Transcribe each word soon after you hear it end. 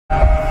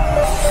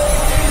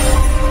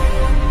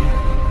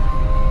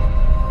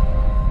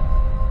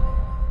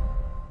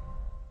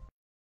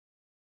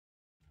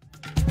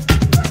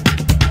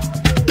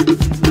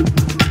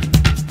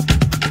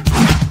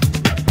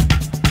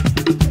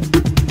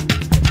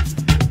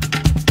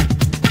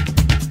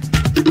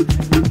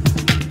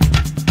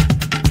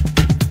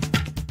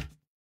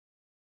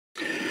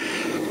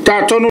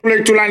Tātonu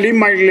le tulani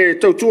mai le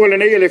tautua le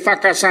nei le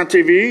EFKS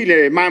TV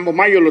le mamo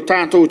mai o lo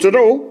tātou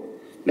taro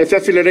le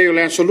whewhile reo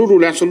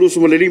le asolusu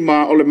mo le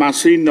lima o le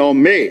masina o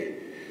me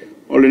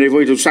o le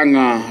nevoi tu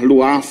sanga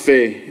lua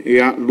afe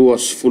ia lua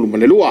sfulu mo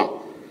le lua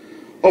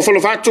o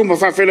whalofatu ma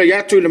whawhela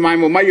iatu le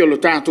mamo mai o lo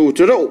tātou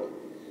taro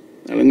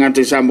le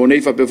ngante sa mo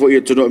nei whapevo ia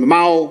taro me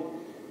mao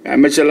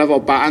me se lava o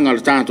paanga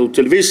le tātou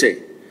televise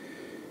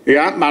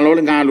ia malo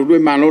le ngā lulue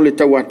malo le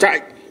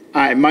tauatai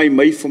ai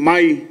mai fo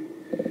mai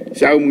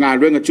sa ngā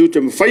ruenga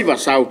tūte me whaiva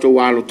sao tō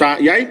wālo tā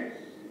iai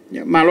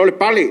malo le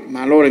pale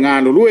malo le ngā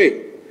lulue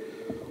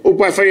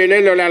upa whai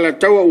lele o le ala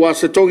taua ua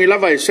se tongi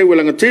lava e sewe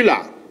langa tila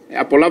e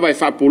apo lava e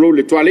whapulu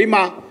le tua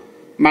lima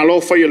malo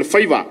whai le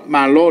whaiva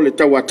malo le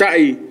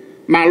tauatai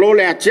malo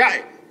le atiai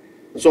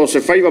so se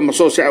whaiva ma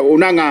so se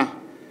unanga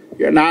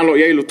ia nalo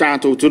iai lo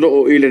tātou tuno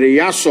o ile re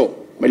iaso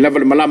me lava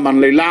le malaman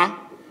le la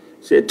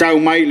se tau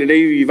mai le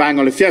nei i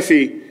vanga le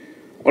Afiafi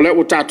o le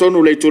o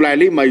tātonu le tulai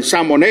lima i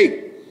Samoa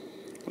nei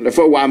le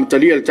fo wa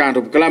matalia le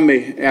tātou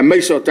kalame e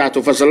meiso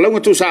tātou fasalonga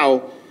tu sao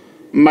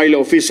mai le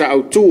ofisa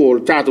au tu o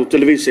le tātou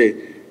televise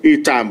i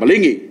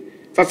Tambalingi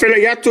whawhela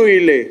iatu i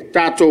le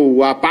tātou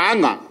wa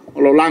paanga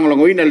o lo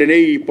langolongoina le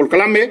nei pol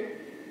kalame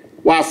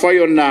wa whai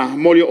o na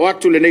mori o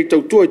atu le nei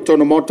tautua i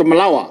tono mota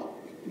malawa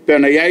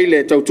pēna iai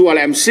le tautua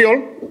le MCL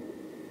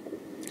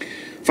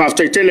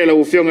whawtaitele le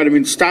ufionga le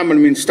minstama le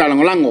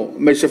minstalangolango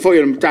me se foi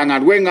o le mitanga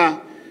aduenga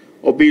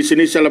o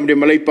bisinisa la mre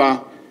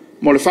maleipa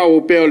mo le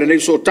fau peo le nei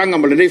so tanga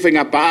mo le nei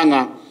whainga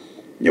paanga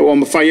ia o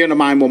mawhai ana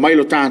mai mo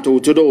mailo tātou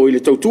tudo i le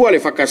tautua le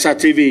EFKS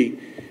TV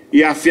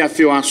i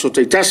Afiafi o aso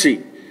teitasi.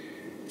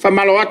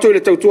 Whamalo atu i le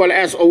tautua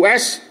le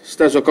SOS,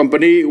 Staso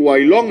Company ua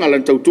ilonga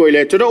le tautua i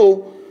le tudo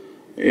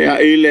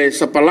ia i le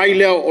sapalai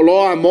leo o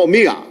loa mo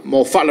mia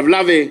mo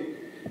whalavlave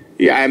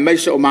ia e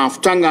meisa o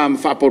maafutanga ma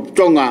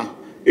whapotonga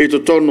i to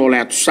tono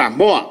le atu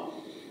Samoa.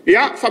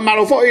 Ia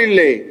whamalo fo i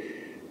le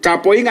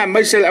Tapuaiga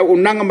meisa le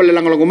unanga ma le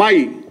langalongo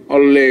mai o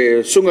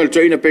le sunga le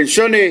toina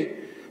pensione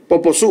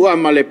poposua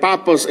ma le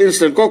papas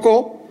instant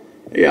koko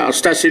ia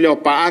stasi leo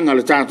paanga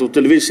le tātou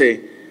televise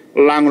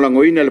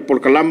langolangoina le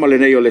polkalama le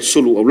nei o le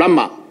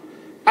Suluaulama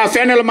a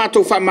whena le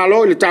mātou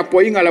whamalo i le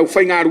Tapuaiga le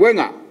whainga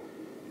aruenga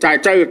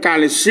taitai e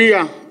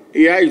kālesia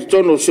ia i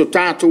tono so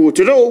tātou o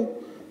tiro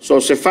so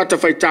se whata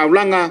whai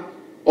taulanga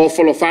o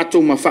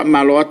wholofatu ma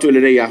whamalo atu i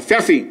le nei a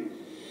Afiafi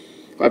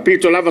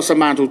pito lava sa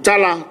mātou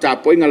tala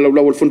Tapuaiga lau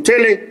le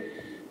funtele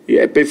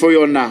ia pe foi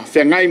ona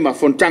whengai ma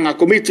fontanga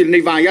komiti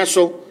nei vai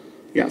aso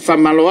ia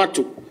whamalo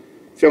atu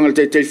whionga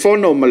le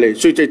teifono ma le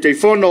sui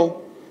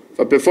teifono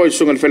fa pe foi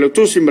sunga le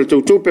whelautusi ma le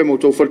tautupe mo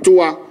tau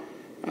whatua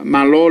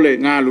ma lole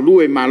ngā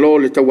lulue ma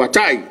lole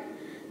tauatai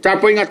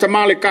Tapuaiga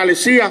tamale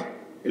kālesia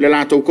le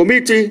lātou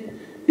komiti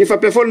i fa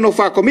pe foi no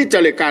wha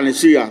komita le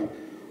kālesia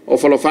o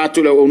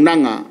whalofatu le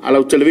unanga a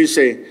lau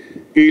televise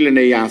i le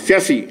nei a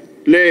Afiafi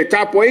le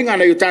Tapuaiga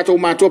nei tātou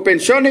mātua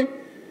pensione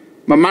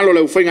ma malo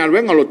le uwhainga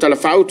ruenga lo tala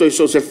whauto i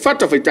so se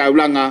whata whai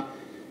taulanga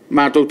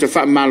ma tau te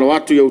wha malo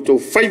atu i au tau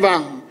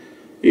whaiva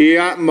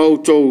ia mau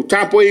tau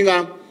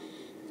Tapuaiga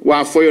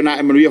wa whaio na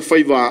emanuia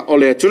whaiva o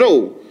le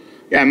aturou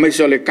ia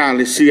meisa o le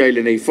kālesia i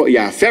le nei fo i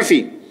a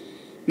Afiafi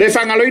le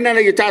whangaloina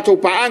nei i tātou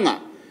paanga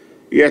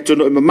ia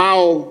tunu i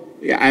mamao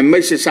ia a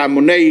meisa sa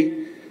monei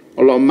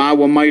o lo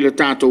maua mai le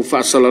tātou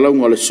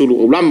whaasalaunga o le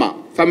Suluaulama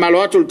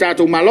whamalo atu le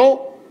tātou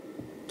malo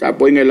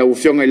Tapuaiga i lau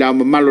whionga i lau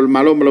malo le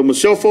malo malo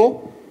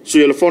musiofo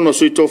sui le fono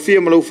sui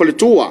tofia ma lau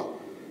faletua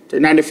te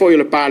nane foi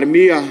le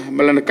palemia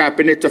ma lana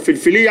kapeneta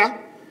filfilia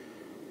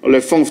o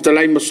le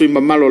fonftalai ma sui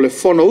mamalo le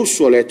fono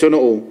usu le tono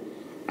o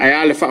ai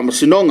ale fa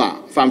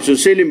masinonga fa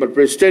msinsili ma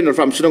president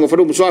fa masinonga fa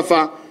rumu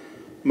soafa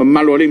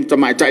mamalo lim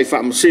tamai tai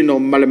fa masino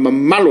ma le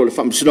mamalo le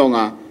fa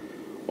masinonga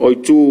o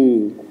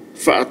tu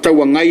fa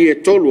tawa ngai e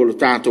tolu le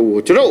tato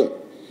o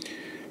tro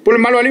pule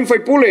malo lim foi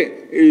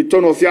pule i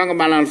tono fianga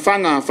malan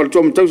fanga fa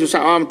to mtau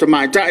sa am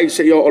tamai tai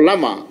se yo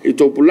olama i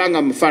to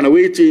pulanga mfana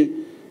witi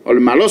o le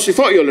malosi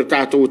fo yo le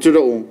tato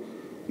tiro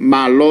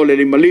malo le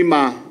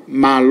lima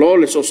malo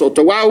le so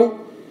tawau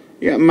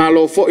ya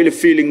malo fo ile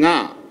feeling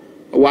a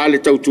wa le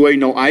tau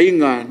tuaino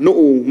ainga no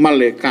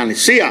male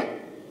kanisia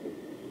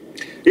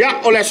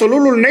ya ole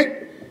solulu ne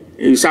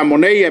i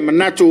samonei e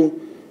manatu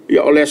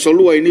ya ole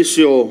solua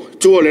inisio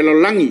tu le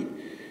langi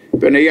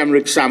pena i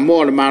America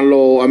Samoa le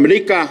malo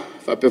America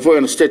fa pe foi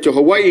no state of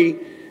Hawaii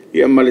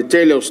ia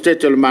maletele o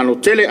state le mano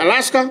tele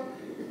Alaska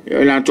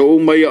ia la to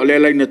uma ia le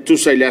laina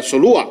tusa le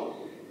solua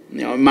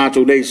ia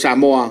mato dei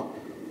Samoa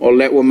o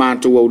le o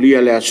mato o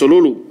lia le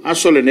solulu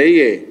asole nei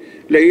e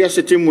le ia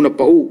se timu na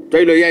pau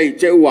tailo ia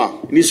te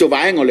ua ni so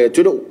vaenga le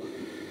tudo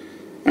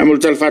e mo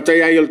tel fata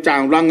ia il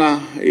taulanga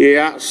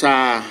ia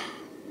sa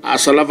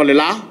asalava le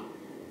la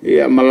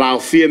ia malau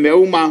fie me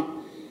uma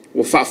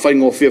o fa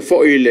faingo fie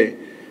fo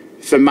ile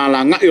fe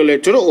malanga yo le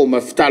tudo o ma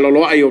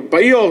ftalolo ai o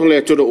paio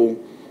le tudo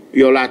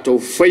yo lato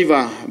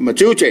favor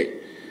matute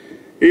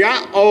ia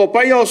o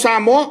paio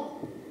Samoa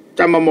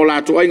tama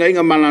molato ai ngai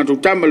ngamalantu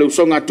tama le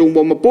songa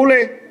tumbo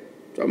mapule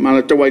tama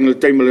le tawai le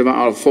tema le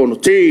al fono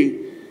ti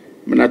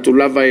mana tu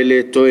lava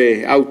ele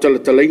toe au tala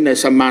talaina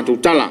sa matu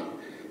tala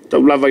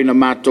tau lava ina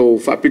mātou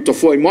whapito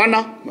fua i moana,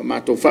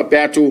 mātou whape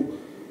atu,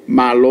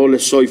 mā lo le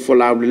soi fo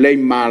lau le lei,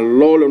 mā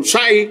lo le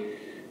unsai,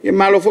 ia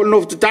mā lo fo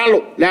nofu te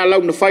talo, lea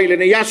lau na whai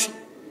le ne yaso,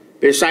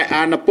 pe sai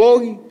ana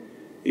pogi,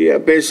 ia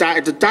pe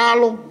sai te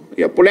talo,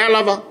 ia polea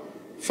lava,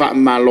 wha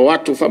mā lo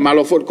atu, wha mā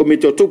lo fo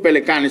komiti o tupe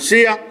le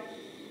kanesia,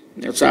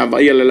 ia sa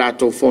va ia le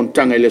lato fo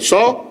ntanga i le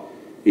so,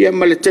 ia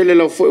ma le tele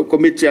lau fo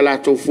komiti a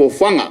lato fo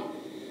fuanga,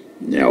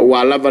 ia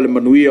ua lava le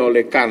manuia o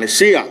le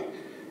kanesia,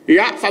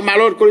 ia wha mā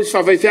lo kolis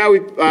whawhaifiau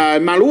i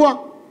malua,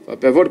 wha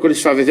pe vod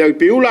kolis whawhaifiau i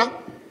piula,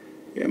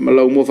 ia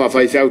malau mo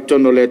whawhaifiau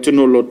tono le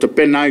tuno lo te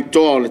pena i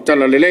toa le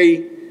tala le lei,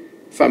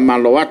 wha mā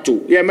lo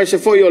atu, ia me se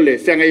foi o le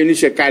whianga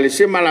iunisia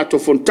kanesia ma lato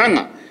fo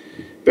ntanga,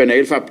 pena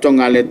il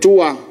whapitonga le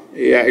tua,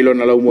 ia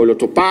ilona lau mo ilo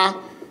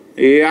topa,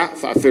 ia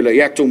whaafela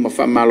i atu ma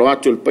whamalo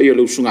atu il pa ia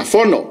le usunga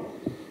fono.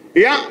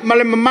 Ia, ma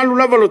le mamalu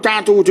lava lo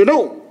tātou utinu,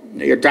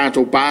 ia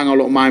tātou paanga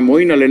lo mai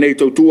moina le nei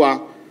tautua,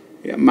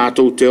 ia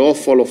mātou te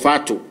ofo lo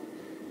fatu,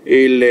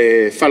 i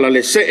le whala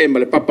le see ma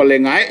le papa le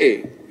ngae,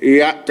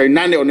 ia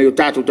tainane o nei o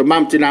tātou te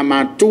mamtina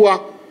mātua,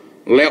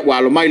 le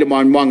walo mai le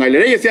moanga i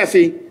le rei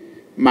Afiafi,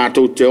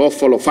 mātou te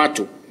ofo lo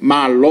fatu,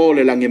 mā lo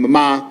le langi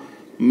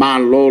mā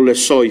lo le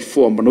soi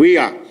fua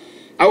manuia.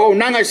 Au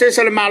nanga i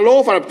sesa le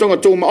malo whala pitonga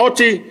tū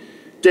maoti,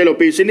 te lo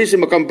pisinisi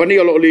ma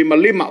kampania lo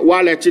lima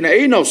wale atina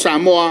ino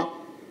Samoa,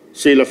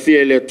 se la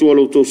fie le tua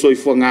lo tō soi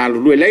fua ngā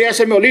lulue. Leia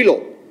se meo lilo.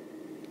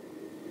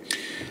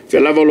 Fia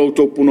lava lo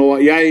tō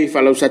punoa iai,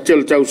 whalau sa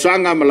teo tau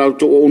sanga, ma lau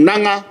tō o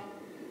unanga,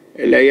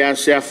 e leia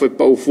se afo i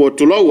pau fua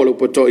tulau, alo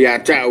pato ia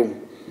tau,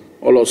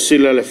 o lo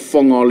sila le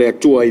fonga o le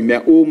atua i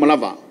mea u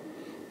malava.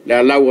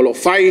 Lea lau o lo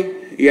fai,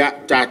 ia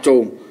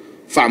tātou,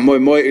 wha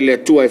moe i le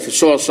atua e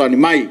fisosa ni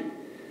mai.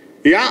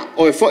 Ia,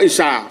 o e fo i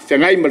sa,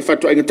 whiangai ma le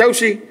whatu ainga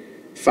tausi,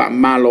 wha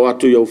malo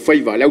atu iau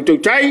whaiva. Leu tau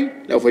tai,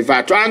 leu whaiva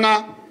atuanga,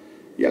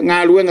 ia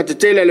ngā luenga te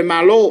tele le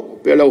malo,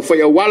 pe leu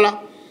whai au wala,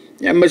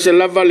 ia me se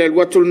lava le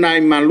luatul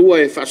nai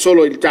malua e wha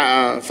solo i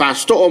ta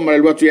whastoa ma le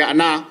luatu ia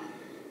ana,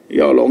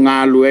 ia o lo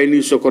ngā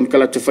lueni so kon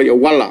kala te whai au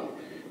wala,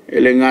 e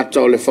le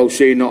ngata o le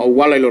whauseino au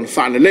wala i lona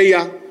whane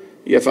leia,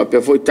 ia wha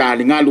pe fo i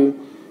tāli ngalu,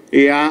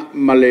 ia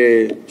ma le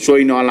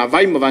soino ala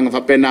vai ma vanga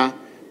whapena,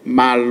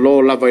 ma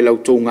lo lava i lau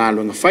tō ngā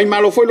luenga. Whai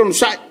ma lo foi lonu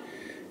sai,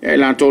 e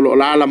la tolo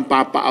la alam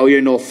papa au ye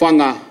no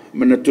fanga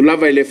mana tu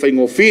lava ile fai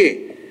ngofie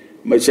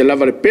ma se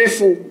lava le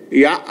pefu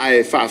ia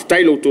ai fa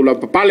tailo tu la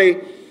papale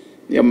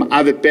ia ma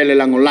ave pele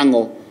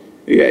lango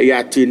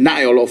ia ti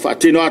nai o lo fa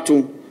tino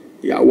atu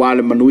ia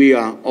wale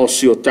manuia o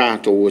sio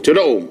tato te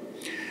do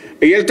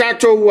e il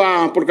tato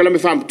porque la me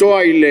fam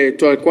toa ile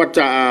to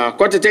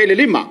quata tele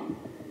lima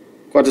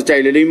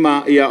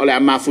ia ole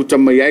ama futa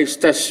mai ai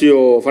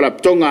stasio fala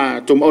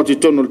tonga to oti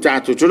tono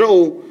tato te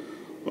do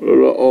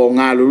o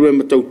ngā lurue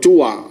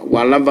matautua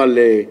wa lava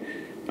le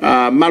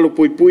malu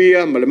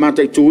puipuia ma le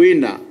matai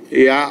tuina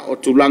ia o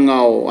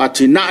tulanga o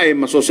atinae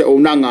ma so se o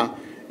nanga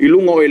i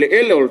lungo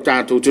ele o le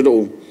tātou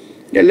tudu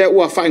ia le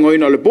ua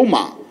whaingoina o le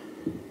buma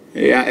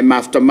ia e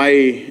mafta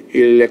mai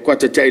i le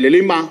kwata teile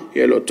lima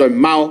ia lo toi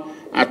mau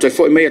a toi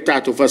fo i mea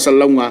tātou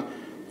whasalunga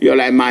ia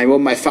le mai o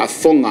mai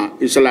whafonga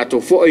i sa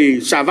lato fo i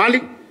savali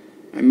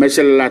me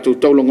se le lato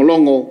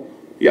taulongolongo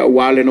ia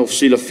wale no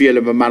sila fia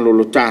le mamalo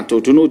lo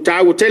tātou tunu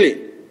tau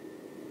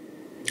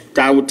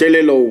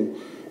tele lo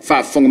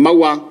fa fonga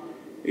maua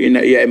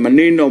ina ia e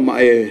manino ma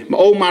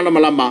o mana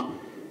malama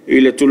i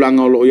le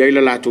tulanga lo ia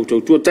ila latu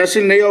tu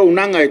tasi nei o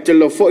nanga e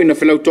telo fo ina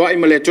felau toa i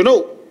male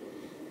tono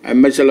e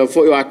me se lo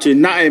fo o ati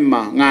na e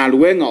ma ngā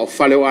luenga o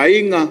fale o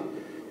ainga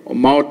o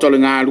maoto le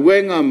ngā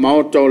luenga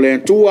maoto le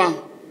tua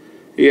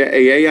ia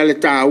e ia le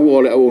tau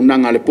o le o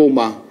nanga le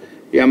puma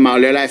ia ma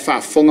le lai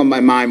fa fonga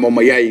mai mo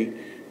mai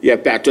ia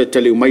pe atu e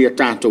tali mai a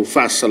tātou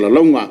whasala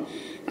longa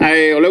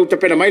ai o leu te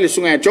pena mai le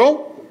sunga e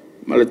cho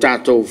ma le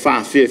tātou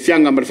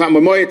whawhianga ma le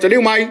whamoe te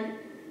liu mai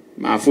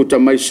ma futa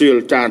mai sui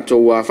le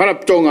tātou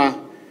wharaptonga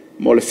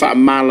mo le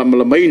whamala ma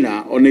le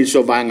maina o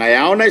niso vanga e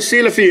au nei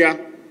sila fia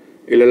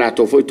i le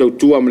lātou fo i tau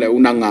tua ma le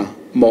unanga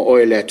mo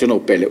oe le atono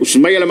pele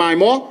usumai le mai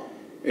mo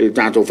i le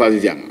tātou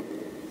whawhianga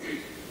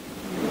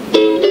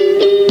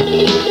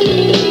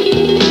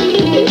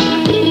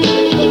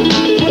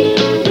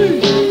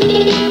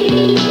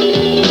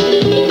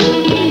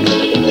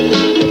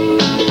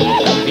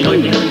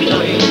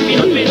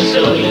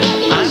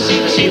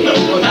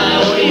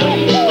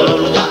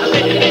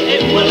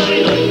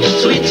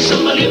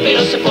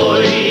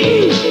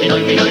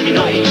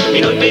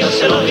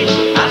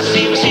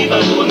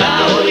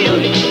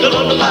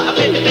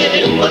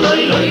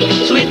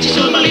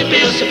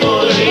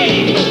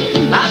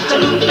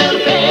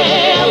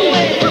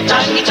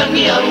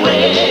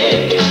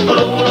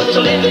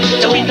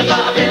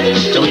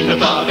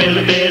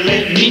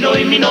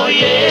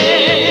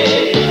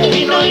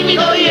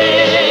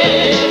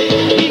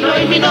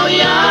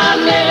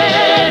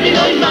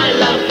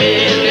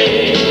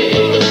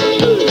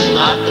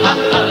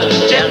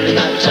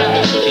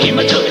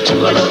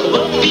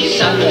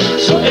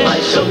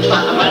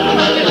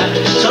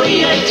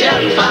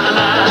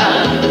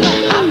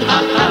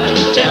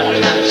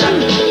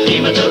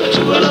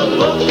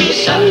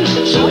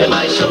So am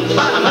I so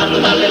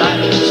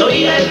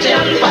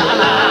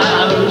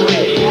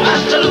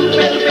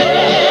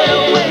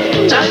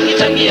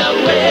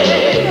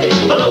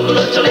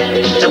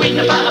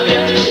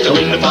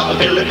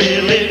pele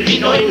pele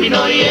minoi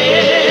minoi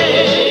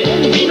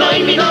minoi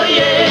minoi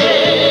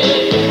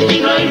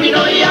minoi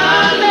minoi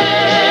ale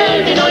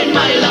minoi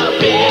mai la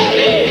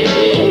pele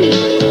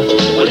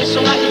ole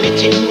songa I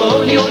bitingo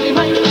oli oli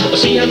mai o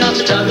sia na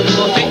tata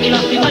o fe ila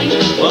fi mai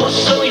o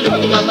so I lu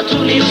mama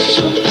tuli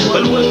usu o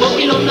lu e mo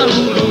ilo na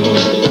lulu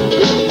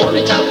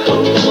ole tau o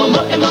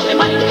mo e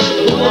mai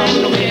o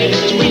no me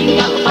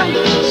tuinga fai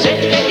se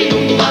e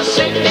uma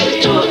se e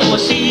tu o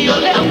si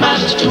ole ama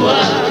tua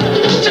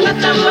tanga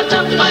tama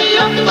tama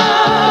yapa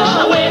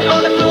we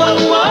ole tua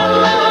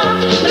wala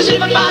se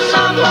va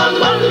pasa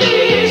mandi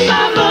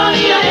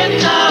saboya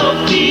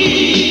etauki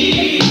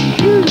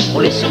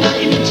ole songa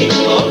I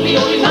bitingo oli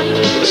oli mai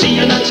o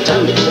sia na tata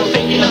o fe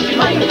ila fi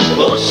mai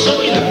o so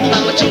I lu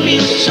mama tuli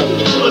usu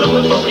o lu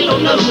e mo ilo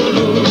na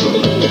lulu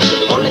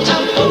ole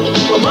tau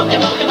o mo e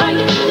mai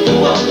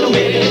o no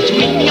me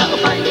tuinga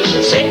fai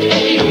se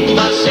e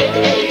uma se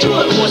e tu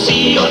o si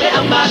ole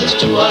ama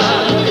tua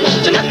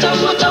tanga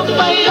tama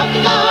tama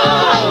yapa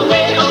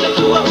we ole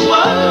tua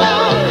wala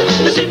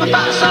se va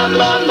pasa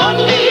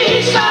mandi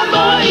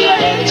saboya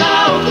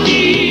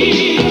etauki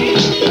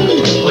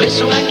ole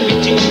songa I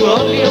bitingo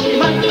oli oli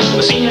mai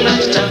o sia na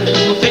tata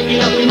o fe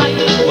ila fi mai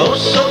o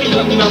so I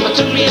lu mama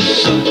tuli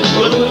usu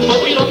o lu e mo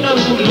ilo na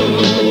lulu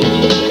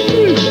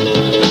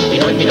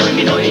minoi minoi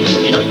minoi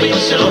minoi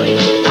penseloi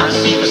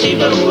asi si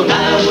baru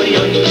ngawai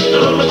oi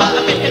lolo ba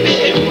pe pe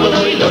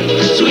moloi loi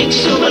sweet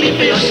sumali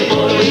pe se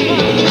boy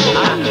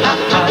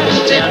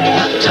te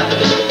anata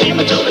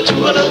ima to tu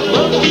ala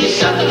o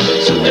visa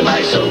su e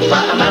mai so fa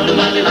malu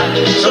male la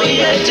so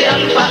ye te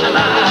alfa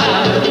la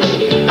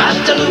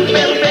atalu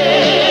pel pe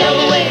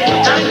away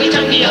tangi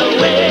tangi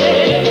away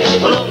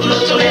lo lo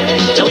tole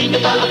join the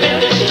ba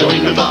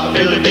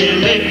pe le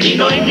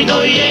minoi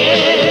minoi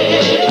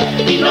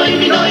minoi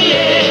minoi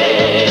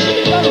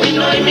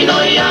minoi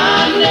minoi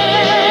ane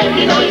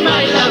minoi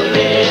mai la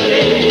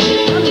pele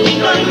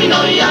minoi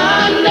minoi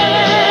ane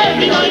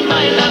minoi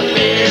mai la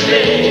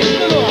pele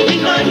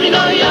minoi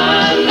minoi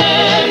ane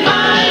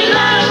mai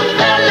la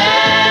pele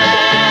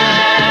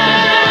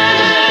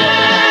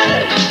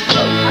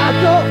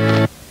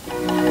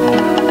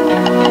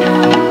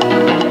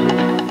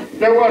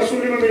lewa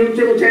suli ma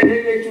minuto ko tene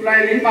le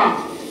tulai lima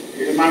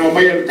ma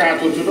mai el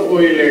tato tudo o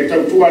ile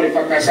tau tua le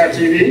fakasa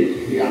TV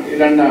ya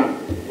ilana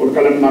por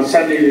kalam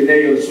masani le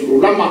nei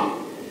Suluaulama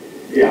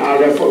ya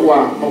ale fo wa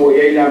mo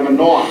ila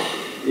manoa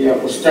ya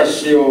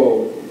postasio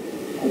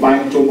o mai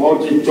to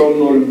oti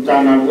tono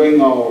tana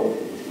wenga o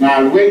na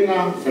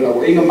wenga fela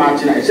wenga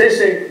matina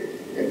esese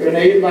e pena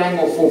I ba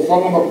ngo fo fo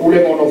ma pule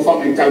mo no fa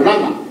mai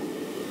taulanga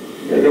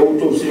ya le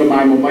uto sila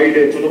mai mo mai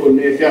le tudo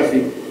ne Afiafi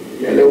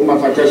ya le uma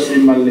fatasi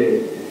male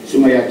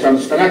suma ya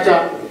chance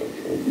tangata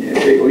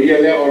e o ia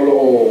le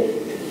o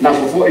na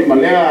fo I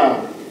malea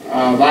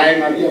vai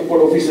na ia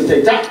por office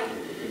teta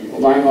o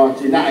vai na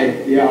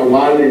tinae ia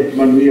wale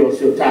manui o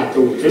seu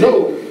tato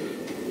tudo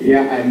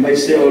ia ai mai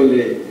se o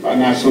le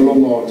pana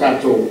solongo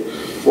tato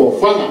fo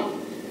fanga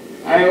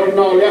ai o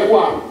no le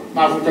wa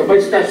ma fu te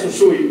bai sta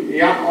susui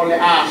ia o le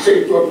a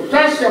se to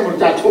tasia mo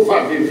tato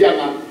fa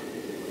viviana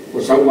o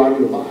sa wa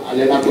lo ba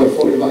ale na ko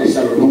fo le vai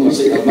sa lo no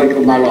se ka mai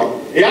ko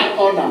malo ia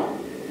ona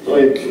so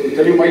e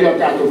te li mai o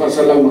tato fa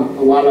salama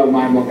wala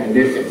mai mo ka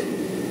ndefe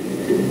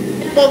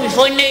po vi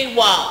foi nei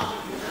wa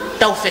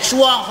tau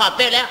fesua fa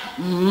pele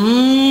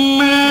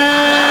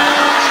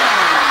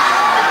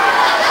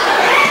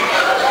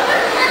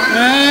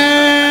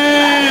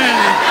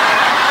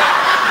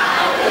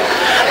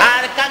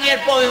ar kangel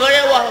po vi foi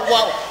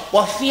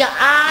wa fia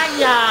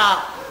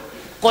aya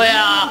ko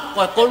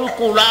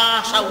kolukula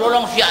sa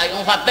rolong fia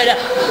on fa pele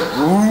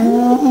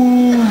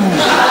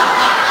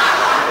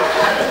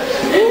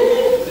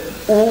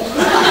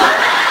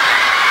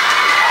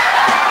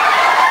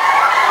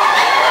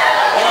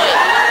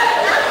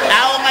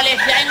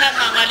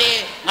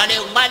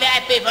ngale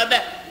ai pe fa be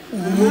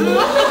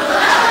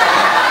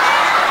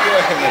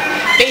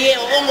pe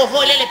ongo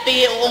fole le pe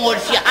ongo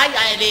si ai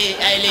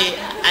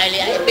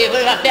pe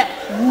fa be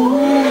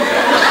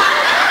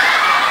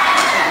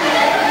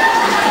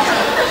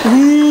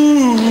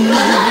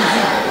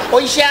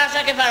oi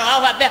sa che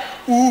fa be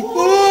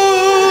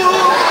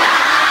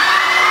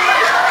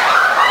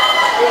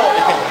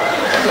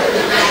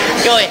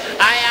Joy,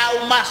 aya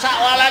umasa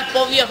wala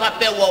povia fa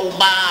pe wa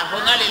uma,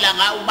 ngale la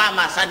nga uma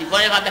masa di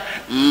fole fa pe.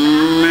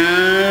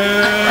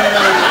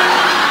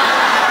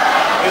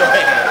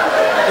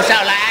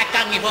 Sao lại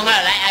căng như phong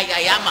lại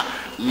ai ama.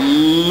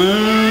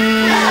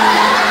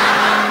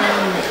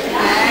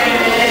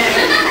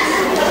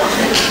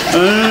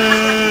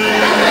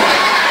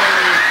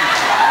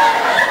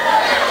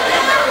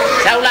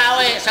 Sao lao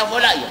ấy, sao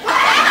phải lại?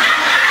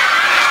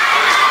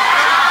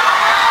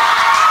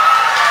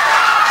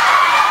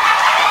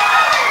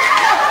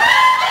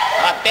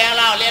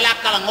 Pela le la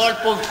kalangol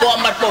po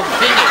mat po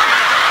fingi.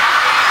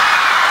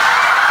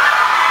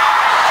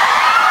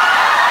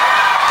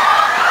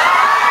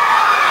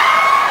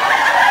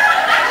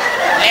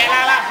 Le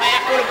la fa ya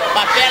ku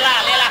papela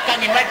le la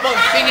kangi mat po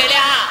fingi le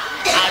ha.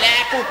 Ale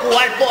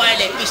kukual po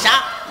ele pisa.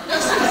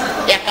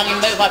 Ya kang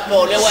imay fa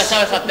po le wa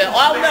sa fa pe.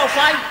 Oh no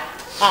fai.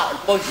 Ah,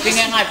 po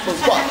tingin nga po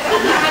po.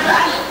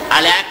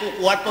 Ale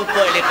kukual po po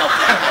ele ko.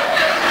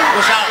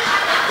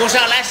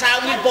 Kusa la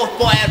sa wi po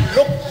po e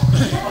look.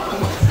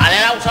 Ale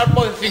la usar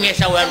po tingin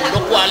sa wa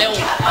look ko ale.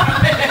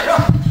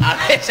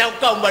 Ale sa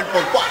ka un po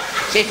po.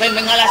 Si fa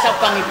mengala sa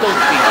kang ito.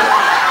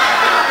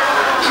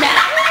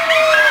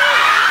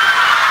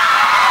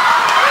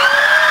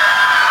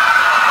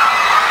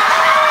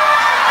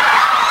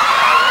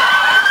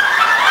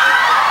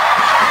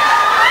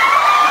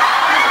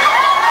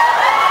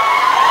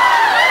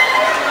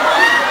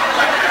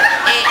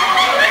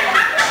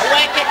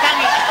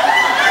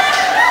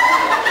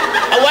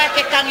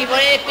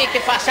 Que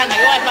fasanga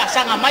yo ai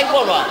fasanga mai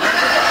bolo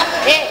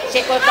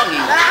se ko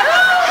tangi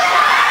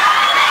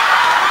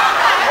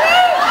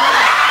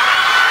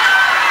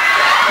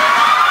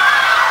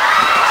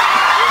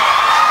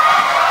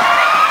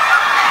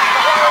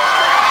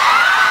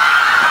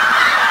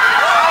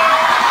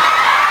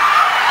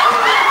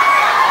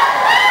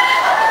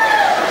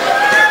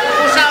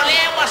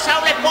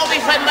usale povi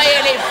fai mai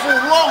ele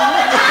furong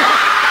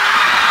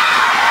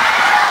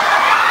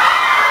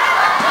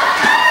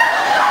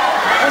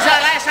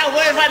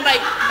vai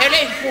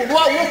ele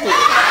furua uku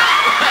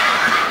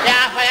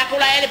ya fa ya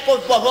kula ele po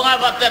bonga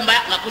va pemba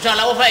na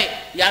kusala o fai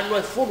ya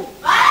lo furu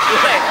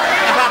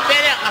fa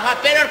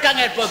pere kan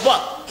el po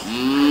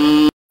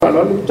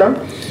Palon jam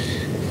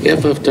ya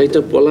fa taita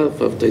pola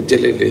fa taita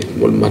le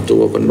mol mato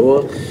wa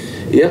no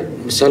ya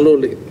salo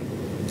le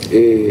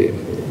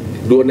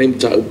dua nem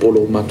ta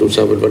polo mato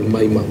sa vel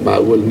mai ma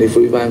wel ne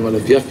foi va ngala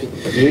fiafi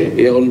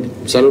ya on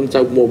salo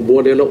ta mo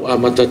modelo a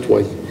mata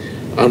tuai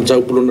am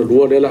tau pulona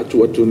lua le la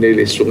tu atu nei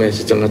le sunga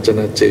se tanga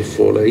tana te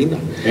fola ina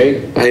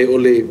ai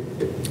ole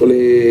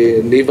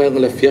neva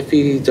ngala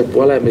fiafi ta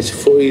pola me se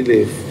foi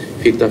le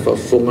fita fa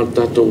fonga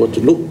tato watu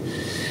nu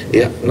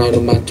ya na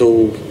no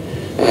mato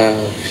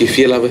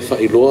fi la fa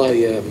iloa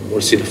ya o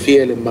se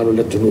fie le malo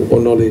la tunu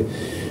onole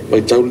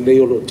mai tau nei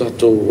o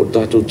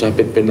tato ta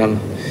penang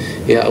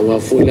ya wa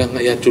foi la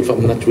ya tu fa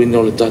na tu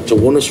no le tato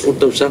bonus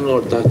futa usanga o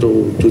tato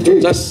tu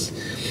tas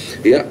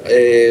ya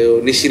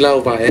ni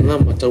silau va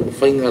enga matau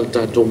fainga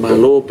tato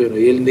malo pero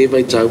ele ne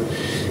vai tau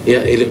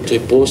ya ele te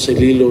pose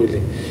lilo ele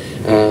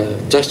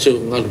tasto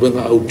ngal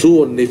wenga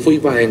autu ne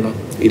foi va enga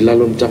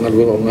ilalo tanga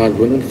wenga ngal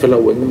wenga fela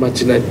wenga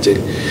matina tel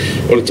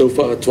o le tau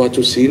fa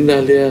tu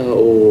sina le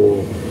o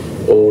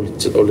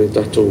le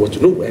tato watu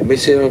no me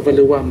se va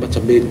le wa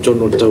matame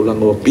tono tau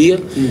lango pia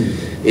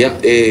ya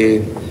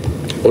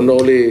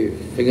ono le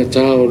venga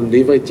tau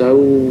ne vai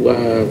tau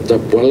ta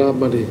pola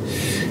mare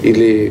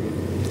ile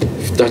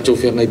tato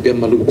fia ngai pe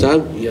malu tau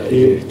ya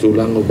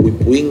tulang o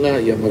puinga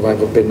ya mawai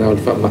ko penal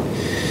fama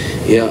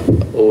ya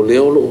o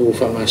leolo o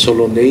fanga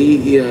solo nei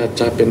ya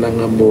ta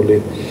penanga mole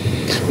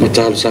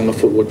matal sanga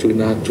fo wo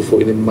tuina tu fo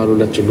ine malu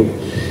la tulu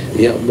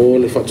ya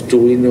mole fa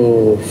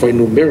tuino fa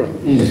numera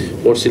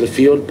o se le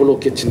fiol polo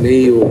ke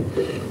tinei o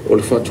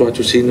le fa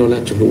tu sino la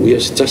tulu ya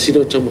sta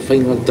sino ta mo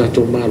fainga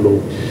tato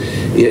malo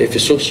ya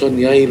efesoso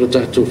ni ai lo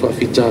tato fa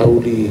fita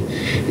uli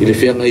ile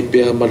fia ngai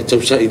pe mal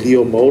tau sa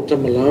ilio maota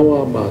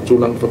malawa ma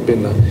tulang fa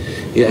pena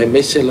ya e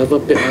mese lava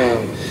pe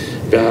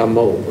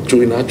mo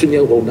tuina tunia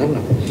o nanga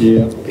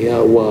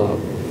ya wa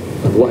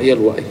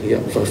ya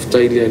fa fita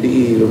ile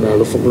ali lo na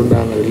lo fa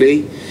nanga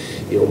lei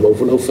ya mo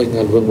fu lo fa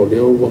ngal ngo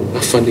leo wa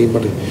afani ma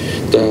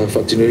ta fa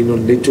tino ino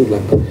le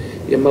tulang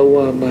ya ma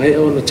wa mai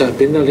ona ta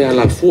pena le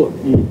ala fu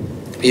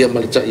ya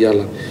mal ta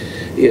yala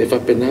ya fa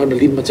pena na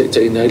lima ta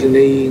ina ile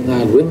nei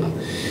ngalwenga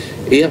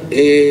ia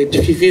te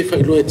fifi fa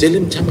lo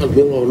telem tanga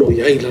lo lo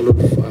ia ila lo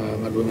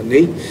ngalwenga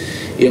nei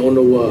ia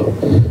ono wa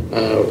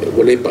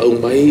wole pa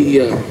mai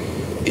ia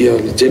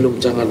le telem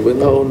tanga lo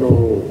ono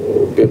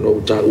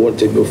peno ta o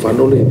te no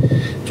fanole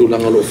tu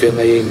langa lo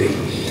fenga nei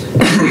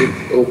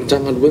o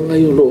tanga lo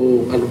lo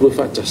ngalu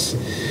fatas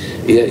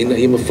ia ina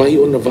ima fai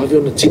ona vave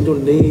ona tino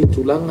nei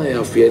tu langa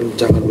ia fien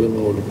tanga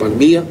lo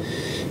palmia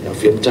ya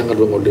fien tanga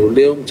lo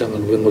leo tanga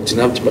lo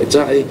tinam mai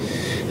tai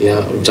ya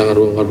tanga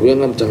lo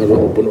ngaluenga tanga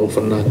lo pono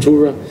fa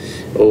natura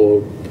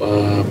o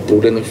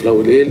pulenga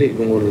flau lele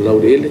ngo lau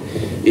lele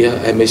ya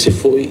mse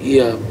foi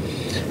ia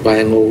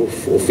vai ngo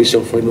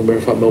official foi number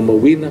fa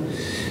mawina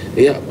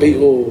ya pe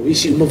o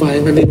isi mo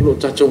vai ngane lo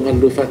tacho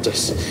ngalo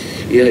fatas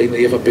ya ina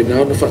ia fa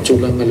penao na fa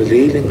tulanga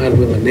lele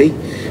ngaluenga nei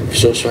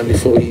so swani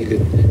foi le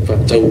fa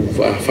tau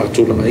fa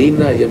tulanga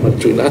ina ya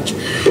matuinatu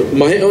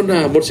mai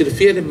ona mo se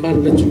fiele mal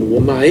le tu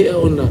mai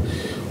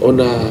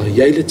ona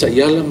yaile ta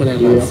yala mana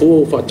la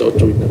fo fa ta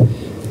tuina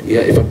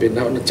ya e fa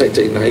pena ona tai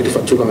tai nai fa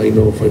tulanga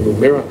ino fa no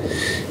mera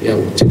ya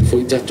te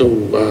foi tato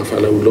fa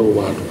la ulo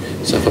wa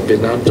sa fa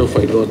pena to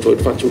fa lo to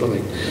fa tulanga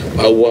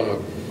awa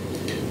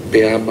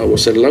pe ama o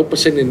se lau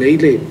pasene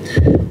nei le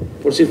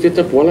por se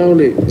feta pola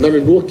ole na le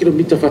 2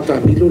 kilomita fa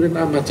ta milo le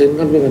na mate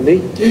ngal venga nei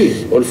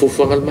o le fo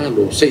ngal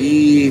malo se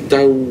I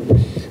tau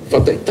fa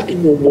tai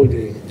mo mo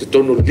le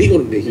tono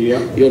lion nei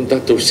yon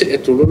tato se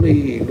to lo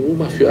nei no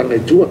ma fi ana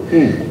tua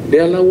le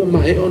ala o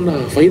ma e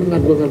ona fa ina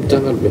nganga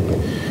tangal be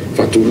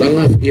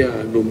fatulanga ia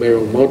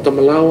numero mauta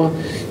malawa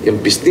ia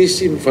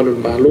business falon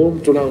malom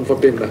tulang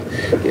fapena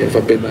ia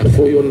fapena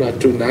foyo na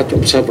tu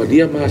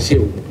sabalia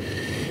masio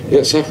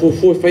ia safu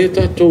fa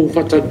ta to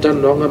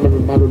fatatan longa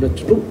malu na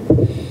tu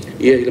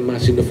ia ile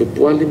masino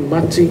fepuali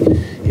mati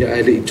ia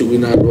ile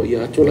ituina lo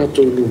ia tola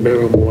to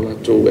numero mola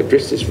to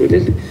addresses for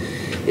lele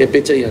ia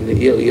peta ia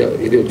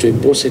ile to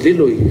impose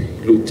lilo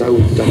lu tau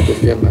tanto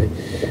fiangai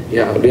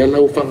ia dia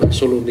lau fanga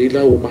solo ni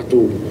lau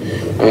matu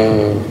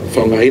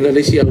fanga ina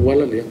le sia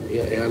wala le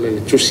ia ala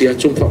le tusia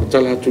tum fa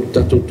tala tu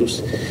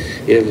tatutus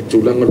ia le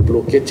tulang le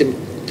bloquete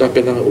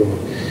tapena uma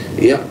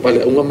ia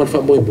pale unga man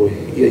fa boy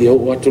ia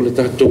watu le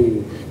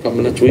tatu fa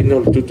mana tuina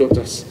le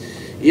tutotas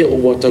ia o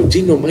watu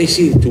tino mai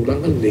si tulang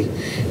le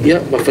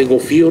ia ma fa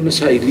ngofio na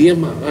sa ilia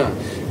ma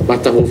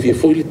mata ngofio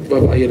foi ba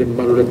ia le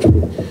malu le tu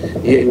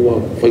ia wa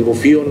fa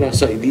ngofio na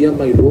sa ilia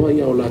mai loa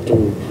ia o la tu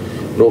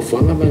no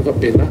fanga mai va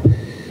pena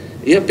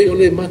ia pe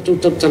ole matu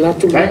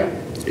talatu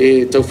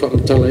e tau fa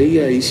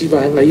talaia isi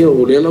va nga ia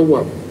o le la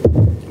wa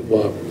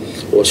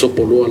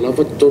sopolo la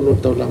va tono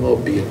tau la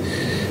ngopia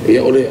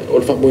ia ole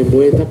fa mo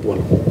ta po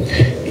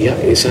ia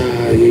esa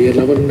ia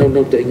la va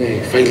no te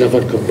ngai fai la va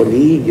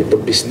company ia per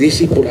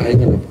business por ai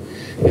nga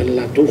ia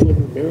la tu fo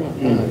mera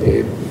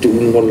e tu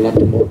ngol la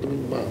tu mo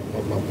ma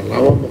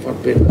ma fa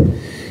pena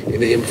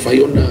ina ia fai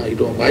ona i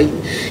do mai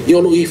ia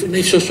lo if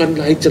nei so san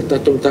la itsa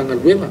tatong tangal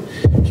wema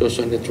so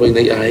san ne troi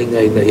nei ai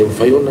ngai na ia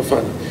fai ona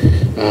fa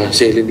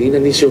selenina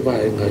ni so va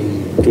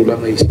ngai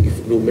tulang ai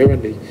numero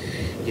nei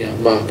ia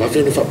ma va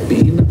venu fa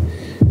pina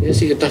ia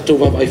si tato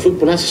va ai fu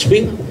pola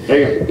swing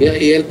ia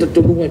ia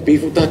tato no ai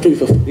pifu tato i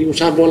fa ni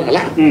usa bola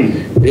la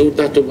eu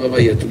tato va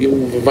ia tu eu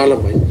vala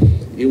mai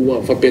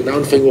eu fa pena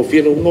on fa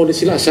ngofia no ngole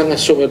sila sanga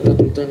so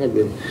tato tangal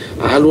wema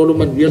alu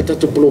man biar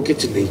tato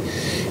bloquete nei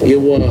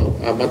eu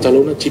a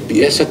matalona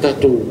GPS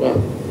tato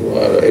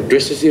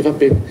addresses ia fa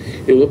pena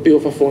eu pe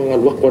fa fonga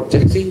lo kwa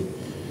taxi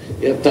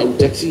ia ta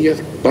taxi ia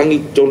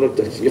bangi tono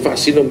taxi ia fa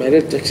sino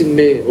mere taxi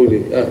me ole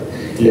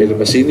le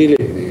masini le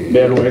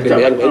belo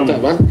eta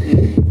van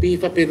pi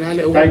fa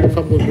penale o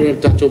fa mo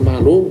tato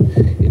malo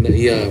ina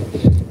ia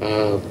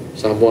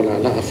Samoa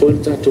la foi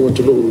tato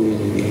to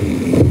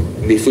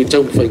ni foi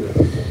tau fa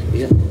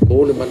ia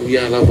ole man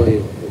ia la vai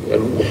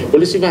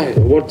ole si vai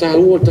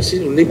volta si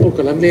nei po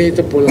kala me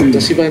ta po la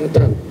si vai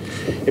ta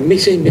e mi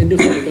sei meno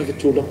fa ka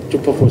tu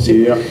pa fo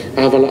si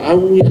vala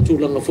au ia tu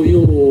langa fo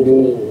yo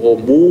o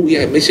mu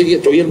ia mi sei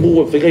to ia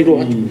mu fa kai do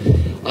atu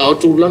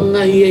tu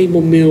langa ia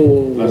mo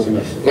meu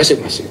mase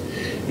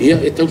ia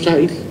e tau sa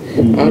ili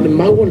le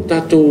mau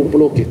tato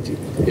bloquete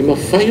e ma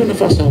fai ona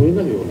fa sa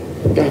ina yo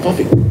ka fa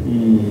fi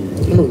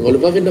no ole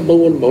va vena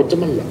mau ta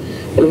mala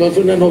ole va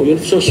vena no yo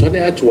so ne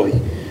atuai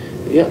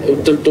ia o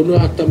tono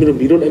ata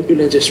miro na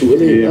ambulance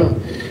suele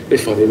le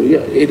fare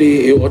ia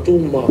e o atu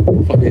ma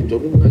fa be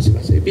tono ngas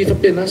e bi fa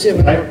pena se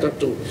na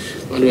tato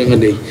alu nga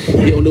nei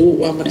ia o lo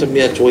wa mata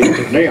me atuai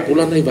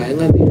pula nei va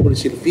nga ni por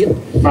silvia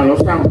ma lo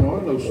sta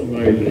no lo sono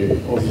le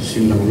office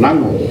na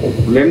lango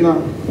lena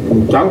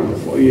tau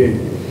fo ie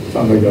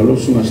fa nga lo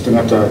sono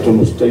sta ta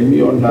tono stemi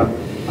ona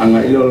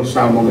anga ilo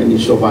sa mo ni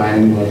so va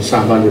en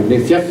sa va le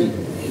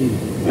fiafi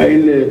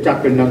ai le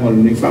tapena ngol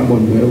ni fa mo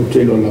me o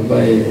telo la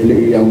ba le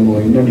ia mo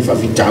ina ni fa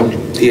fitau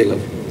ia la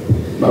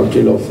ba o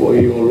telo fo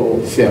i o lo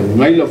fe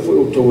ngai la fo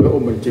o to o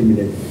me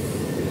temine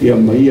ia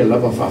mai ia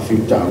la fa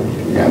fitau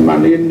ia ma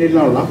ni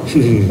la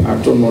a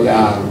to no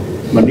la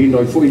manino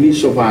fo ni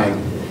so vai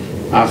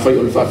a fa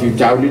o fa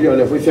fitau li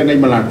le fo fe nei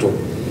malato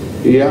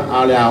ia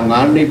ale a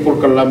ngani por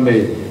kala me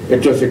e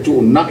to fe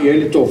tu na ia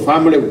le to fa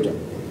me le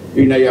uta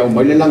ina ia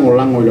mai le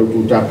lango le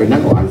tu tapena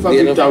o alfa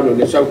fitau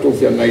le sau to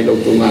fe ngai lo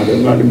to ngale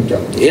ngale mta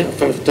ia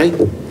fa tai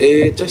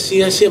e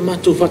tasi asia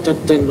matu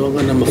fatatan no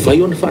ngana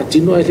mafai on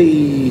fatino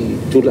ali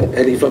tula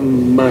ali fa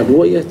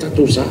malua ia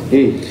tatusa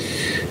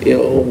ia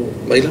o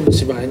mai la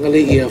se vai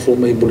ngale ia fo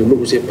mai bulu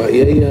no se pa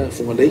ia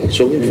fo ngai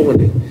so ngi fo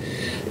ngai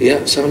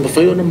ia sa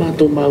mafai on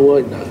matu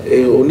maua na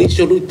e o ni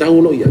so lu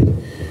taulo ia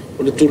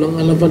o le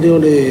tulanga la vale o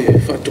le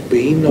fatu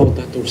peina o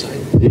tatusa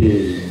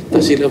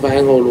tasi la vai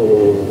ngolo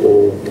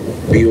o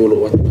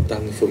biolo at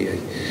matangi fo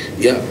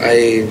ia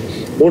ai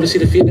mo le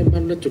sile fine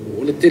man na tu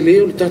le tele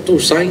o tato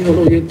sai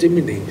no ia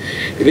temini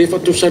le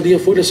fatu salia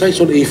fo le sai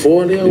so le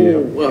fo le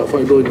o fa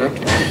do na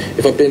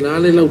e fa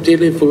penale la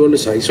tele fo le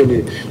sai so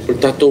le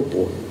tato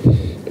po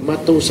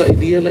mato sai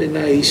dia la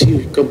na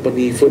isi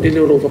company fo le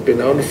o fa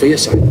penale fa ia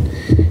sai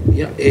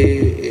ia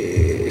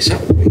sa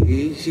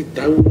si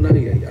tau na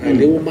ia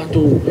le o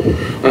mato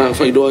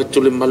fa do to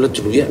le mal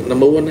tu ia na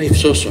mo na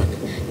ifso so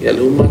ia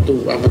le o mato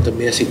amata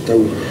me si tau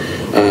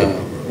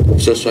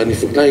so ni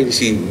futai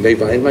si nei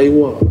vai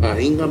wa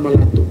inga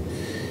malato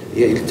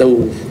ia il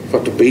tau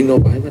fatu peino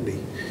vai ngani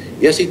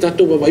ia si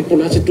tatu vai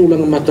pola se tu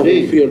langa mata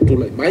fio tu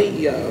lai mai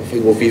ia fa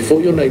go fo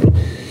yo nai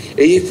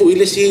e fu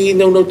ile si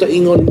no ta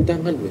ingo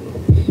tangan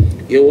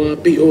ia wa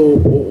pi o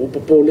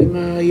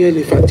popolenga ia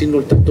le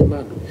fatino tatu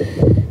mano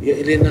ia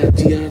ele na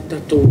tia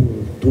tatu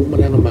tu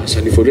malanga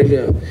masa ni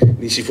forele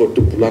ni si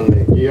foto pulanga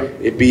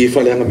e pi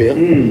faleanga me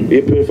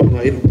e pe fa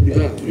ngai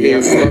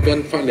e fa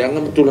ben faleanga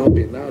tulanga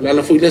pena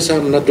la foi la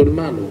sa na to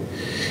mano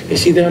e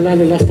si da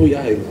la foi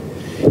ai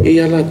e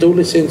ia la to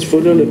le sense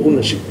forele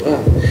ownership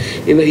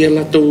ina ia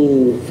la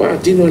to fa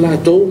tino la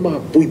to ma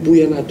pui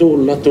la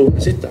to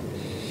seta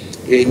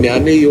e me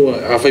ane io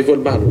a fai vol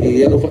mano e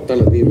ia lo fatta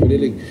la di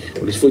forele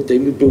o le foi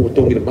temi pe o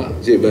tongi ma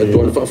se ba to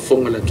fa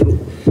fonga la tu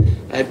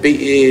ai pe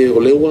e o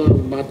lewa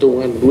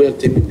mato an duel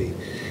temini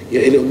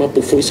ya ele o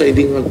mapo foi sai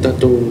dinga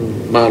tato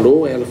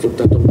malo e ala fu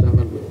tato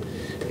tanga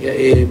ya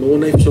e mo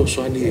na so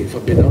ani fa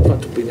pena fa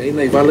tu pena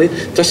ina vale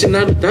ta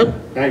sinal tau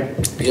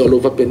e o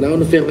lo fa pena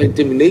no fe ngai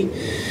temini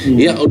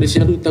ya o de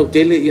sialu tau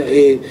tele ya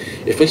e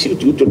fa si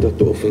tu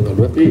tato fe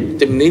ngalo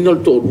temini no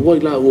to ruai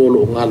la o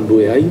lo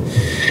ngalo ai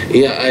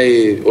ya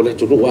ai o le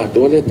tu wa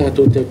to le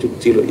tato tu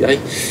tilo ya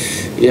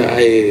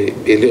ai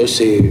ele o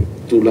se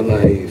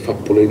tulanga e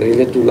fapole na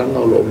ile tulanga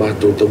o lo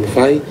mato to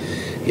fai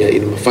ya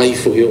ina fai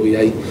fo yo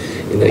ia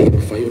ina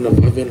fai una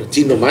vave na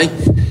tino mai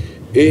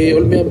e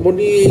o me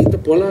moni ta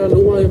pola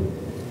lua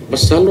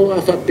masalo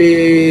a fa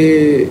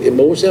pe e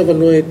mo se va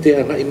no e te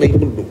ana i mai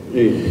mundu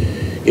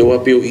e wa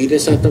pe o ile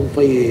sa ta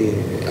fai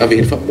a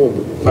ver fa mo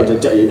mata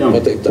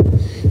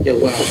ya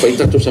wa fai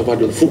ta to sa va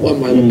do fu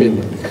ma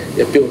pena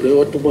ya pe o le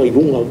o to mai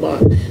lunga ma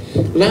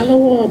la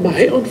ma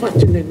he on fa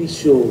tene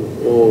nisio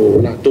o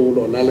la to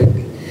lo la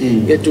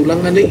ya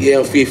tulanga ni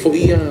ya fo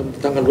ia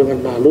tangan dengan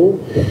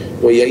malo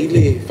o ya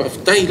ile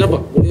faftai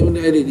lava o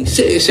ya ile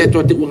se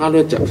to te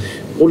ngalo ta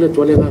o le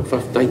to le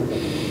faftai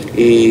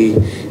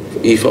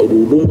e fa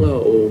ulunga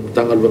o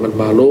tangan dengan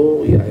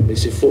malo ya me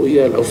se fo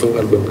ia la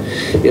fangal ben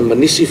ya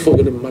manisi fo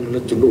ile malo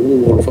na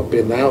tulu o fa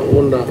pena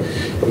ona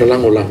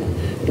langola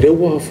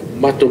lewa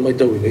mato mai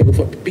tau ni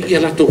fa pi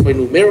la to fa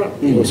numera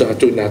o sa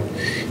to na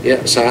ya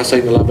sa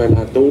na lava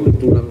la to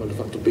tulanga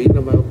fa to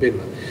pina ma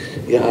pena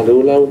ya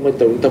alo la mai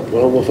tau ta po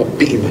fa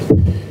pima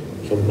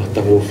so mata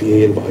o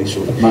fi el vai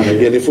so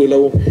ya le foi la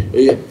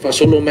fa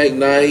solo mai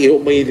nai o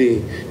mai de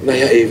na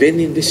ya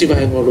eveni de si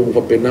vai ngolo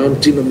fa pena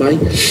tino mai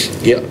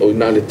ya o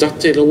na le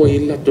tate lo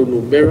ila to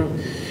numera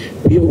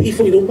yo i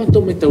foi lo mato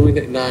mai tau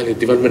na le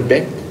development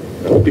bank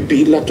o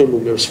pipi la to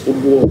numera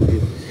spulo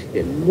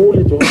ya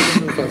mole to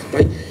fa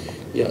pai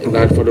ya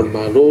na fa do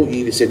malo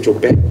i le central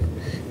bank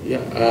ya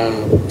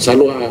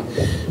salo a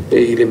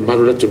ile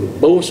malo la to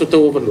bo so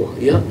to vano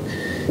ya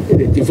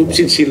ti fu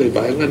sila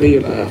ba nga ni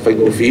la fa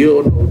go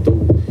fio no to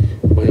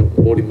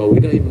mo di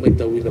mawina i mai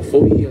tawina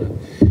fo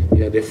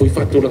ya de foi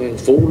fatura ng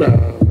fo la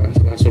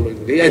solo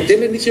ya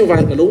tele ni si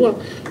va nga loa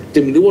te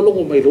mi lo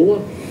ngo mai loa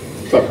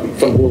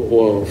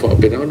fa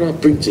pena na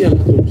printi ala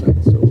to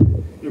so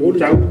mo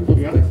tau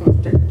ya fa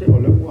te o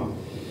le wa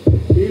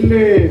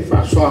ile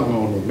fa so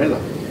no mela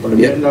por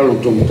mela lo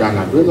to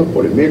mutanga do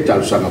por meta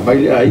sa nga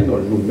mai ai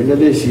no mela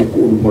de si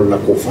ku mo la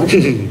ko fa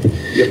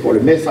ya por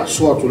me fa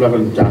so tu la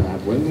ventana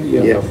bueno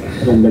ya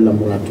no mela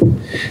mo la tu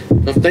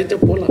aftai ta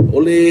pola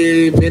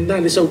ole mena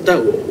le sauta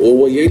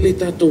o ye le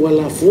tato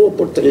wala fu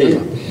por te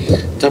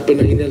ta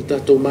pena ina el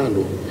tato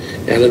malo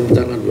e ala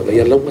ventana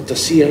ya la mata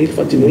sia il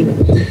fatinoina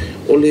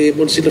ole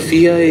mon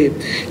silafia e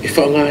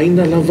fa nga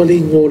ina la vale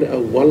ngole a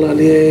wala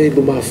le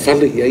lu ma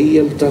fale ya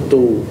il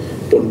tato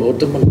por mo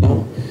ta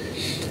malo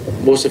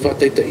mo se fa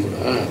taita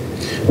ina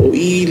o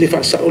i le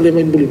fa sa ole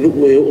mai buli nu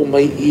o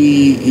mai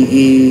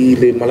i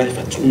le malai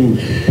fa tu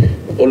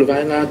o le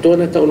vai nga to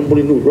na ta o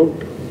buli nu road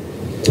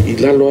i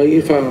la lo ai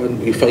fa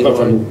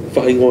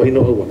ingo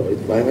ino o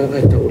vai nga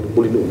ta o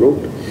buli nu road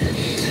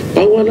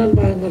pa wala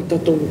ba nga ta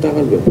to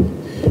tangal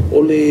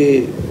ole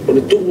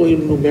tu o i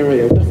numera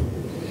ya ta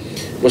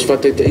mas fa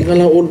taita ina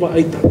la on ba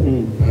ai ta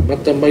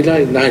mata mai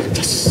la na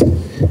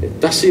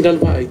tas i dal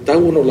ba ai ta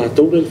no la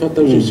to le fa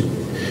ta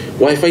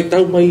wifi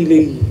tau mai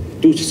le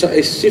tu sa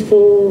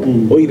sifo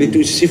o ile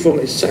tu sifo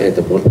sa ta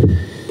pon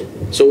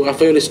so a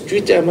fa le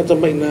street a mata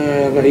mai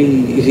na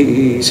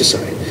i sa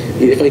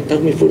e fa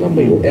tau mai fula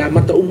mai e a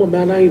mata uma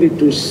mai na ile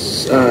tu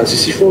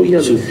sifo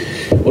ia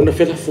ona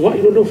fa la foi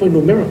no fa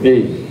numero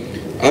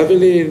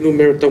avele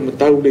numero tau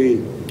matau le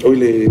o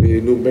ile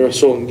numero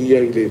song ia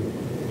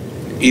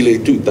ile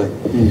tu ta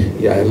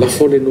ya la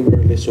fo le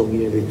numero le song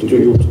ia le tu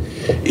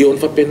e on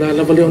fa pena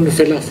la vale on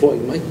fa la foi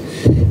mai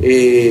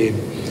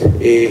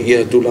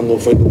ia tulango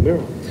fa numero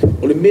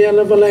o le mea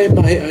lava la e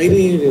mai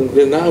ai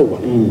le naua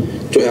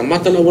to e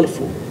mata la wala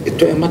fo e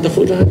to e mata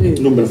fo la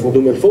numero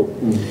fo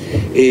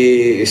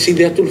e si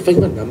le atu le fa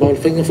ngana ma le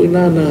fa ngana fo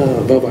na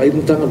va vai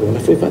mutanga la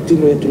fo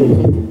fatino e tu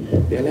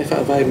e la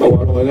fa vai ma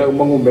o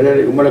mangu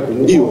bele o mala ku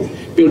io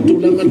pe tu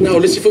langa na o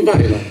le si fo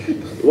vai la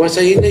wa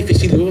sa ina e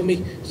fisi lo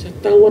mi sa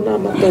tawana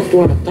mata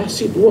to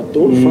tasi do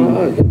to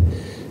fa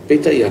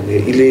peta ia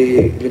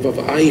ile va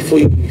ai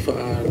foi fa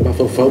ma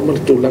fa mal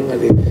tu langa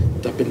le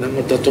ta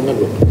penanga ta tonga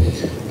lo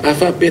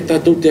afa peta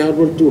tu te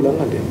arbol tu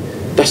langa le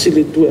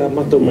tasile tu a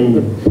mata mai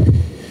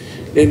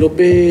le no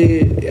pe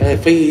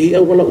fai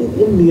a wala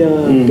unia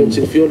pe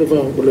se fio le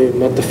va le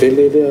mata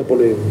fele le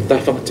pole ta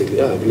fa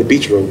le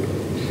beach road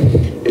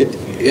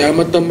e a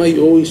mata mai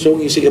o i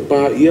songi se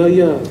pa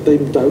ia ta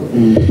imta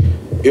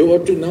eu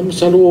atu na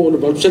masalo o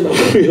ba sena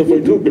ia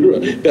foi do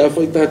pe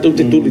foi tatu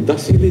te tu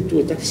tasi le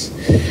tu tasi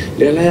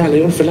le la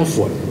le on fela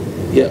fo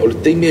ia o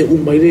te me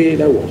mai le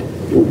la o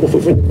mo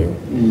foi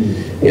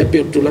ia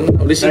pe tu langa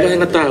o le se vai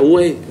ngata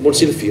ue mo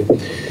silfio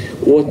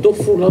o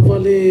tofu lava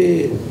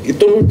le i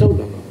tonu tau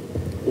langa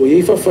o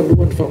ia fa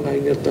fanuan fa ngai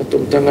nga tatu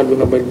tanga lu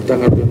mai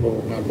tanga lu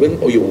no ngal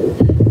o yo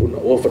una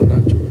o fa na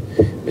tu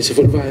me se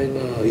foi vai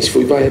na is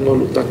foi vai no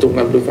tatu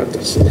ngal lu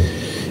fatas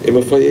e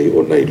me fai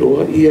ona i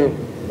loa ia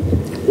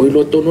o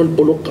ilo tono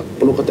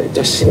poloka ta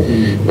tasi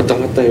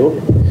matanga ta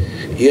ona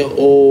ia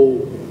o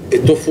e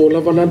tofu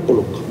lava lan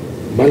poloka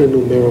male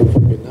numero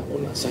pena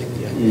ona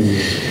saia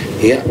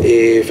ia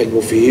e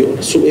fengo fi ona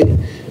sue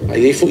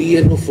ai foi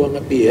ia no fuanga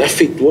pe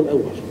afetu ona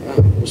wa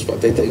os fa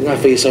ta nga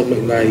fe sa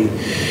mai nai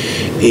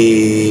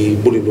e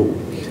bulino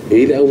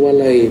e ile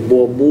awala e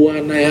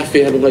boa na e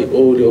afe ngai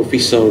o le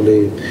official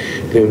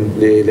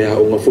le a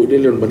unha foi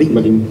le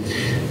maning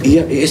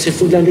ia ese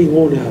foi la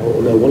lingola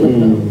o la wala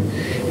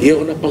ia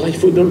ona palai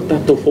foi don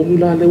tato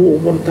formula le o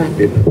monta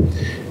pena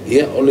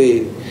ia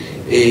ole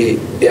e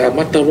a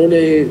mata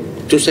mole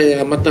tu sai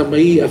a mata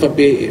mai a fa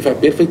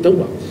perfeita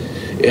uma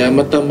e a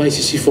mata mai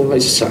si fonga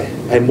si sai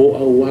ai mo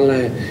a wala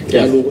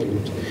ia lu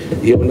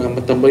ia ona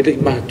mata mai le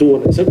ma tu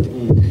ona sa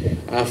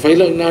a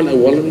faila na la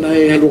wala na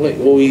e lu ngai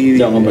o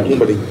i a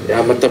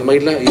mata mai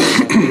la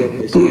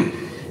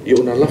ia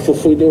ona la fo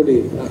foi do le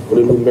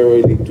numero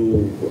le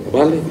tu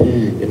vale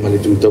e male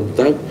tu tau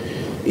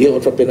ia o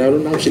fa penalo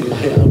na si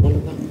mai a wala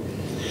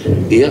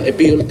ia e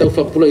pe o tau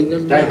fa pula ina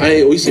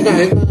ai o isi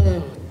mai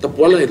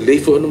tapuala e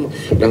leifo no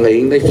langa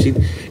inga fisi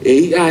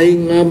e ai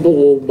nga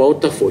bo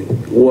bauta foi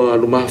wa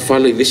luma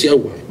fale lesi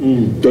au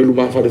to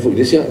luma fale foi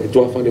lesi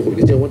to fale foi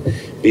lesi wan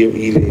pe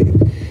ile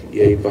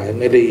ia i va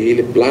na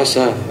ile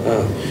plaza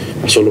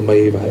a solo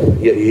mai va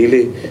ia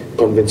ile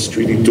Convent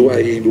Street to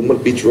ai luma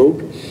Beach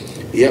Road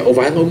ia o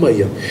va no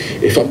mai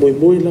e fa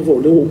moi la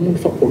vo le o mun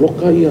fa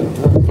poloka ia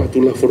fa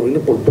tu la foro ina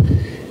pol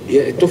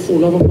ia e to fu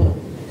lava ma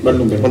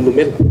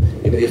manumela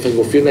ina ia fa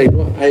gofina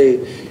ino ai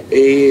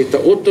e ta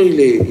oto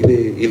ile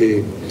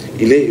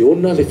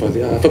ona le fa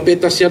fa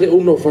peta sia le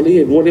uno fa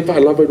le lo le fa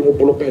lava no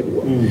poloka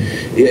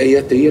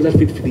ia te ia la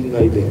fit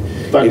ngai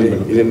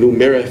ile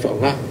numero fa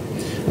nga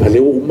ale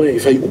o mai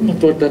fa uma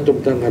to ta to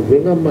tanga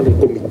venga ma le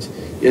komiti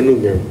ia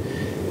numero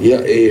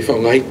ia e fa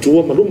ngai tu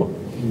maluma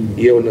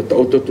ia ona ta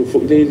oto tu fo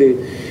ile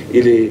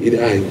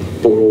ai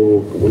po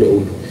ole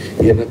uno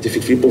ia na te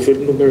fit po fer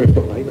numero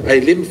fa ngai ai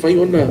lem fa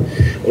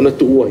ona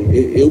tu ai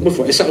e uma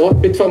fa esa o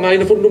pet fa ngai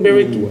na fo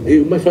numero tu e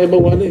uma fa ba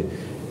wale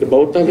le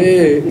bauta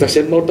le ta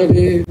sen bauta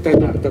le ta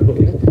no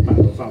ia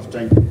fa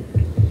fa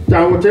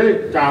Tau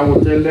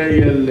tele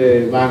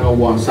ele vaga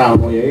wa sa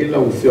mo ia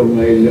la ufio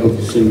ngai le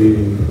ofisili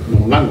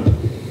no lang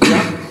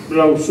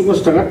la usunga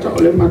stagata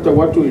ole mata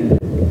watu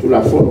tu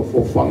la fo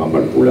fanga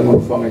mal pula mal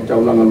fanga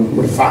tau langa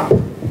no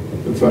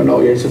fa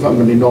no ia se fa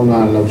mani no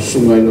nga la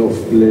usunga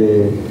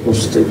le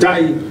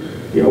ostetai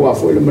ia wa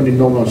fo le mani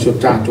no nga so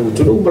tato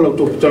tu no bala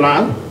to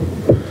tala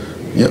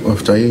ia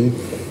oftai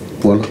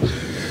pola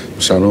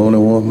salone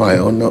wo mai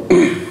ona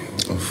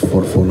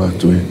for la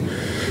tu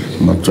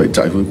ma toi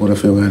tai foi por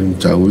fe nga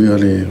tau ia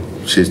le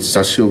se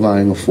stasio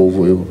vai nga fo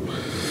vo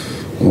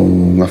o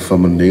nga fa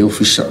mani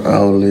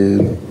official le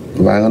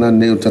vai nga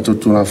ne tato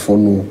tu la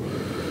fonu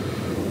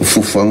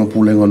fufanga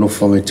pulenga no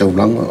fanga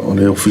taulanga o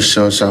le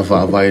official sa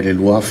va vai le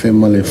lua fe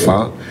ma le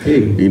fa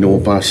ino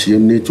pa si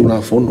ni tu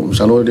la fono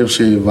salo de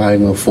se vai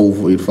nga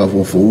fo i fa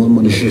fo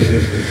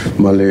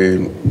ma le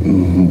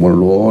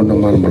molo na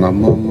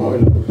ma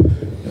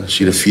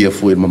si le fia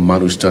foi ma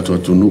maru stato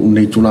tu no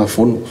nei tu la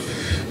fono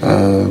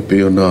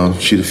pe ona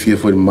si le fia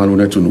foi maru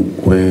na tu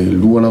no e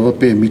lua lava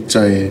pe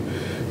mitsa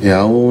e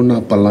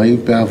aona palai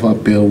pe ava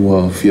pe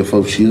o fia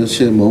fausia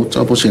se mo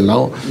tapo se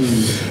lao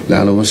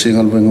la lo se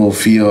ngal vengo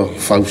fia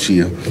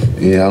fausia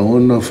e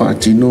aona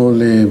fatino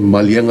le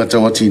malianga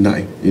tawati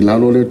nai i la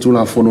le tu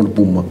la fono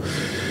puma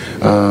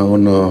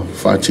ona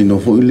fatino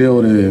fo ile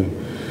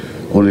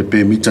o le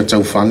pe mita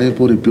tau fale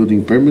po le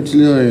building permit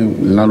le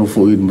la lo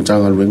fo i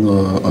matanga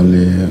vengo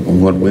ale o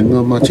ngal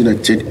vengo matina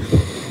che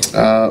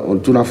o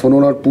tu la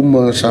fono la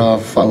puma sa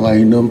fala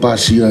ina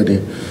pasia de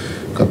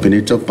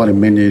Kapineta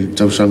parimene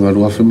tau sanga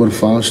lua femar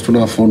fast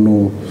tuna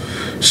fono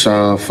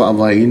sa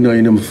faavaina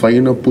ina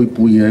faina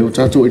pui ai o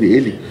tato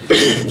ele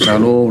sa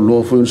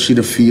lo foi si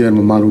de fia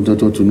no malu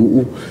tato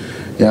tunu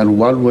ya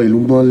lualu ai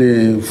luma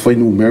le foi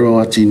numero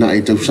ati na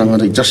tau sanga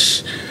de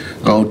just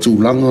au tu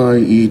langa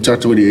i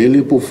tato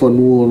ele po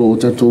fonu lo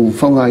tato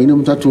fanga ina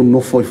tato no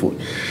foi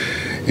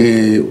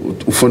e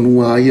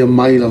fanua ia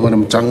mai la wana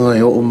mtanga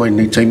e o mai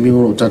nei taimi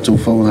o tatu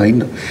whanga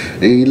ina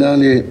e ila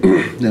le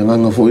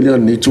nganga fo ila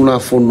nei tuna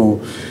fono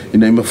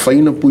ina ima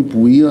whaina pui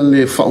ia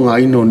le whanga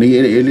ina nei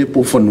ele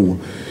po fanua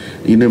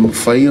ina ima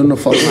whaina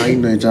whanga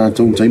ina e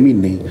tatu taimi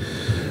nei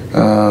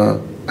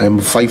ai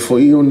ma whai fo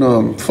i o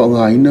na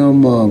whanga ina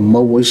ma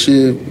maua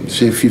se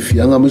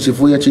whiwhianga ma se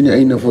foi atini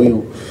aina fo i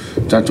o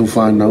tatu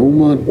whanau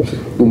ma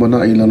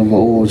lumana i lana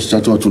o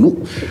tatu atunu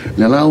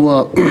le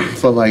lawa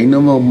whawaina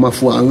ma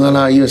mafuanga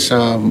la ia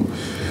sa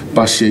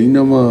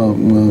paseina ma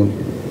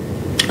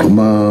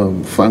ma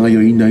fanga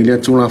yo ina ile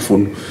tula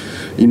fon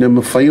ina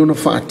ma fai ona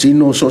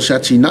faatino so se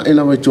atina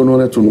ela mai tono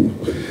le tonu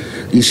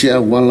i se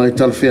wala i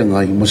tal fea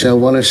ngai ma se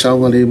wala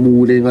saunga le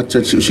mu le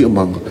ngata si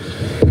manga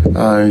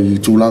ai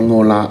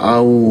tulanga la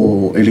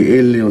au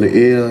ele o le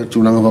ea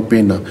tulanga va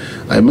pena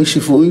ai mai se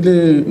fo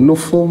ile no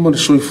forma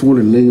so fu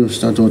le le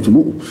stato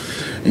tunu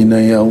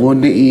ina ia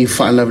one i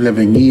fala le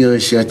vengia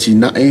se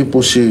atina e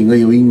po se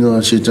ngai o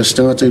inga se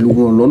tastanga te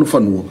lungo lono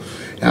fanu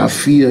a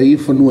fia i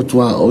fanu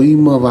tua o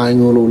ima vai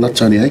ngolo la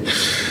tani ai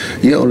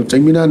ia o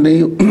taimina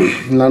nei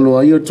la lo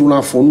ai tu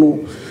la fono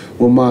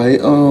o mai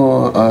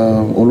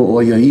o lo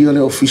ai ai le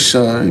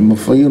ofisa i ma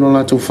fai no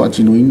la tu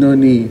fatino ina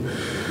ni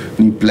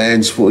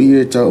plans for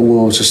ia ta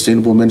o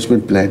sustainable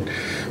management plan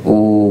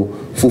o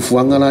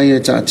fufuanga la ia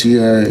ta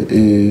tia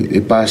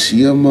e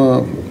pasia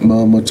ma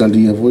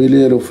talia voi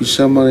le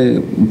ofisa ma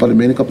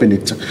parlemento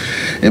capeneta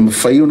e ma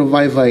fai no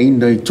vai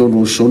ina i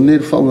tono sonne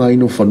fa nga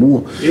ino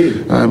fanua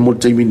a mo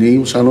terminei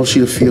o salo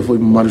si fia foi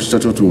ma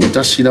stato tu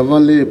ta si la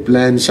vale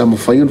plan sa ma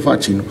fai no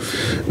fatino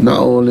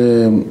na o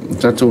le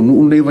tato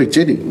nu nei vai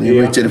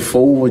tere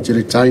fo vai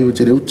tere tai vai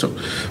tere utso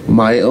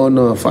mai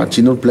on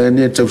fatino plan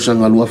e ta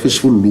usanga lua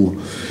fesfulu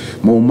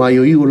mo mai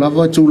o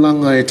lava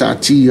tulanga e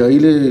tatia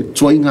ile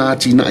toinga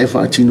atina e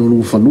fatino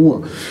lu fanua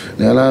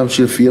le ala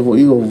si fia vo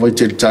io vai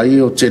tel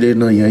tai o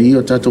terena ia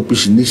io tato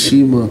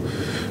pisinisi ma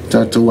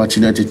tato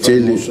atina te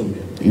tele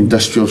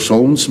industrial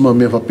zones ma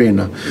me va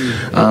pena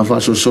a fa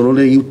solo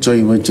le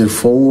utai vai tel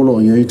folo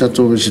ia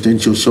tato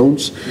residential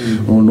zones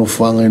o no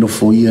fanga no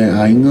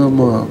foia ainga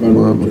ma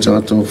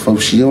tato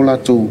fausia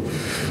lato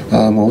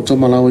ma o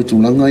malawi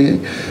tulanga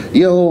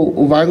ia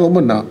o vai go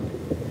mana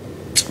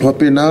wa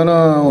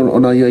penana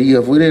ona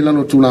ia foi la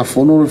no tula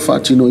fono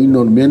fatino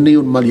ino meni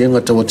o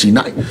malienga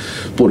tawatina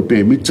por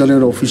permita le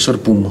officer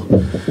puma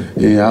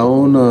e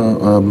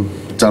aona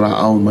tara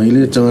au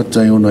maile tanga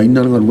tai ona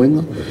ina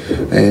ngalwenga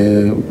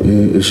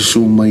e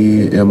su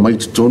mai e mai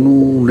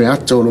tonu le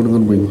ata o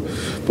ngalwenga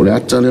por le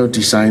ata le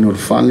design o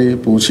fale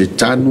po se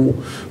tanu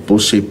po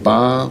se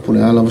pa por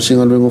le ala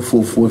singa luengo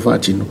fu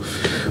fatino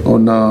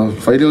ona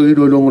faile o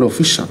iro longo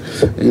officer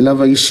e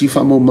lava isi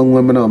fa mo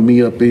mangwa mana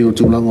mia pe o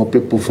tulanga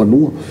pepo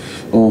fanua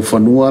o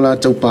fanua la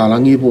tau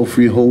palangi po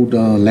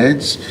freeholder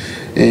lands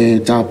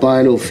e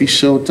tapa le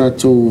official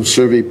tato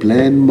survey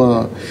plan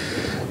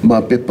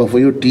ma pepa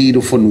foi o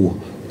tiro fanua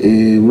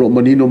e lo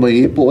manino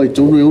mai po ai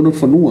tonu e ona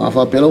fanua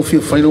afa pela o fia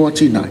faino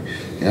atina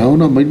e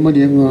ona mai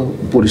manianga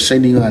por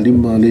signing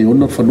alima le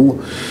ona fanua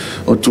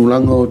o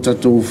tulanga o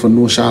tato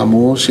fanua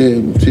Samoa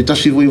se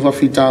tasi voi va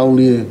fita o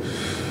le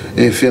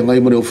e fia ngai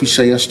mo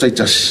ofisa ia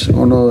status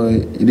ono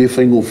i le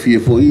faingo fia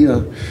foi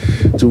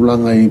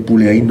tulanga i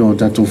puleaino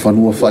tato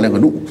fanua falenga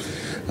nu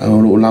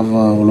o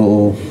lava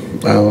o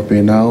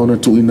pena ona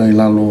tuina i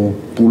lalo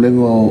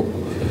pulengo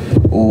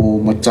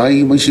o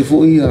matai mai se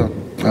foi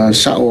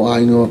sa o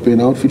ainga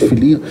pena o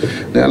fitfilia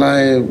le ala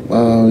e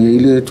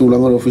ile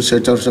tulanga o ofisa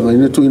tausanga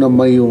ina tuina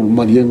mai o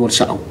mariengo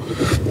sa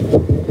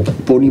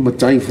poni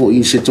matai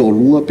foi se to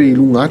lua pe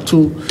lunga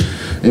tu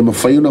e ma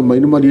fai una mai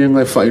no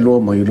marienga e fai lo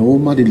mai lo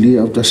ma di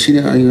lia o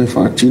tasina ai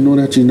fa tino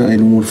na tina e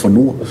no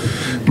fanua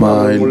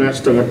ma mo la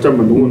sta gata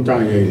ma no ta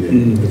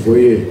ile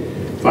foi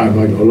fa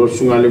ba lo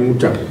sunga le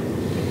muta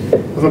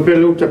fa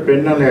pelo ta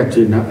pena le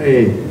tina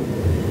e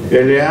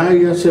le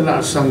aia se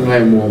la sanga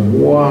e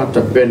mua ta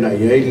pena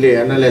ia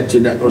le ana le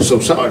tina o so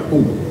sa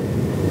pu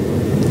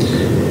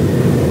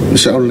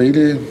sa o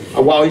leile a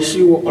wa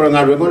isi o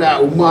nga re mo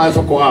la uma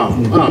fa ko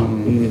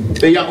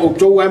te ya o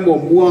to e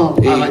mua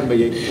ai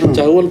mai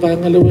ta ol va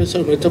nga le sa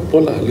no ta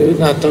pola le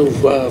na ta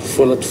va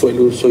fola foi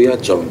lu so ya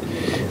chon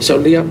sa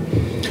lia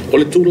o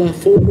le tula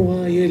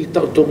fono ai el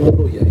ta to mo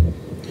ia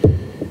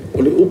o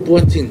le upo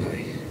atina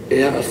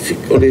e a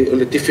o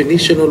le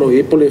definition o lo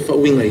e pole fa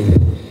winga ia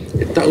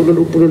e ta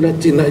ulo upo le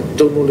atina e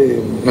to no le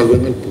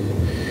malwenga pu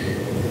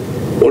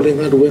o le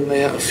ngaruenga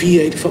ia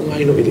fia il fa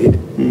ngai no ele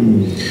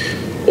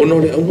ono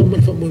le au ma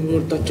fa mo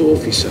ta to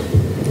officer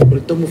o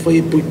le tamu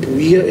fai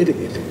puipuia ele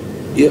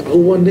ia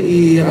awane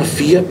i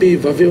afia pe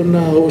vave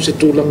ona o se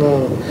tulanga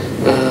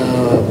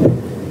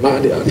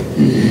maale ale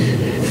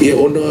ia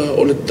ona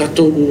o le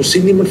tato o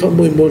sini ma fa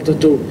mo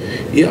tato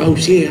ia au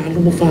si alo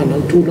mo fa na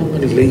tulanga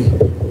ni lei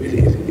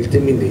il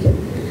temine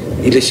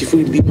il si fu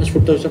di mas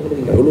porta sa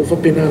no lo fa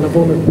pena na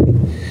bona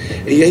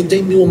e ia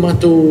dai mi o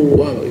mato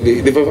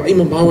le va vai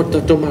ma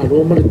tato ma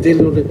roma le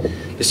tele le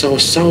sa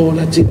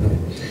la tina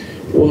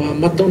o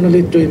mata ona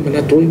le toi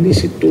mana toi ni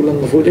si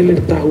tulanga fo le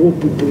ta o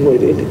pupu no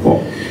ele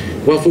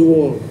wa fu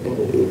o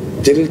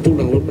tele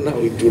tulanga mana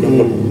o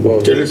tulanga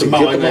wa tele se ma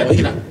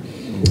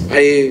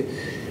ai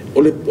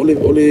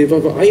ole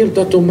va ai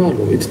ta to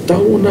malo e ta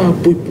ona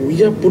pupu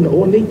ia puna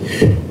oni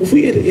o fu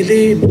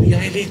ele no ia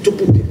ele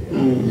tupu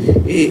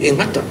e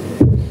ngata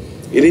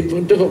ele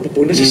ponte ko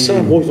puna se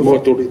sa mo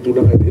to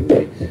tulanga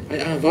ele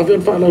ai va ve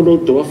on fa la lo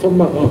to fa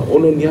ma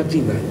ono ni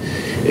atina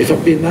e fa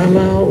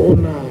penala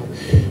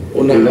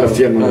ona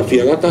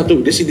fia gata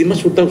tu decidi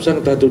mas utau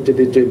sang tatu te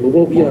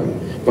mo bia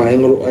pa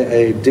engolo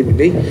ai te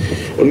nei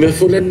o me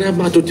fola na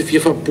ma to te fia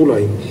fa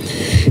pulai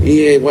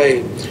e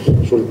vai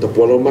so le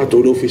Tapuaiga to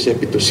le ofisa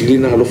pito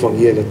silina lo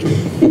fangia la tu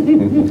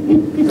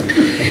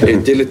e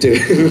tele te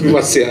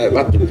masea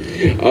batu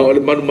o le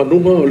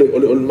manuma o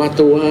le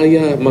mato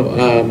ia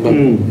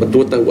ma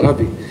tuata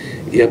uavi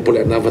ia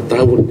pole na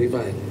vatau le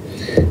vai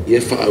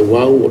ia fa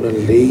au ona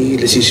lei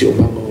le sisi o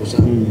mama o sa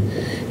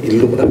i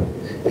lumana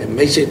e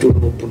mai se tu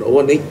no puna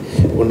o nei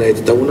ona e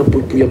tauna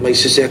puipui mai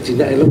se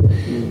atina ela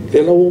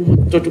le la o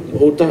to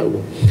o ta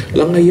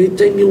langa ia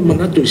taimi o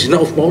manatu sina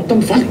of ma tam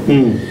fai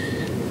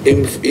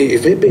e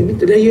febe ni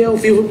te ia o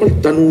fiu mal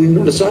tanu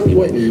ino le sami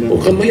wai o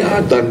kamai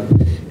atan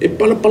e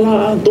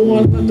pala do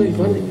ala tai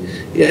fai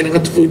ia nga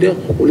tu foi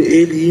o le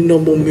eli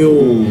ino mo meu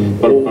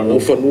o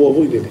fanua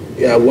voi le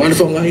ia wan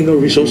fa nga ino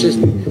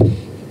resources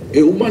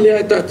e uma le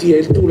ata ti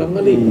e tu langa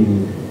le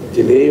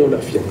te le o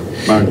la fia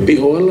pe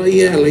o ala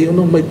ia la io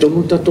no mai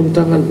tonu ta tom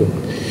tangan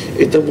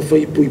e ta mo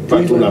fai pui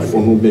la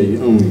fonu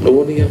be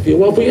o ni a fia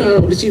wa foi a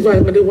le si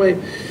vai ma le wai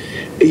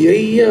e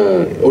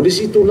ia o le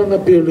si tu langa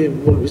pe le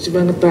mo si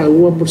vai ngata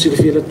ua mo si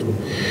fia la tu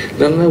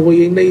langa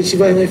wai nei si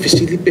vai ngai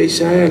fesili pe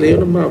sa le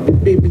o ma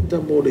pe pita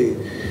mo le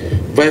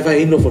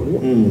vai ino fonu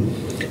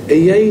e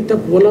ia i ta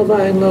wala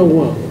vai nga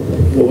ua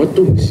o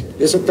atu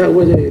esa ta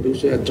ua le do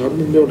se a john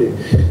mo le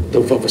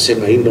tau fa se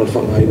ngai no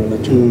fa ngai no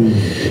tu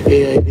e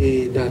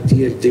ai da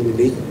ti el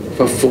temini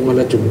fa fonga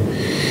la tu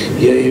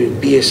e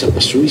piesa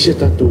pasui se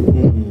ta tu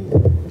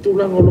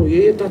lang ono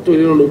ye ta to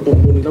lo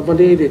pomoni la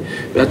valere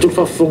la tu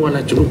fa fonga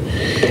la tu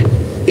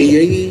e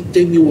ai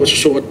tengi o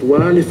so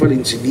attuale fa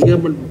l'insidia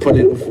ma fa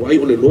le fuai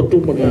o le loto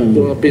ma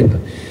to apenda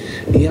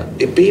ia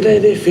e pila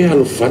ele fe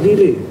alo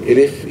fanile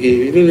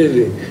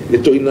le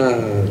to ina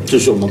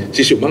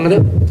si manga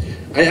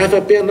ai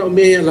ava pena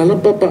me la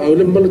papa o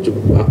le malo tu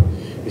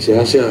se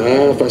hace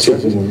fa se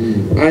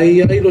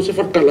ai lo se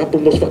fa kala po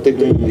mos fa te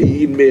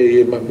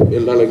me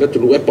la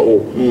tu e pa o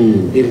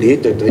ele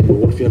ta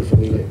o fi al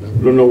fanile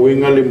lona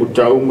winga le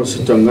mutau ma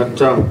se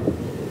tangata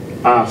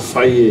a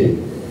fai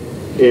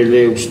e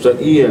le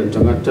ustaia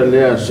tangata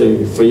lea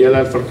se fai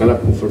ala falkala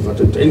po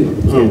falfatetaina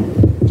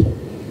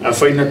a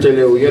fai na te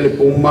leo ia le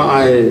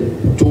puma ae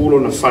tūlo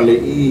na fale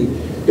i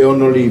e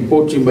ono li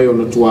poti mai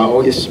ono tua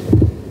o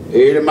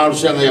e le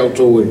marusianga iau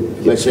tau e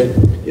le se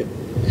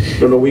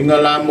lona winga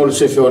la mo le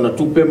se feo na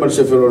tupe ma le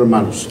se feo na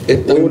manus e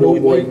tau no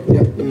moi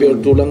pe o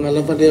tūlanga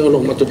la vale o lo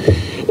mato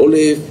o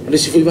le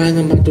si fai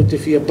vaenga mato te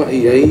fia pa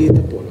i ai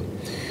ta pola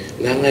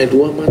langa e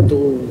dua mato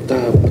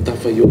ta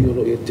fai o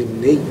lo e te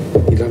nei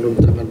i la lo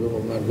tanga lo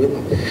ma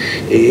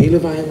e le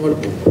vaenga lo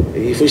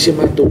e foi se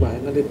mato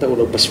vaenga le tau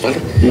lo pasfala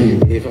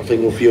e fa fai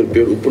mo fio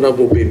pe o puna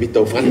mo pe mita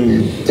o fale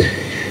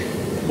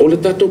o le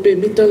tato pe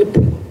mita le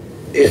puna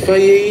e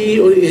fai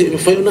e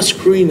fai una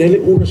screen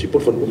ele una si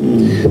por favor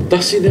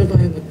tasi le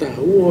vaenga ta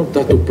o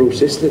tato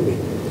process le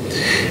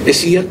e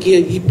si aquí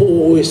e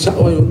ipo e sa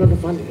o ona le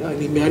fale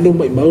ni me ano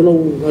mai mau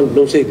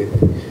no sei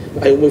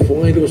ai mo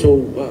fonga i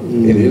so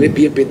ele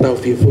pia peta o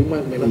fio foi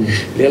mai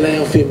le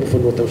la o fio mo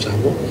fono tau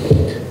samo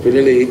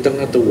pele le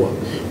itanga tua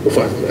o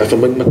fa a fa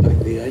man mata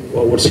ai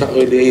o sa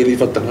ele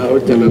fa tanga o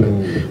tela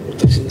o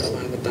tasina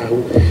va tau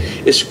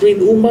e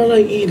screen uma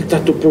la i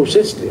tato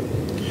process le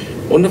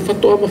ona fa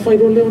to ama fa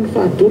le ona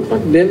fa tu fa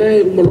le la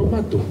uma lo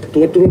mato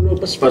tu no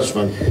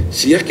pasfan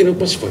si a que no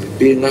pasfan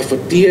pe nga fa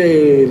tia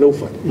e lo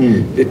fa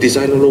le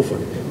design lo fa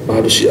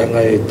pa si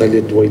anga e tale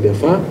tua ile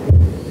fa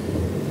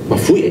ma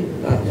fui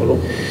falou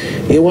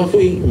e eu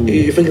fui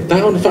e foi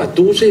tão fa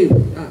tu se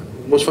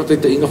mos fa te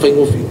inga fa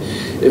ngofi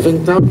e foi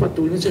tão fa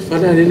tu se fa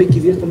la le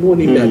queria como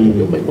ni me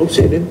eu mai não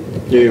sei né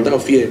tá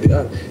fiel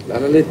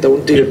la le tão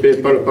te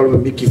para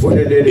me que foi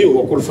le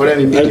o col fare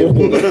ni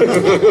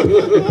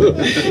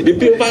e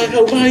pe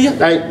vai ya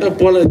tá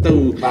pola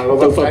tão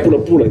fa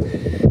pula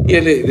e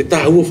ele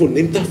tá o fo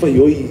nem tá fa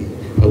yoi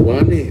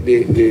awane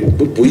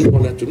de pui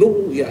ona tu no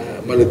ya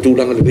mala tu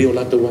langa le o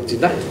la tu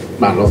atina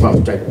ma lo fa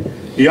tai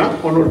ia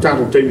ono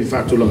tato te mi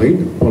fatu la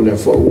ina o le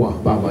fo ua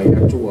ba mai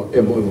atua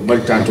e mo mai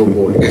tato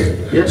mo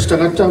ia sta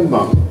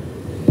tamba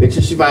e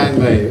se si vai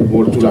ngai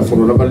mo tu la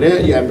fono la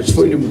bale ia me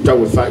foi ni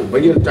mutau fa ba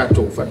ia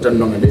tato fa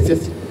tanno nga de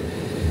fesi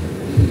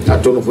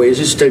tato no foi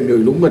ese sistema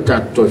i lunga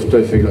tato sto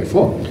fe lai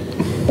fo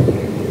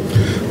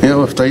ia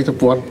o stai te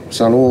puan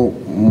salo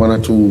mana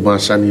tu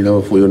masani la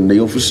foi nei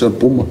officer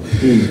puma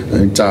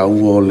ta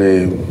o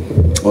le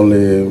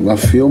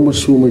mafio mo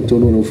su mai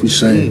tono no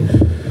officer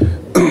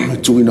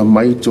tu ina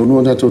mai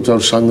tono na to tau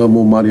sanga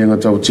mo marianga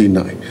tau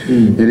tinai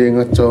e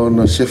renga to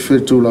na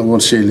sefe tu lango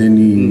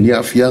seleni ni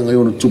afianga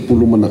ona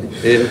tupulu mana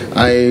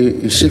ai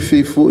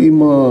sefe fo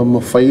ima ma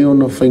fai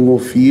ona faingo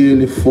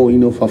fiele fo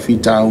ina fa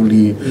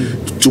fitauli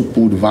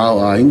tupu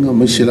va ainga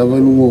mai se lava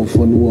no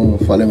fo no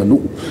falenga no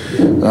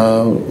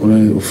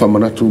o fa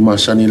manatu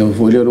masani la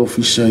fo le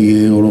ofisa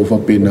e o fa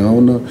pena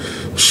ona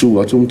su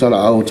atu tala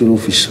auto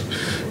ofisa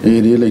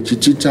e le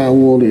titi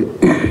tau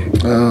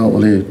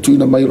ole tu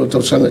ina mai ro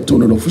tau sanga tu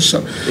no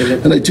ofisa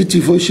ela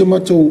titi foi se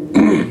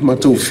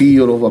matou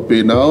fio ro va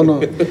pena ona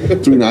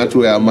tu ina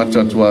tu e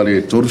mata tu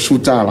ale tor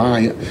suta la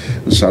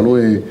salo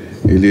e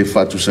ele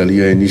fatu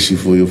salia e nisi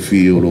foi o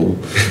fio lo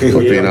o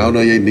pena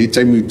ona ye ni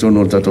taimi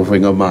tono tato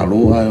whainga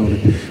malo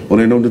o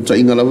le non ta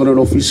inga lava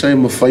no ofisa e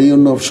mawhai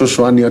ona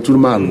sosoani atu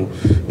malo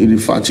i le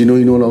whaatino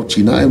ino lau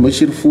tina e mai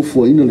sir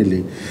fufu ina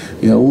lele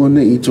ia ua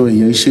ne i toi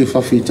ia i se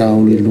whawhita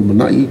o le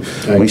lumanai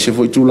mai se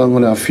foi tūlanga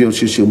le awhia o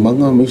sisi o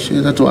manga mai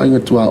se tato ainga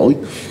tua oi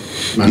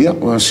ia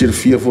o sir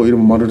fia foi ina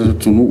mamaro tato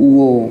tunu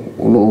o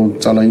lo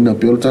tala ina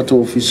pe o tato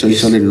ofisa i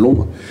sale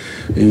longa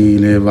i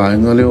le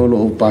vaenga le o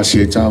lo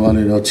pasi e tawa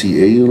le ti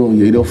e lo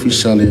i le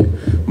ofisa le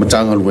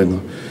matanga luenga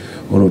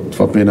o lo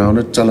whapena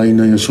ona tala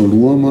ina ia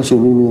solua ma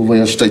solulu vai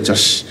a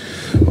status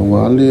o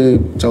wale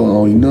tau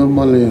o ina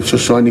ma le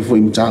sosoani foi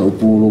mta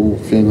upo lo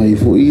whenga i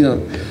foi ia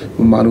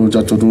maru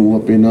tato tu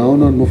wapena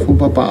ona no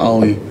papa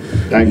aoi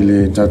i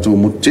le tato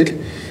motel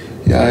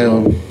ia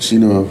o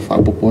sino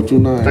whapopotu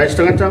na Tai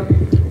stangata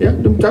ia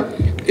dumta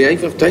e ai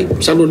whaftai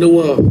salo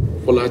lewa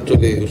pola atu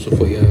le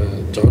usofo ia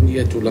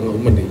Johnny ia tulanga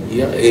umane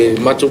ia e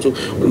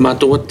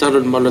mato wataro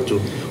malatu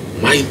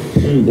mai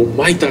o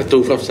mai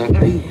tato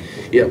whafsangai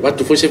ia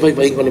watu foi se vai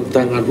ngalo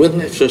tanga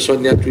luenga so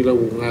sonia tuila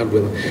unga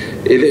luenga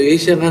ele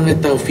ese nganga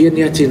tau fia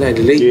ni atina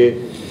le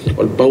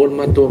o paul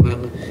mato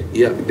nganga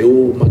ia de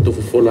o mato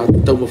fola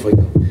tau mo fai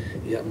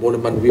ia mo le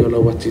man viola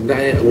watina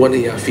e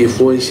wani ia fia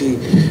foi si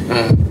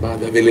ba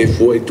vele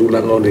foi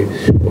tulanga le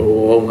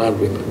o unga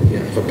luenga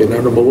ia fa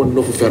pena no mo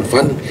no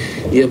fan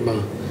ia ma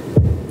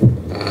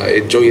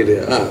enjoy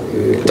le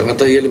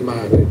tangata ele ma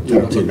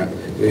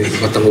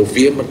matango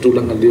fia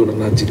matulanga leo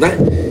na tina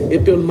e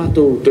pe on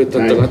mato to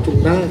tata tu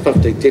na fa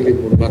tai tele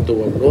mo mato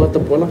wa no ta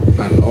pola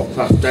o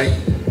fa tai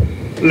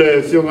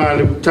le fionga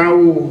le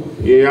tau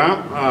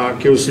ia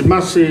ke o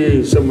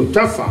simasi se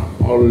mutafa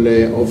o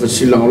le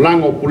ofisila o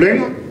lango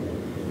pulenga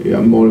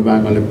ia mo le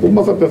vanga le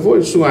puma fa pe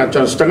foi sunga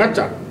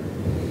tangata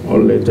o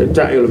le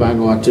tata le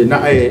vanga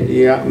atina e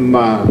ia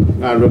ma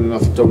ngalo nga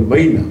fto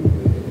baina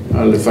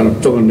ale fana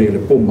tonga nei le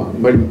puma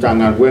mai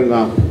tanga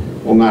wenga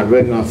o nga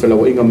wenga fela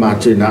o inga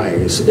matina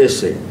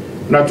ese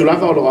na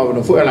tulava o lo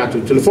no foi ala tu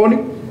telefoni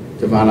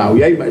te vala o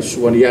yai mai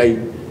suani yai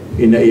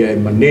ina ia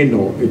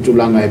maneno i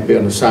tulanga e pe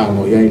na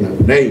sango yai na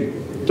nei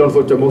ton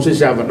fo te mose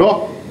sa va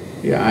do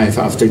ia ai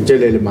fa afte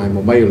tele le mai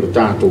mo mai lo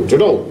tato te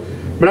do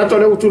ma to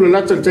le utu le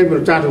latte te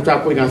me tato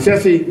tapo ina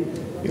fiafi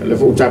ia le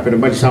fo tapo na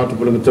mai sa to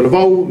polo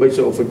televau mai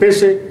so fe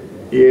pese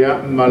ia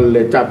mal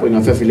le tapo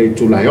ina fiafi le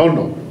tu la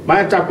ono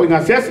mai tapo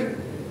ina fiafi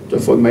to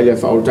foi mai le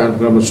faulta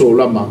na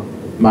Suluaulama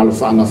ma lo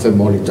fanga fe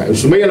molita o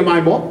sumai le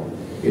mai mo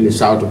ele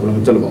sauto por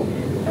no televão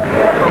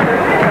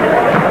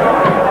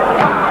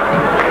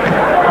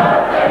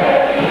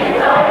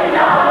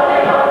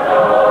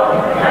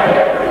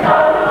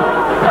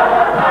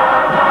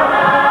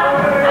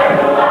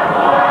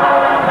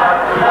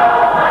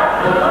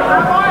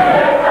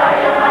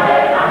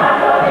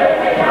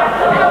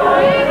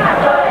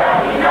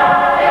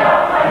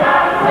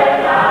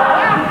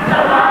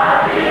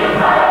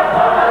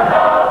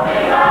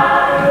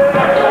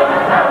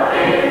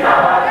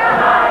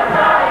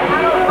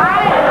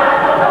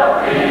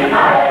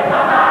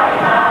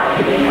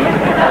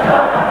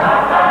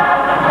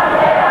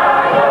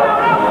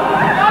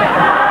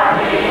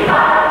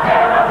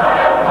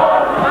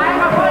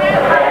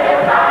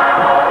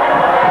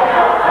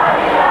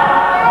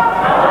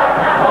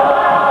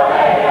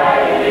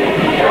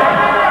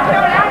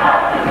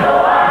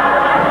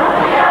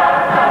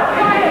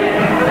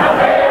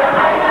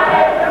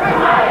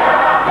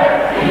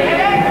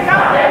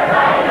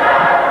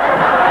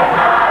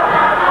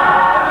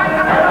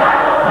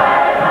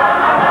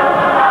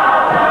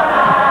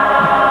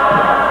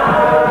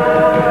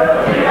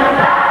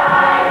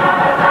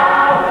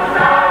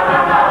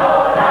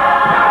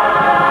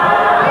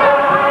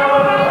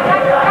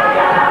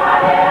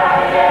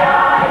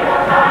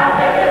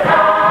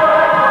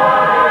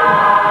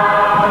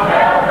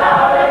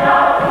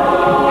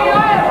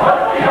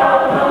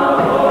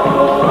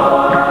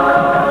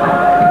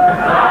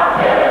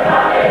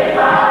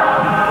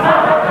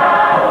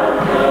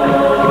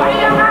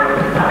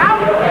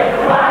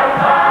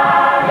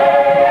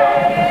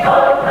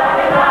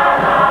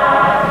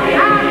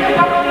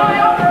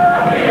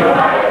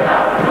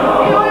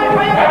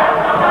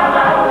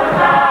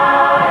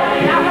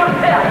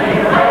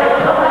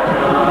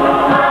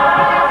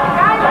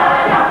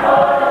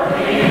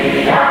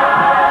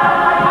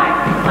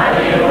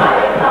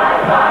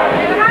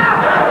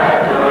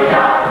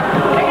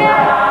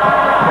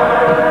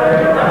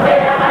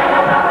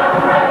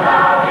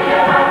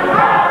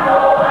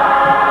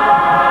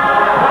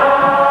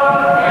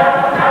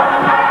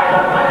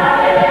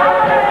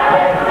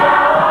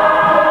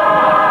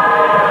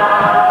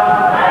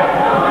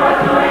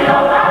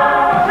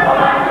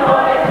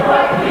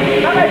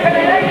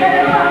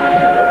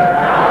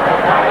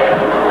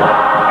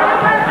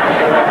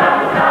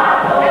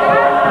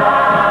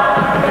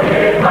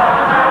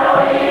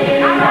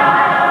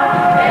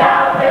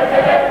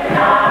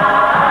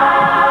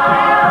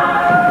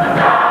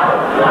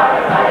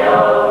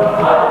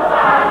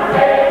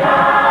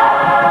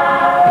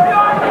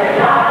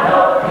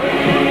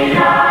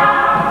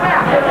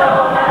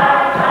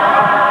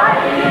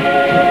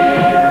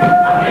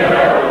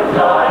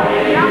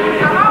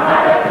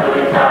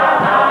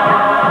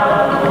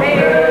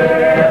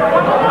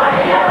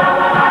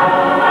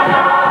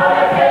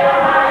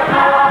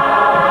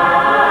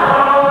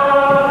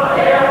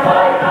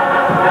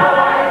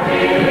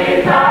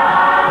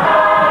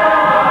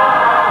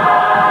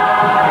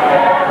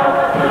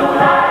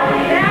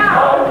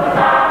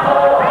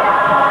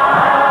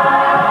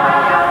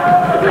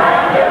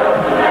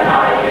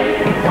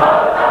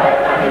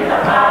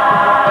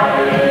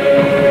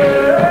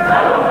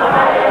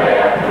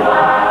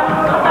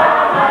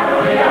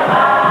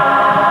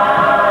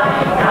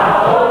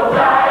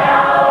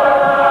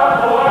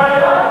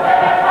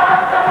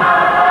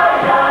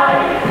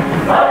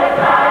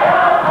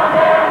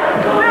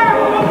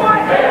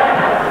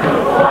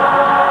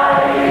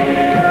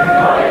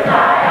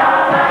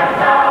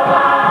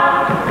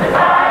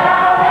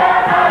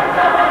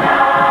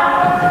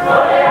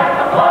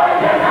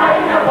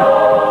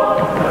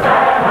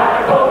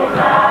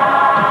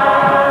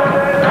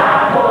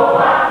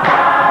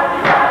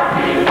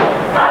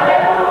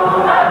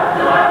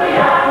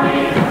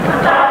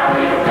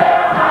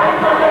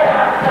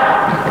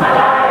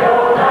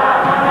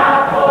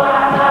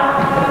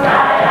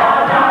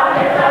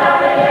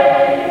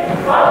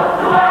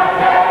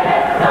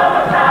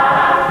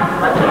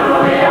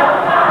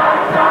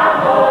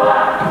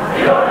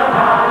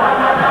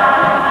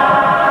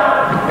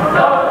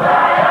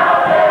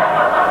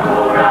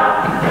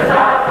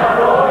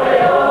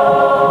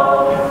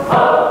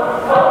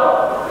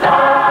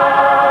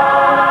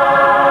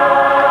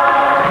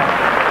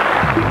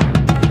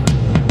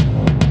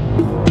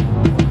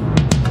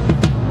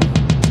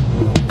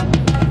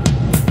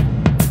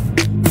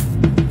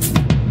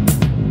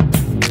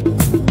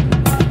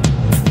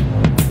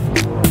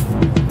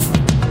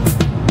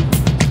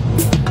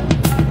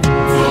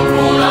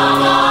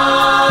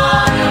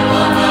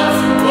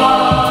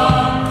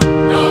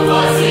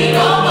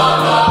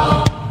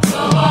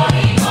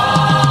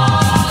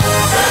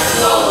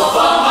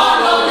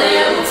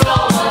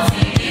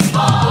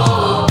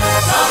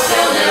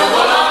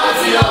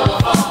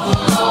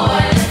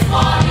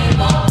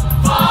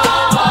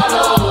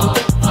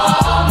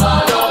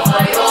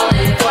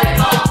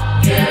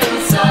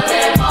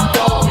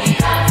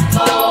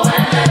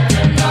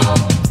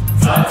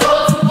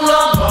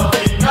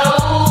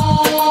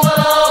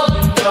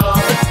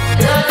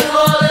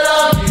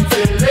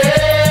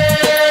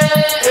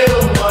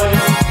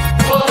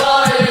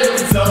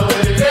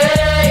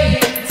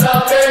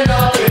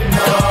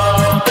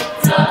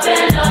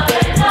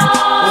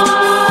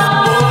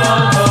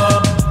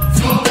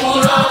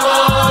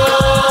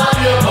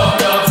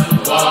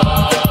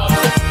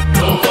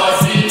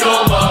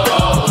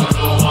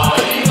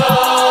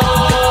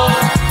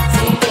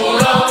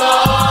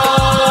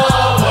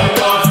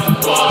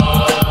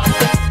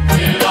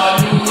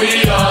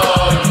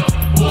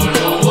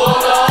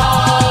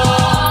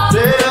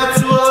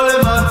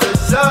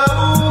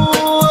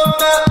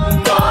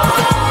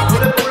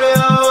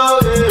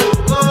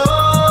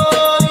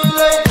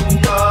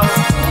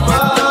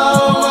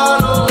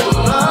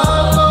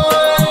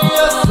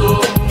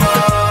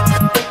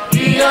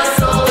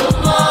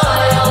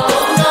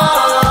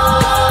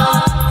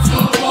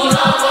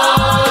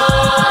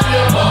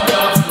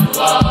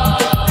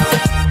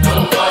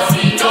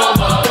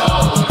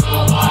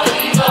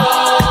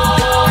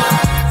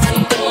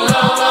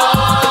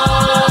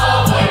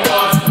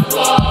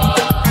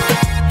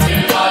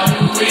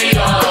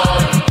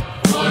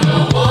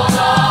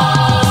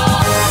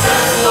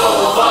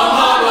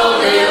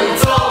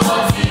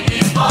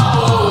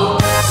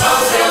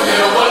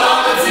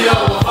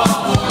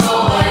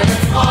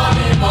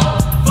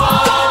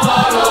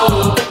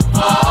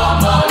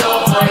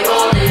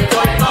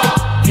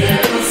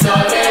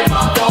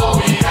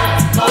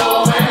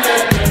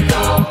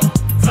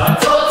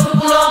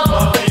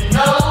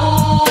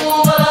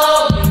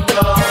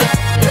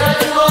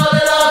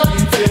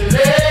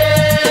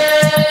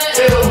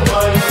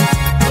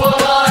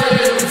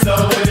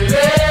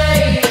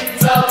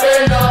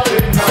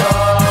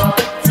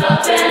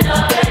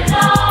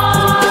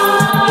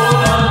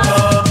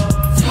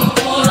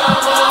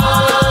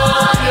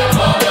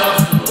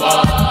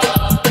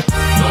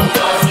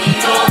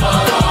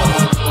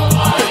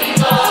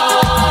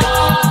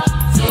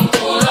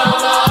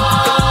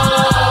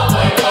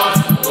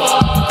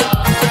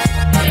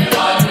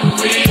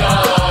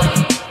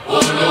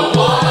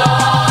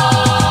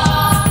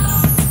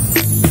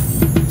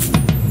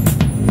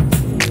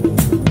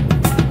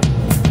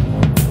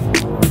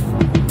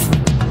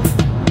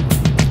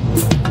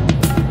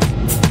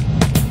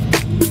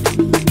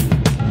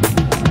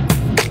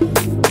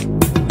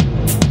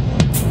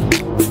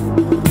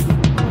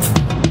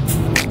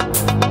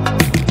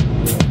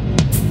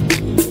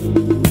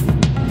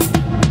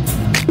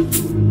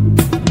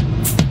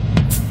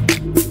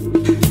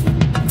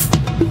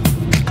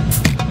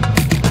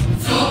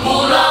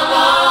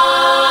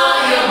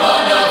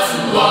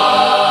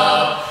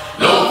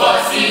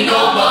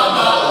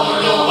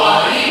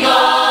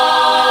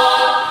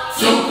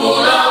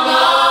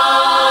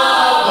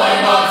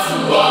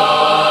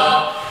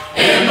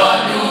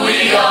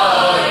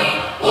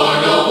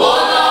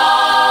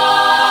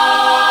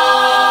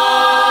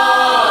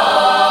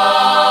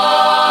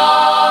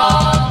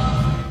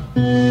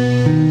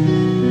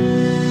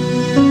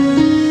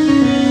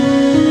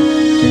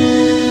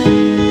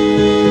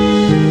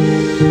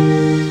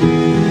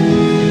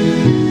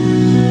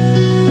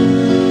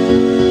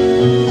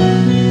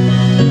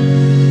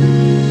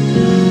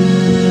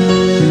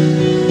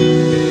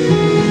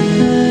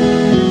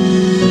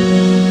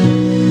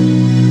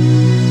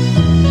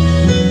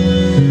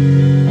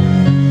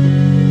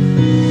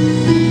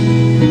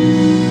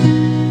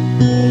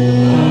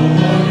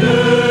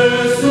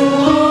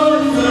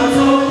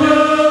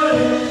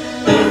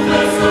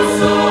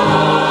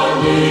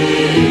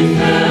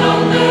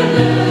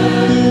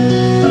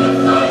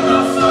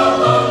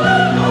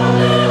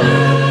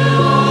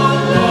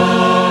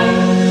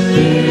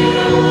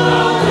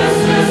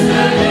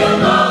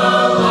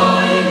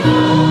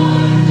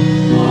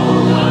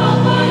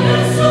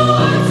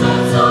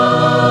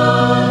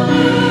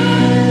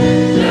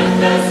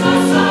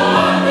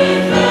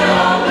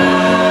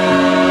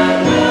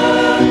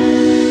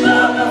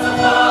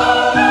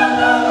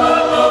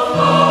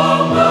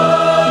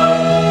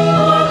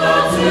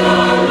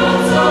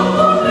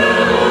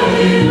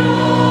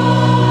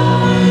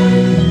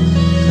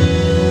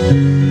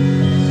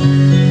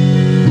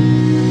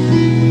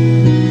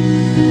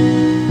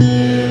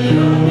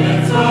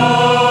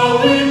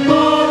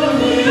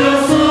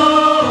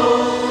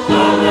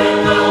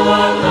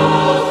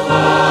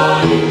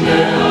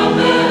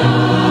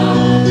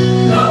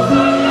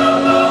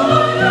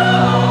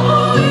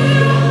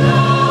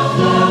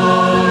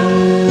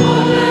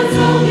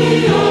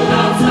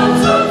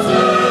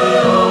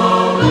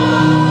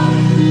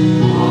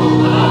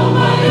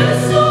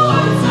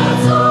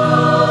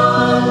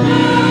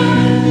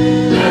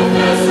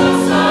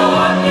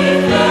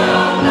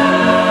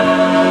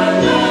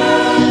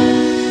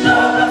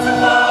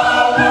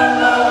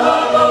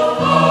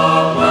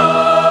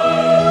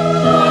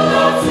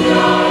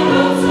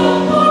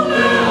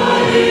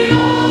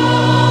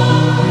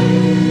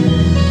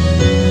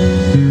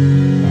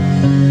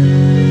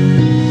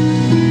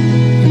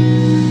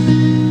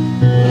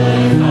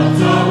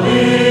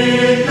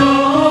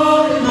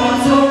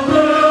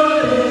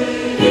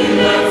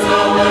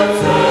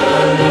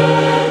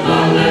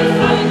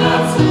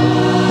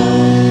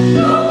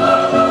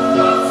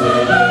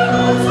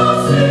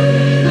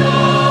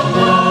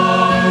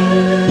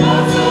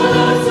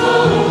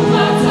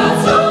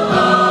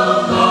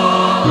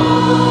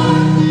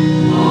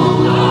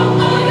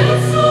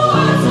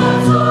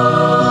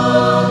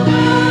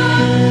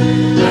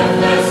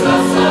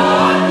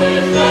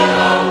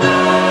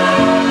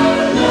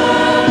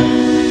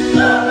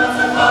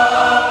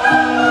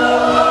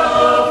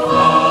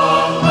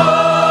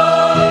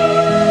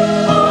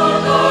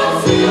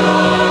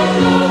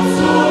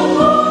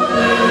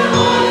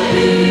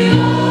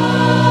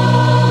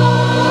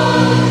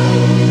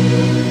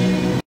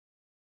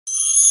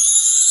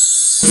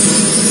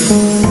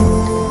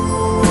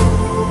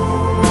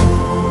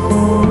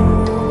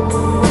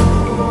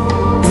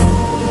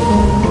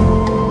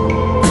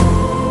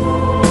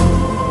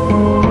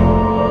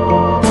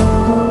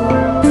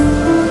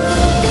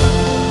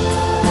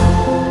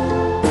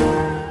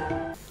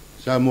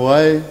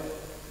Samoa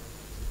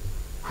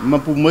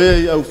mapumea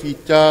I au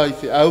fita I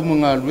fe au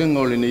mga luenga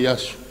o le ne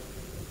yasu.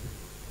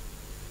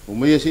 O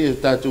mea se e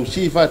tātou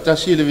si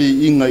whātasi le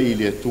vi inga I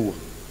le atua.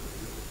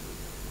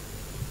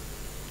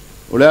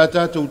 O le a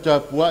tātou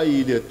tāpua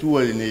I le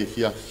atua le ne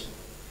Afiafi.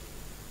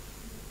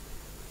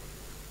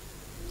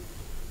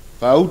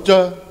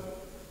 Whauta,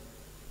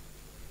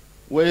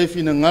 wa e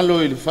fina ngalo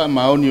I le wha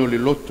maoni o le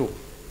loto.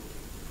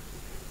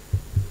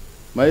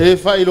 Ma e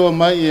wha iloa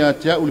mai e a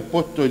te au le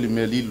poto I le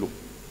mea lilo.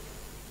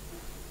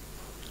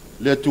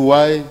 Le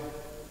atuae,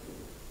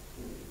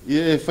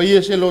 e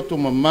whaia se loto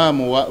mamā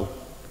mo wau.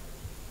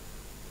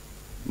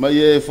 Ma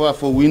e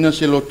whaafawina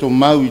se loto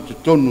mau I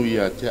tutonu I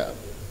a te au.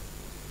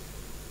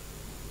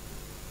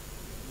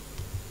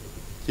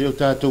 Te o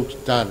tātou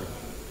te talo.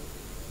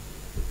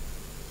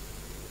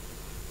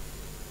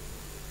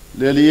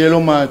 Le li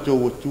elo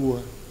mātou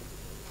atua.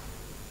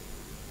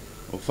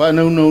 O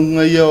whanau na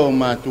unga ia o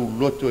mātou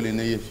loto le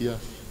nei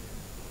Afiafi.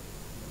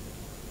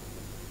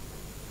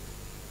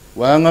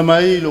 Wanga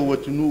mai lo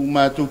watunu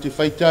mātou te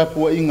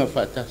whaitapua inga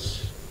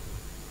whatasi.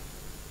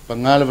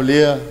 Pangala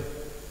valea,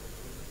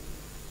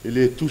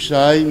 ele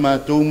tusa ai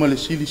mātou ma le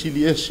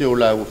sili ese o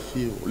la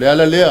wafio. Le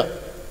ala lea,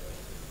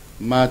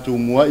 mātou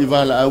mua I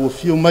wala a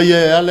wafio mai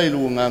e ala ilo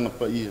nganga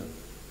pa ia.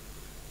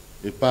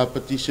 E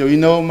pāpati seo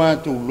ina o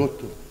mātou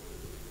loto.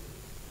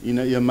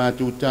 Ina ia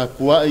mātou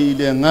tāpua I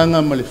le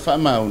nganga ma le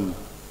whamauni.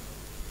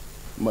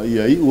 Ma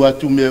ia I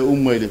uatu mea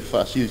uma I le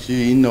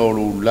whasili ina o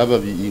lo lava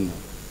vi ina.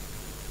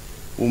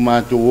 O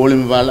mātou ole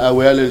me wala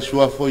awe ale le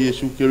suafo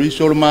Jesu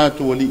Keriso o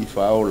mātou ali I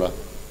whaola.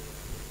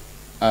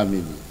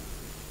 Amen.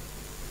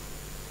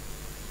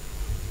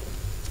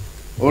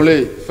 Ole,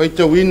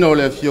 whaitawina o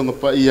le awhionga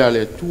pa I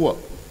ale atua.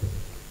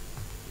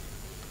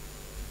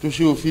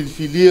 Tusi o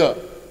filifilia,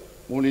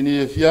 o le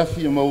ne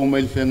Afiafi o mau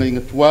mai le whenga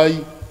inga tuai.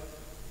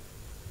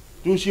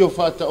 Tusi o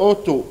whata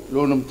oto,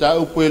 lo na mta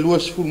upo e lua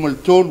sifuru mal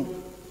tolu.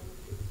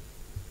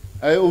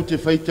 Ai o te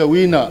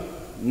whaitawina,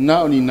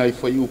 na o ni nai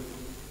whai upo.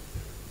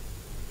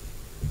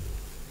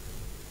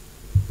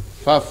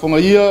 Whafonga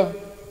ia,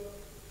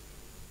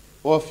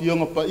 o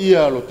awhionga pa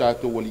ia lo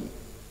tātou wali.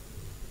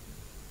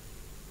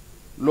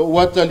 Lo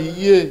watali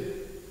ie,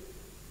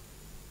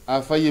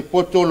 a whai e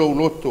poto lo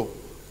loto,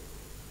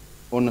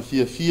 o na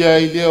fia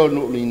I leo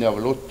no le ina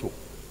loto.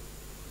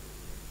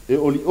 E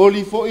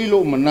oli fo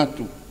ilo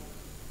manatu,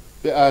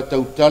 pe a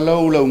tautala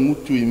o lau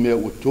mutu I mea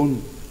ua tonu.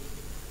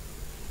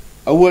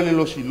 Aua le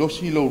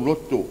losi lo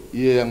loto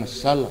I e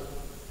angasala.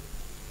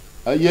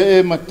 A ia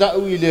e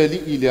matau I le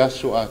ali I le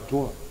aso a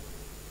toa.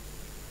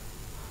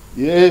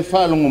 Ia e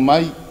whaalongo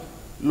mai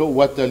lo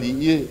watali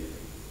ie.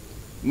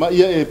 Ma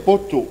ia e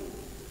poto.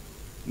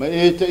 Ma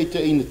e ta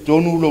ina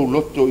tonu lo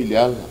loto I le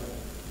ala.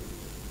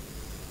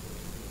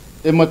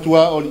 E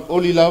matua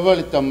oli lava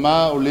le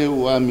tamā o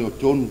leo ami o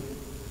tonu.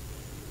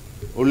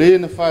 O le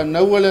na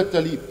whanau ale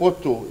tali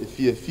poto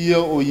e fia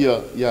o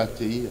ia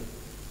te ia.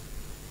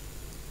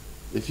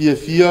 E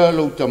fia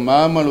lo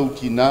tamā ma lo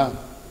tina.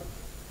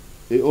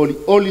 E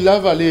oli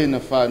lava le na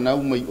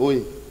whanau mai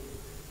oe.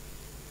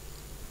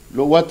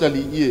 Lo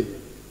watali ie.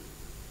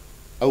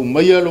 Au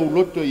maia lo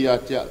loto ia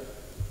te a.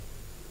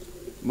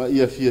 Ma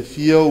ia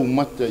fia o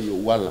mata I o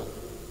wala.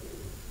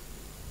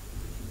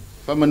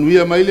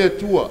 Whamanuia mai le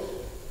atua.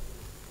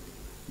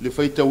 Le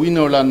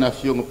whaitawina o la na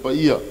fionga pa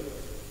ia.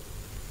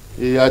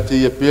 E a te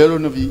ia pero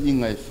na vi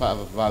inga e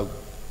whaava vau.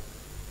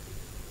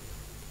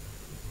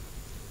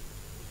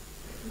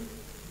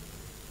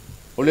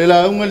 O le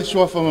la unga le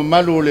soafa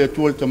mamalu o le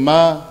atua le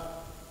tamā.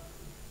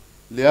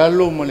 Le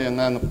alo ma le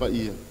anganga pa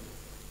ia.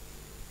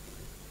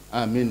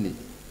 Ameni.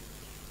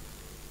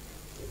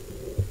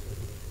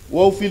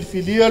 Wau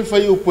filfilia le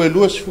whai upo e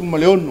lua sifu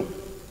maleono.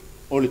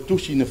 O le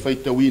tusi na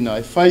whaitawina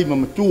e whai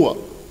mamatua.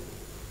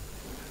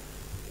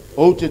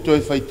 O te toi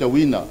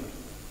whaitawina.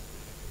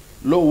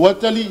 Lo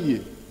watali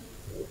ie.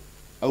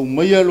 Au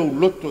maia lo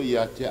loto I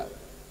a tea.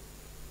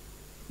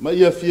 Ma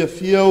ia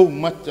fia o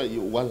mata I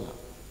o wala.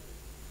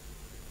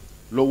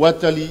 Lo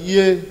watali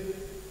ie.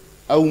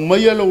 Au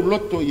maia lo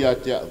loto I a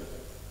tea.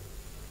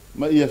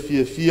 Ma ia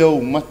fia o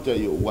mata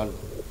I o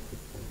wala.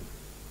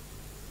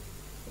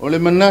 O le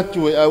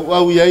manatu e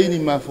au iaini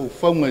ma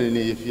faufaunga le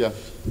ne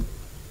Afiafi.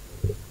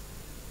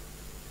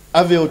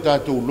 Ave o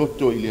tātou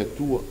loto I le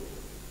atua.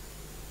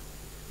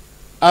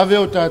 Ave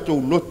o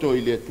tātou loto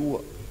I le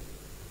atua.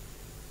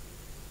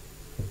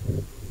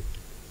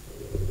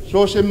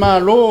 So se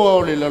māloa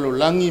o le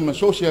lalolangi ma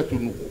so se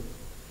atunu.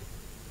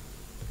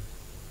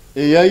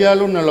 E iai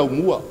alo na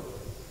laumua.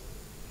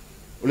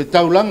 O le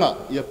taulanga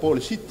ia po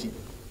le siti.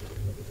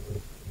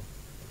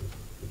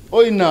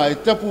 Oina e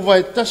tapu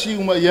vai tasi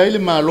uma iai le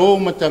māloa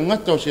ma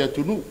tangata o se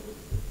atunu.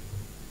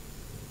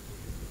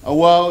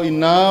 Awa o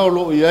ina o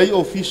lo iai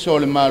ofisa o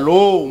le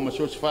māloa ma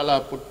so se whala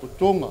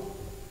potpotonga.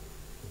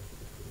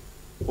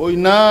 O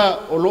ina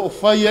o lo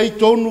fai ai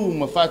tonu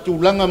ma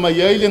whatulanga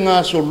mai ai le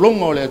ngā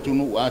solonga o le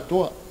atunu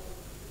atoa.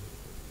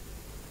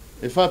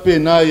 E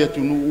whapena I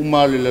atunu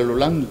uma le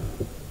lalolangi.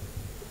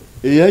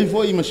 E ai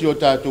fo I masi o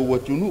tātou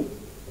atunu.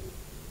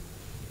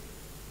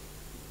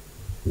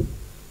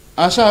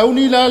 Asa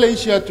uni la le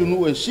isi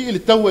atunu e si le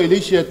tau e le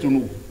isi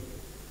atunu.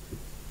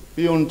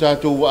 Pion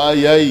tātou wa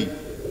ai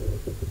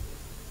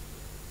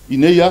i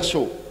nei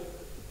aso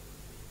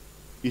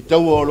i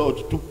tau o lo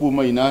tupu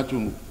mai nā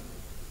atunu.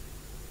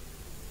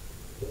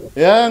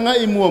 E anga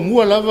i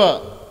mua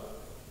lava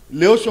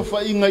le oso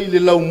whainga i le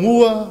lau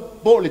mua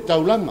po le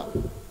taulanga.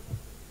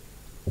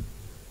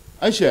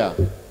 Aisea,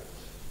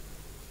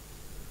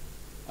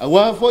 a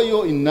wafo i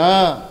o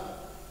ina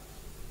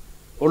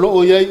o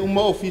loo iai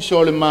uma ofisa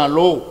o le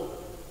malo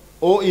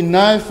o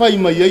ina e whai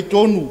mai iai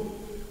tonu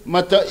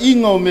mata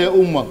inga o mea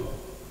uma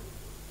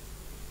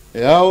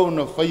e ao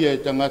na whai e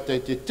tangata e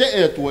te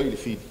atua i le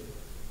whiri.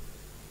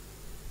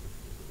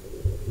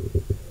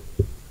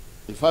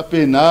 E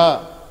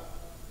whapena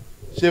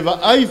se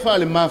wa ai wha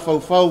le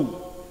mawhau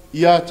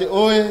ia te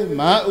oe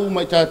maa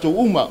uma i tātou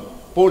uma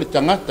po le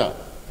tangata.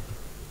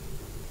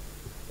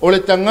 O le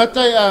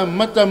tangata e a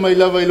mata mai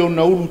lava ilo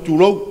na uru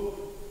tūrou.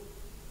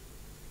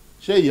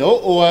 Se ia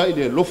oa i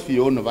le lofi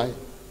o na vai.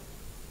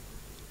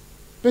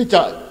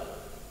 Peitai.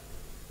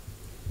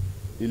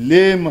 I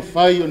le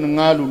mawhai o na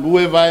ngālu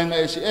lue vaenga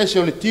ese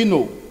o le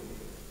tino.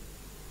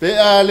 Pe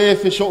a le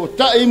feso o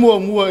tai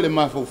mua i le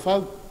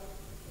mawhau.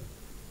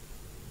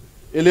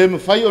 E le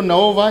mawhai o na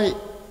o vai.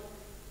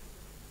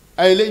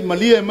 Ai le i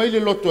malia e mai le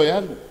loto e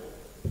alu.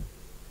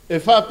 E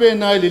whape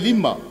na i le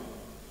lima.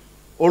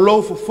 O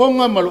lou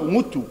fofonga malo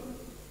ngutu.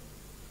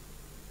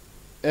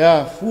 E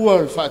a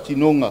fua le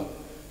whaatinonga.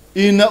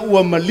 Ina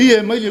ua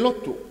malia mai le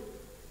loto.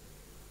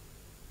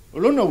 O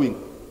lona wing.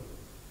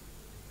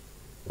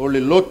 O le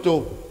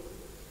loto.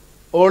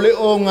 O le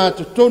o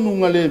ngā tonu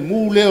ngā le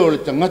mūle o le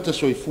tangata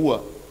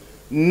soifua.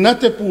 Na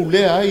te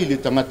pūlea ai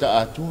le tangata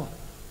atua.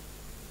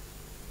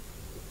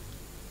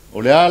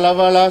 O le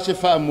alava la se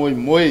wha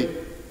moe.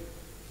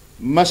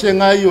 Mase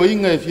ngai o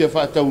inga e fia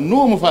whaatau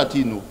nua mo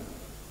whaatino.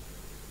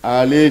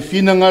 A le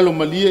fina ngalo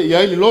malia i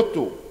ai le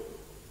loto.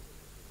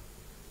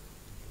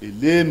 E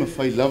le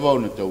mawhai lava o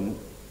na taunu.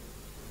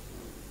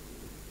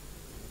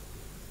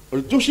 O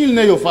le tusil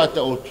nei o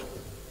whata otu.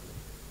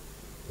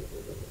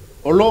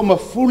 O lo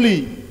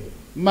mafuli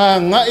ma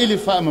nga ili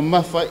wha ma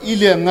mawha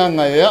ili a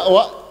nganga e a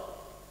oa.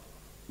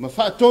 Ma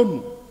wha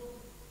tonu.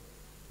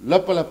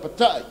 Lapa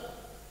tai.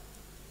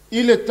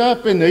 Ile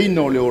tape na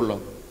ina o le ola.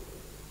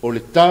 O le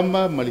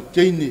tama ma le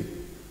teine.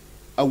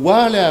 A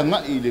wale a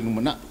nga ili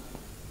numana.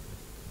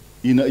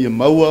 Ina ia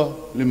maua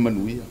le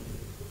manuia.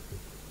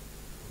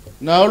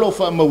 Na olo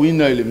wha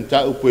mawina i le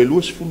mta upo e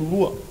luas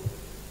fululua.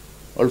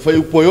 O le whai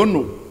upo e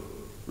ono.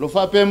 Lo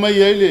wha pe mai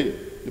e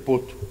le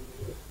potu.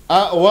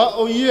 A oa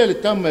o ia le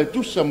tama e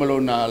tusa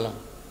malo na ala.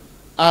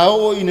 A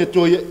o ina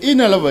toia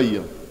ina lava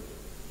ia.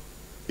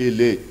 E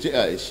le te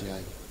a esi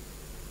ai.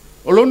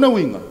 O lona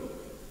winga.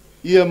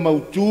 Ia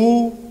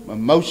mautu, ma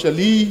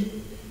mausali,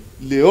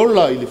 le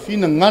ola i le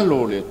fina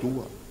ngalo le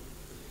atua.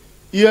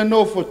 Ia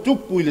no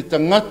fotupu i le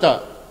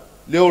tangata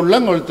le o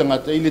langa o le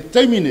tangata i le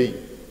taiminei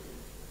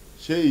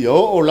se ia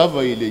o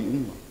lava i le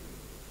inga.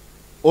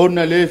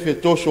 Ona le fe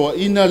tosoa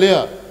ina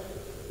lea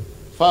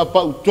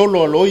whaapa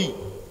utolo aloi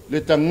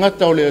le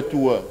tangata o le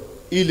atua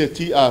i le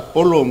ti a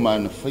polo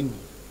mana whainga.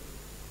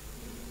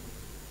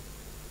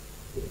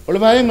 O le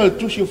vaenga le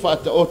tusi o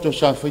whaata oto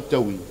sa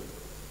whaitawi.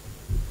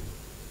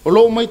 O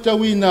lo mai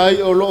tawina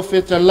ai o lo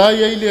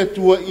fetalai ai le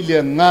atua i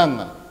le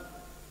nganga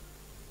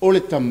o le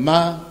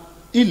tamā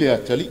i le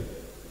atali.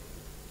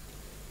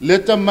 Le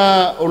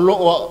tama o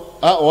loo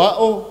a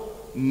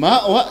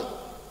ma o ai.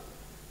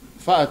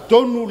 Wha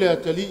tonu le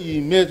atali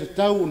i mea te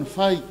tau na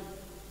whai.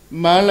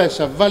 Ma ala e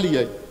sa vali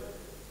ai.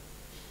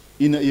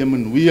 Ina ia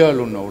manuia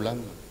lo na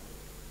olanga.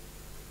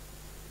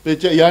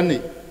 Pecha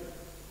iane.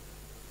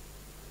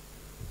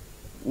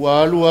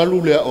 Wa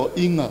alu le o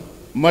inga.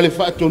 Ma le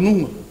wha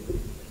tonunga.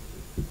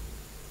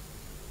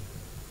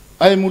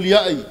 Ai muli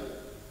ai.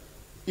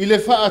 I le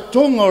wha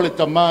atonga o le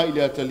tama i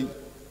le atali.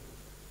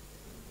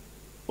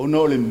 Ona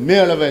o le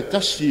mea lawa e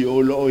tasi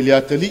o le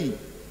atali.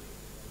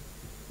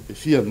 E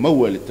fia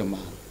maua le tama.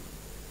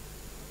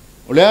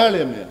 O le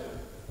ale mea.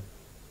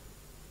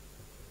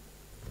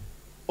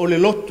 O le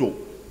loto.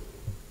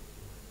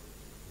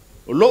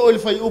 O lo le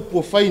fai upu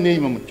o fai nei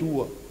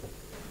mamatua.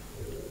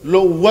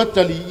 Lo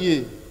watali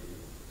ie.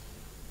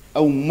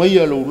 Au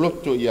maia lo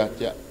loto i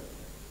atea.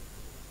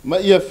 Ma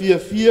ia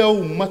fia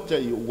o mata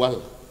i o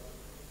wala.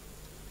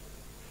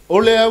 O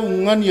le au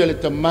ngani le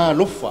tama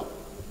lofa.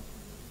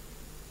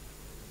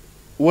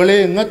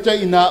 Wale ngata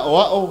ina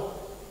oao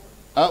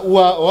a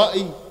ua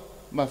oai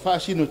ma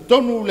whaasino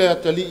tonu le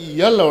atali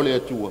i ala o le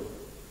atua.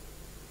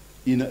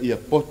 Ina ia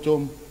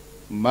potom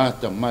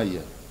mata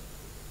maia.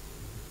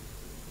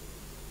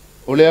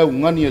 O le au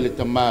ngani le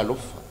tama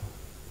lofa.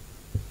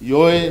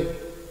 Ioe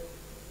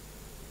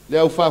le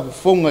au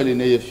whaafonga le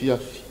nei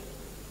Afiafi.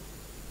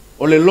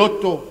 O le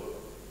loto,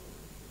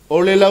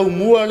 o le lau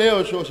mua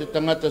leo so se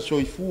tangata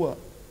soifua.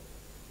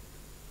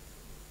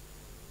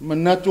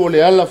 Manatu o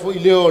le ala fo i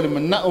leo le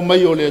manao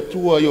mai o le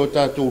atua i o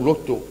tātou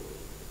loto.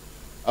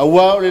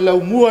 Awa o le lau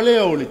mua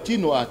leo o le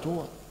tino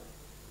atua.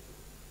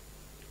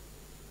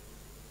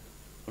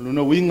 O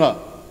luna winga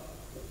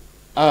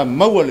a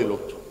maua le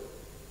loto.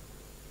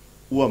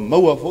 ua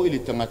maua fo ili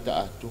tangata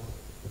ato.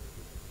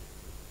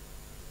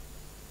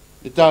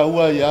 E tā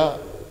ua ia,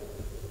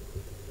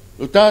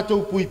 o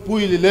tātou pui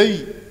pui le lei,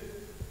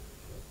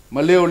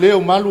 ma leo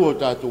leo malu o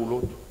tātou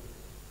loto.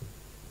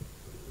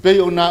 Pei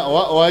o nā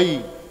o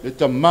ai le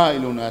tamā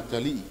ilo nā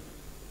tali.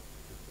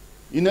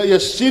 Ina ia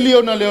sili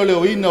o na leo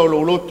leo ina o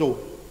lo loto,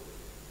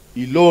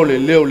 I lo le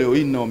leo leo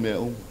ina o mea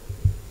unga.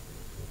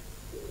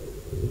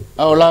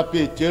 A o la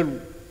pe teru,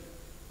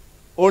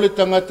 o le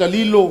tangata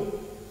lilo,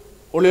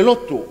 o le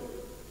loto,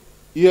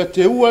 ia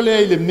te ua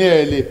lea I le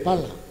mea e le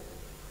pala,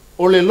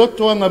 o le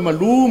loto anga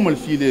malu mal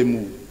file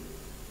mu,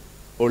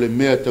 o le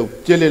mea tau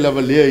tele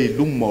lava lea I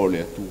luma o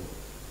le atua.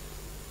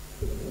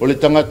 O le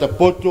tangata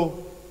poto,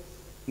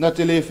 na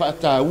te le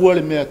whaata ua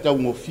le mea tau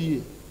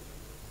ngofie,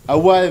 a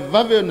wae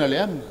vave o na le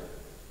anga,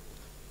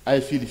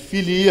 ai fili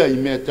fili ia I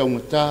mea tau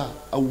ngata,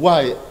 a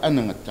wae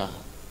ana ngata.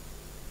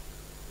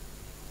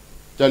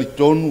 Tali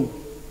tonu,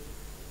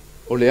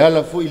 o le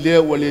ala fo I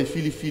lea ua le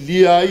fili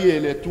fili ai e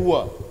le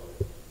atua,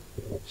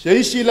 se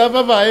isi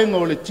lava vaenga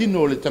o le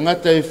tino o le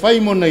tangata e whai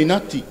mo nei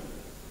nati,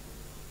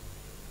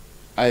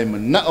 ai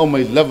mana o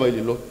mai lava I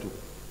le lotu.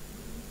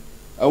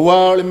 A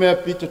wā o le mea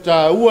pito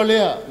tā ua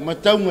lea, ma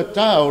taunga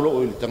tā o lo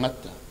o le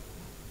tangata.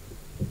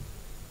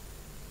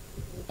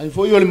 Ai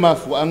fo I o le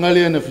mafu anga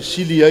lea na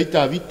fisili ai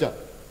tā vita.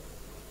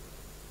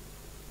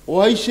 O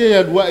ai se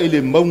alua I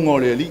le maunga o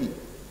le ali.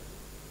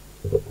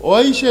 O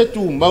ai se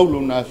tu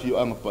maulo na fio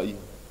anga pai.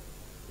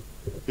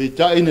 Pe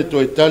ta ina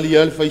to e tali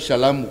al fai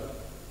salamu.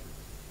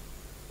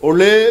 O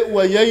le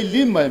ua iai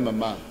lima e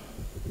mama.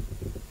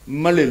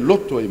 Ma le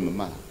loto e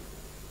mama.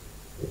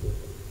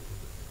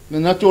 Na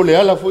nato le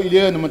ala fo I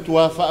lea na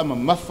matua faa ma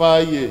mafa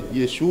I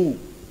Yesu.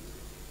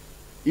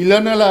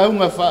 Ilana la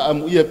unga faa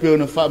amu ia peo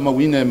na faa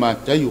mawina e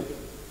matayo.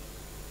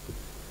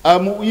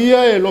 Amu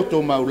ia e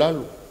loto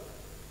maulalo.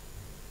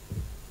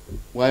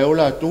 Wai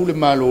ola tu le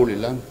malo le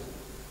lang.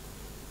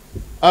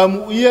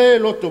 Amu ia e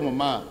loto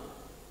mama.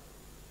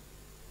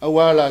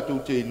 Awala tu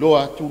te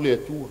loa tu le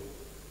atua.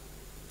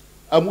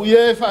 Amu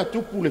ia e faa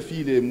tupu le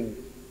file mu.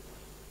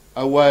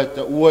 Awai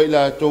ta ua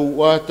ila tau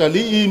wata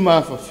li I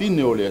ma fa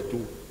fine o le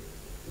atua.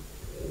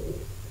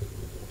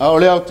 A o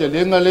lea o te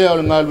lenga lea o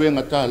le ngā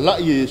luenga tā la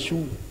I Yesu.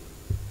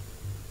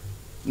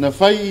 Na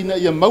fai ina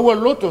ia maua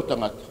loto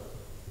tangata.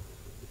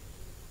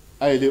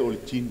 Ai le o le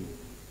tinu.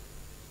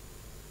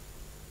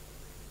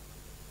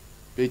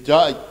 Pei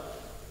tai.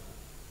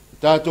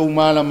 Tātou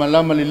malama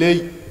lama le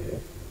lei.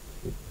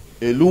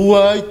 E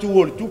lua ai tu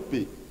o le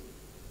tupe.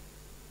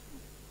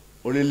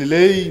 O le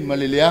lei ma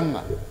le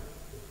leanga.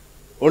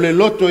 O le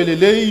loto e le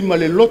lei ma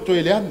le loto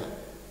e leanga.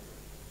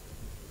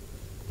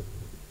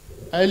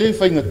 Ai le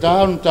fai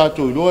ngata on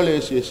tātou I loa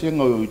le se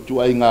senga o tu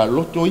ai ngā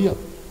loto ia.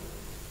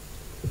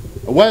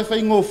 A wai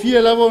fai ngō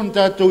fia lava on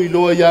tātou I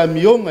loa ia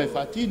mionga e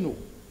whatino.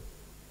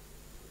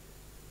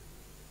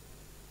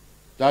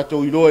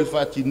 Tātou I loa e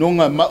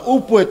whatinonga ma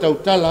upo e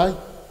tau tala ai.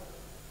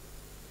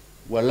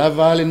 Wa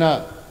lava ale nā.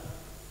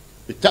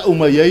 E tau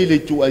mai ai le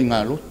tu ai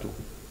ngā loto.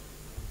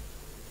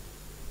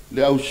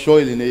 Le au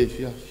soi le ne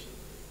Afiafi.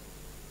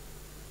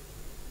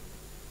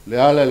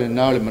 Le ala le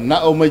nao le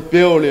manao mai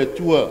peo le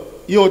atua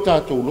I o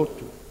tātou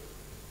loto.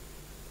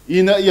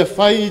 Ina ia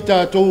whai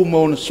tātou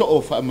mauna soo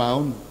wha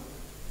mauna.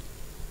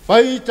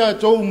 Whai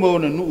tātou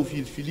mauna nuu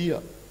filfilia.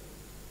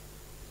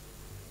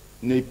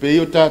 Nei pe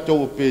o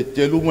tātou o pe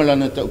te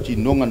lumalana tau ti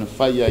nonga na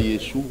whai a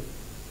Yesu.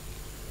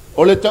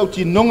 O le tau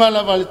ti nonga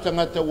lava le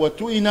tangata ua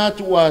tu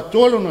inatu ua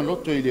atolo na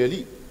loto I le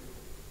ali.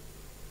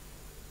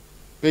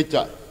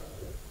 Peta.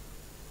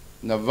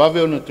 Na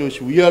vave o na te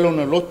suialo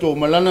na loto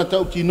malana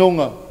tau ti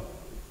nonga.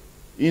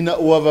 Ina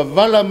ua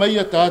vavala mai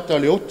a tāta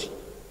le oti.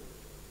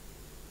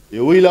 E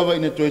ui lava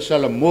ina toe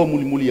sala mua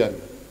muli muli ana.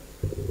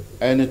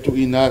 Aina tu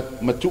ina,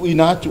 ma tu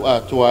ina tu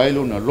a toa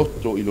elo na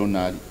loto ilo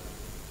nari.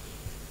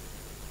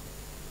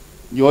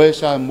 Yo e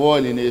sa moa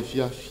le ne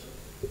Afiafi.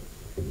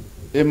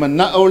 E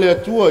mana o le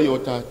atua I o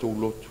tātou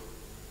loto.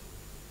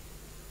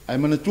 Ai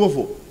mana tua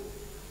fo.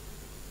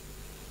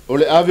 O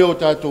le ave o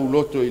tātou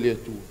loto I le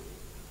atua.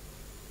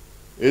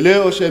 E le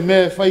o se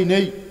mea fai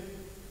nei.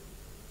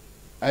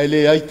 Ai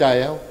le ai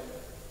tae au.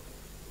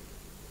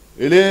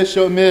 E le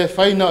se mea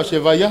fai na o se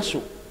vai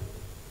aso.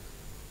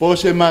 Po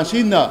se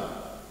masina,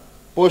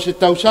 po se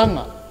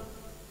tausanga.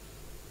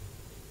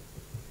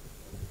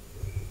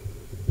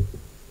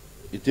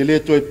 I te le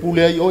toi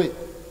pule ai oe,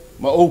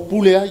 ma o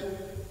pule ai.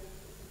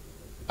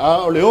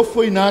 A o le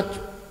ofo inatu,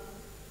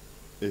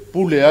 e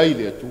pule ai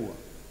le atua.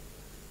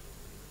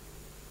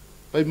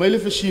 Pai mai le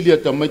fasilia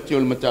ta maiti o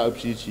le mata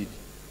upsisi.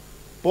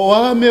 Po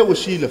a me o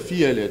sila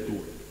fia le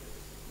atua.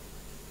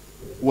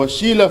 Ua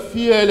sila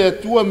fia le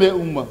atua me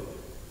uma.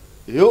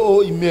 E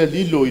o I mea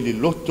lilo I le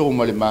loto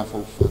ma le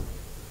mafaufa.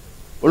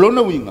 O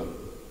lona winga.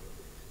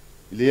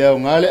 I le au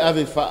ngale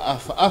ave fa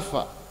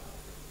afa.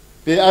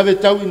 Pe ave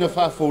tau ina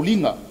fa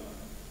faulinga.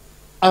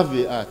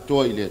 Ave a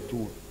toa I le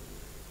atua.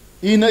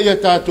 Ina ia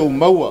tātou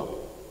maua.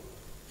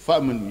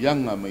 Fa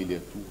manuyanga mai le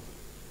atua.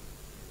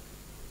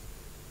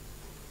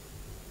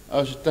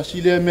 Au se tasi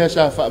lea mea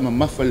sa fa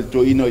mamafa le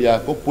to ino ia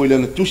kopo I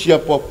le tusi a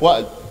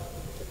poapoa.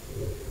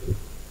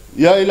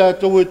 Ia ila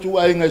tau e tu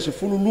ai ngai se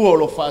fulu lua o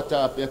lo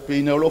whaata ape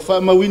apeina, o lo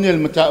wha mawine le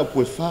mata o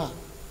pue wha.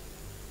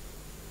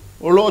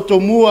 O lo to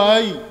mua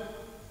ai,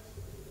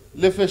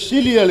 le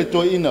fesilia le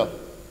toi ina.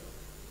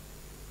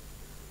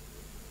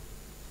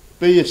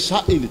 Pe e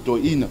sai le toi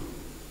ina.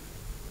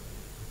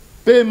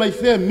 Pe mai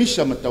fea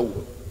misa matau.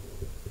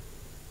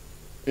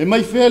 E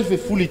mai fea le fe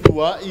fuli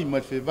tua i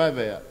mai fe vai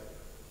vea.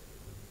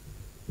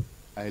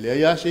 Ai le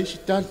ia se isi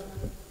tali.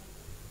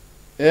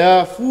 E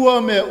a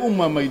fua me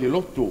uma mai le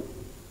loto.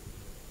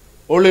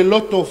 O le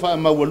loto wha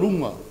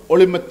mawalunga. O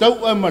le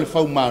matau a ma le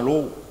whau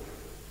malo.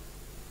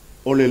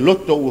 O le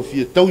loto ua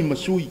fia tau i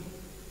masui.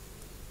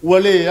 Ua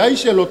le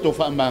aise loto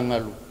wha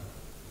mangalu.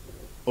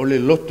 O le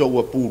loto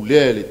ua pū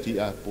lea le ti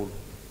a polo.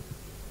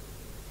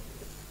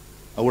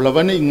 A wala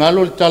vane i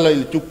ngalo le tala i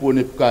le tupu o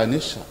ne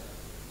pukanesa.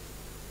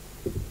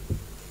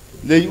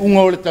 Le i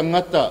unga o le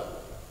tangata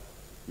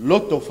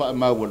loto wha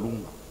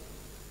mawalunga.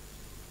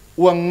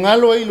 Ua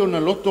ngalo eilo na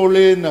loto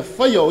le na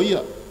whaia o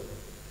ia.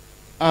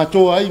 A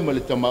toa ai ma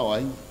le tamao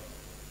ai.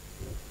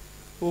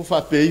 O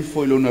wha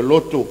peifo ilo na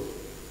loto.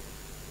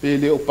 Pe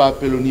le o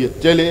papelo nia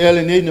tele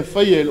ele nei na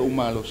whaia ele o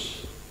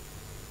malos.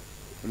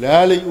 Le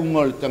ale i unga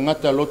o le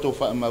tangata loto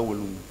wha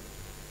mawalunga.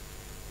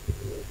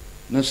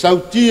 Na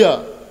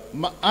sautia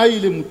ma ai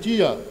le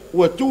mutia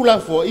ua tūla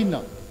fo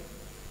ina.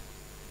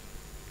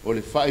 O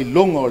le whai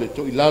longa o le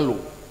to i lalo.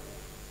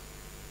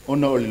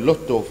 Ona o le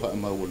loto wha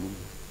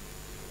mawalunga.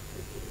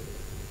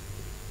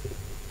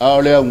 A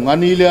o lea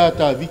ngani lea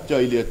ta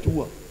vita i lea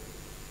tua.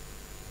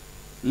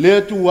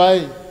 Lea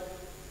tuai,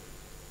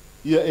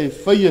 ia e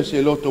whaia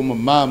se loto ma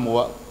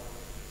māmoa.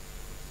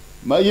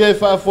 Ma ia e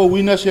whaafo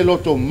wina se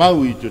loto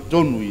mau i te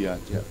tonu i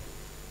atea.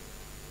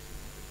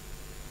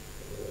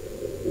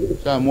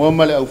 Sa mua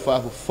male au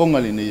whaafo fonga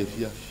le nei e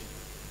fiafi.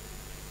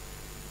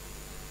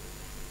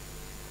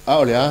 A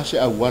o lea se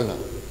au wala.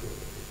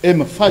 E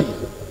ma whaia.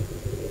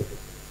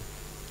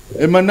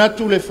 E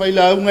manatu le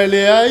whaila aunga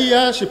le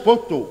aia se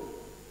poto.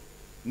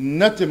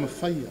 Na te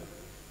mawhaia.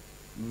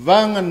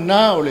 Vanga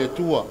nā o le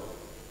tua.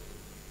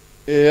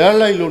 E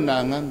ala ilo nā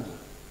nganga.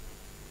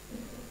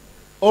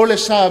 O le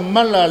sā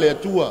mala le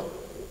tua.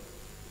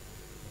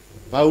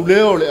 Pau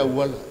leo le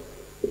awala.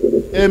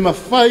 E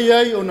mawhai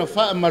ai o na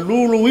wha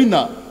malulu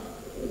ina.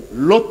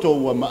 Loto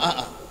ua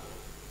maa.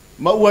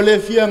 Ma ua le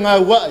fia ngā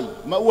wai.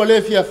 Ma ua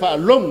le fia wha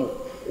longo.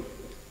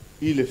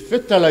 I le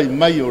fetalai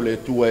mai o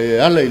le tua e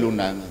ala ilo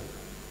nā nganga.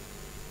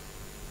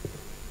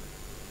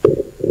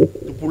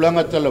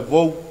 Pulanga tala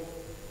vou.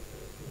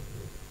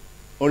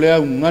 O le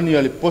au ngani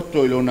ale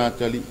poto i leo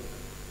nātali.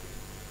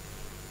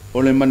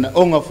 O le mana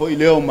onga fo i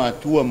leo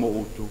mātua mo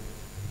oto.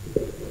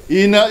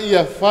 Ina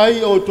ia whai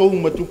o tou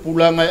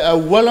matupulanga e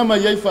au wala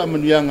mai ei wha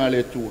manuianga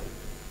le tua.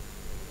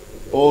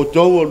 O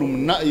tou o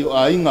lumanai o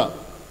ainga.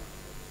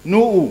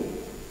 Nuu,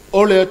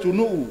 o le atu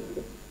nuu,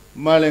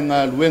 ma le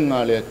ngā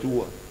luenga le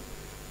tua.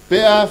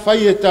 Pe a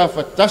whai e tā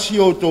whatasi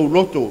o tou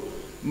loto,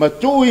 ma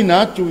tou ina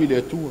atu i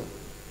le tua.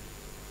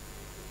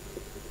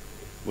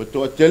 Wa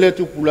toa tele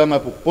tu pulanga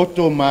po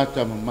poto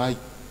mata mamai.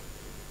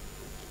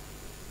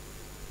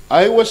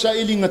 Ai wasa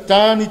ili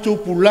ngatani tu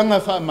pulanga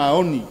wha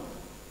maoni.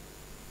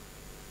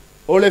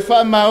 O le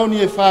wha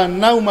maoni e wha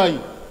nau mai.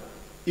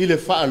 I le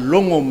wha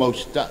longo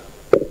mausta.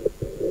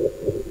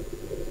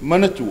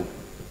 Manatua.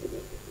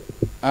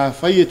 A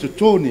whai e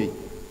tutone.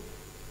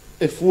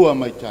 E fua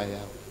mai tai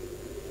au.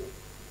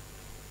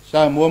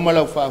 Sa mua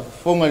malau wha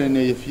fonga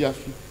ne e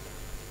fiafi.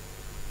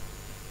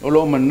 O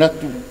lo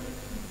manatu.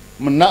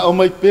 Mana o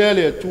mai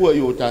pele atua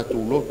i o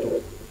tātou loto.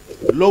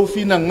 Lou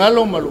fina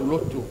ngalo malu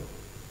loto.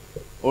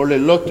 O le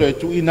loto e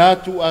tu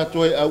inatu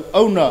ato e au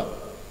auna.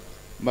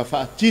 Ma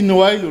wha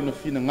atino ailu na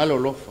fina ngalo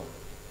lofa.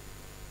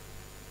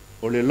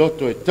 O le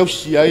loto e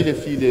tausi aile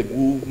fi le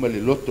bu ma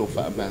le loto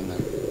wha amanga.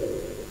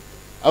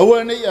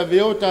 Aua nei a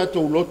veo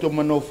tātou loto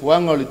mano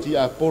fuanga o le ti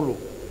apolo.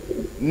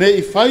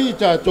 Nei whai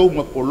tātou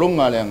ma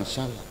polonga le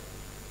angasala.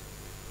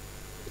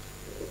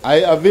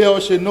 Ai a veo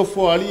se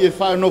nofo ali e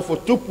wha nofo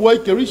tupu ai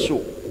ke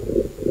riso.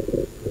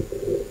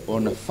 O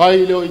na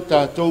whai leo i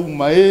tātou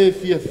ma e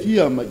fia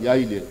fia ma i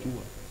ai le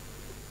tua.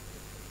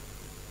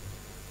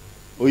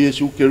 O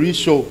Jesu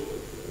Keriso,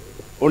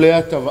 o le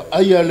atawa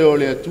aia leo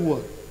le atua,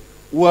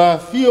 ua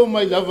fio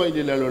mai lava i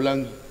le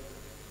lalolangi.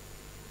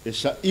 E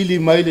sa ili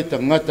mai le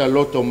tangata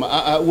loto ma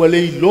a ua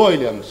le iloa i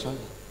le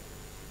angasala.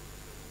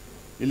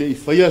 I le i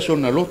whaia so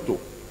na loto,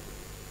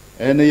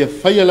 e na ia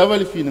whaia lava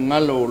le fina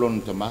ngalo o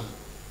lona tamaha.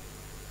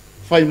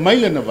 Whai mai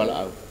le na wala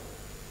au.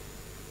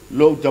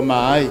 Lo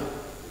tamaha ai.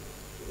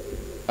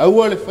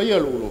 Aua le whaia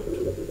lo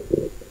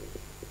loto.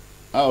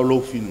 A o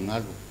lo fina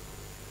ngalo.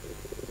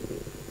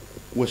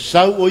 Ua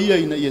sau o ia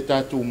ina ia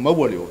tātou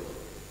maua le ora.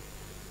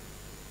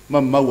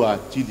 Ma maua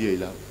atili ai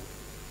lau.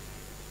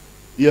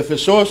 Ia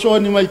whesoa soa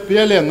ni mai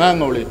pele a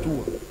nganga o le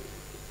tua.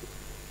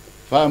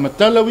 Wha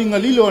amatala winga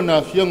lilo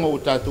na fianga o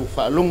tātou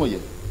whaalongo ia.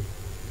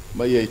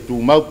 Ma ia i tū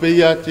mau pe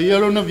ia te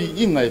ialo na vi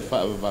inga e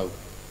wha avau.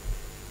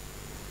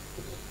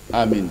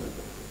 Amen.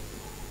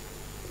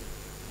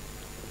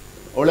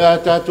 O le a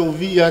tātou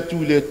vi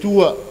atu le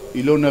tua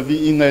i lona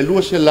vi inga e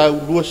lua se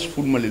lau lua se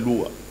fulma le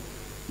lua.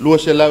 lua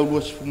se lau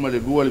lua se fuma le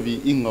lua le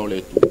vi inga o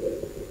le tu.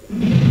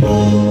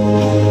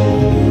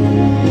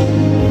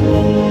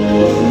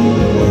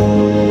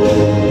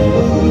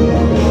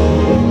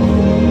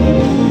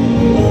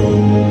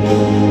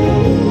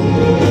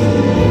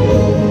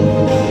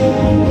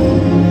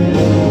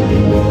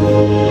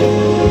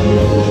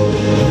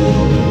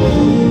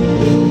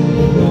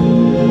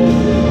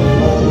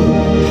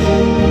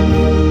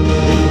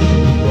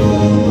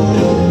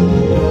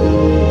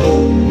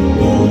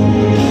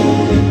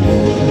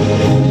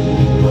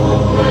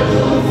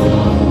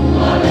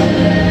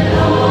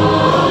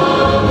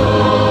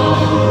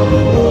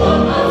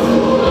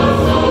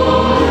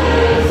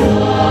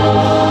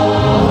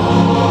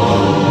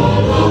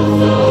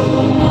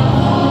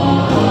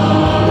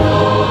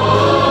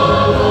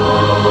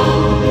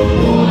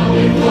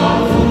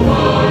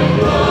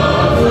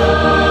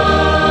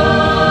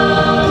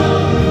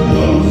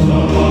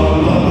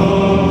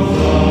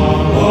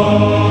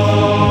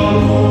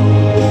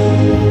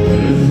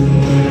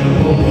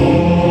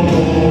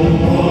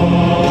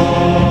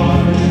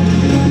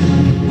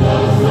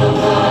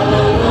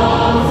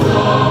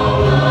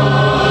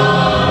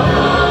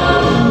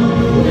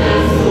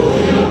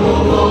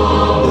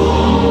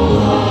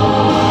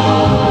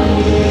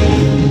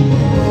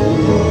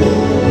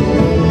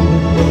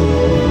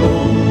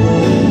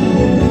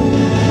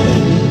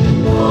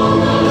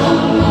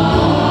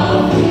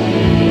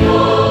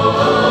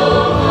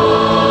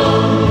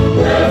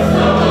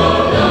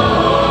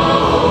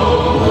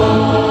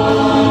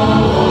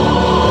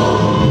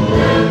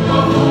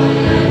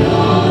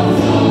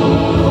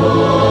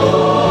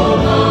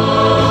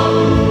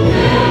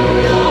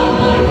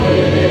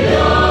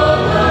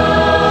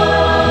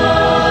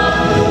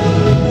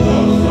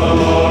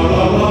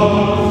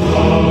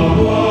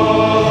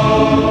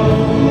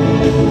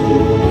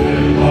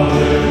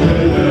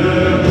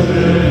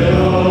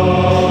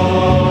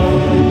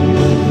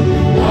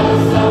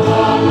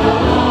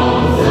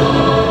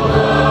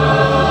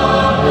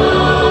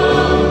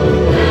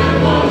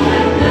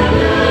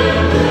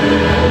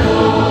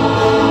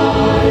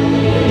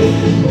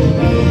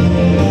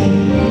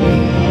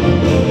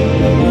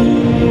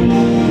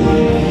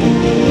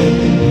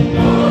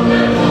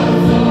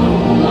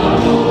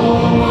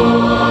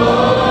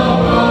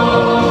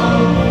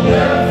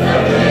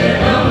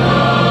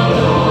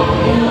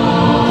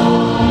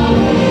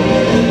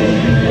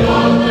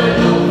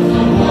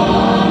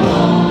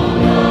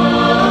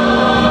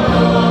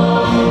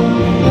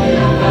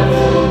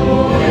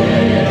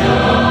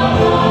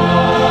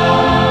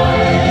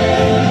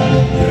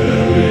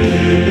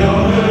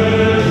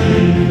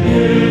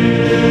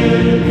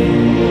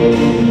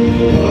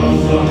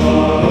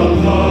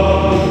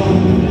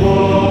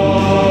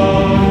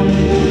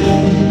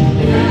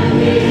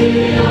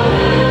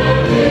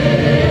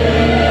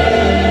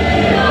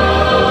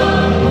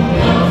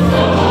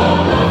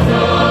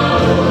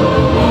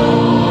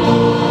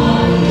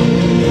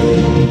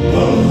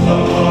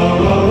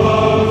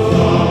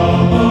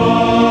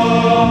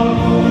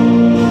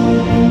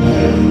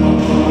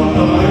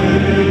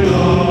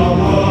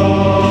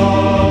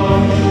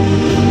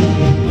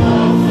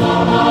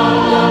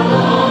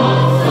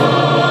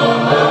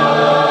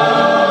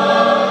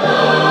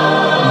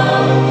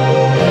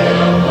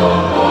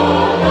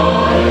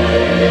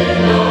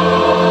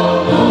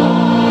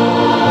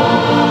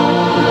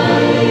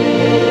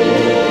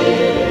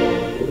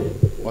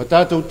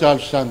 Tātou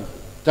tālusanga,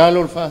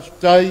 tālo le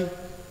whaafutai,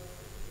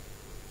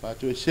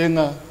 whātu e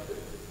senga,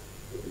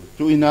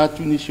 tu ina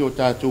atu nisi o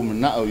tātou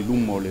manao I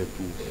luma o le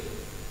atu.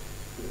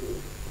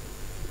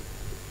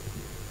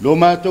 Lo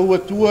mātou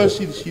atua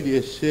sili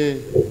e se,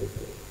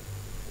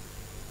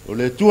 o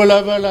le atua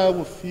lava la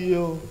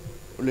uafio,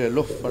 o le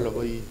alofa la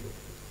wai,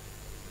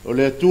 o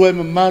le atua e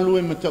mamalu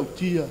e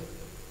matautia,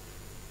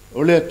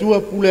 o le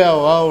atua pule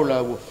ao ao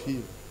la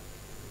uafio,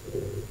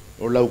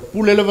 o lau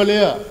pule la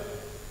valea,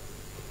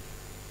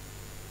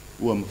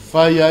 ua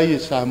mawhai ai e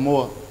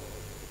Samoa.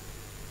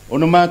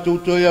 Ona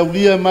mātou toi au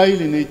lia mai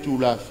le nei tū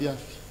la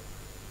Afiafi.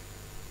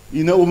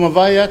 Ina o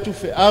mawai atu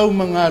fe au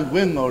mga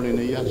luenga o le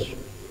nei asu.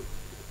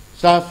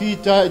 Sa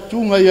whita e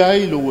tunga ia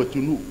ai lo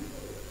atunu.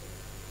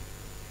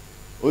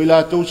 O I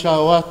lātou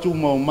sa o atu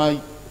mau mai.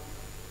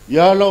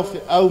 Ia lau fe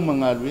au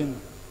mga luenga.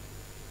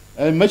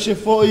 E maise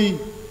foi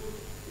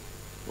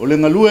o le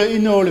ngalua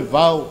ina o le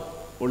vau.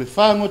 O le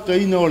whangota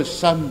ina o le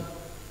sami.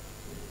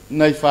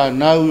 Nai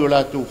whanau o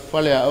lātou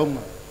whale a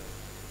aunga.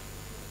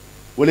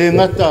 O le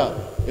ngata,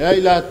 e ai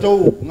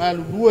lātou ngā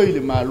lulua I le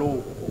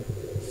malo,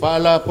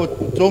 whaala po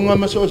tonga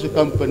maso se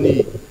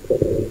company.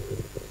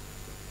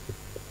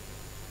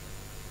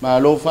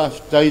 Malo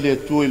whaafitai le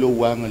tua I lo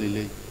wanga le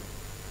lei.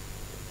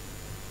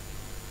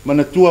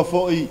 Mana tua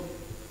foi,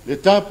 le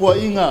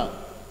Tapuaiga,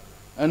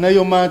 anai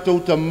o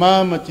mātou ta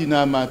māmati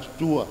nā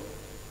mātutua.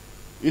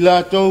 I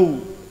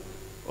lātou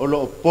o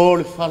lo po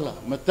le whala,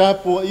 ma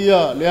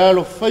Tapuaiga le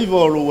alo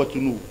whaiva o lo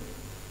watunu,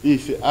 I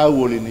fe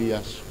au o le nei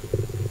aso.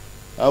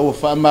 Au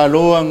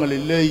whaamaloanga le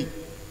lei,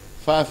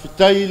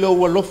 whaafitai lo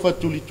walofa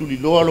tuli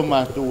loa lo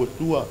mātou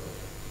atua.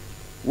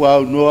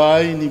 Wau noa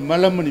ai ni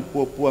malama ni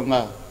puapua ngā.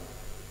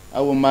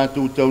 au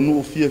mātou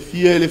taunu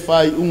fia le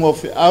whai unga o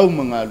au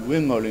mga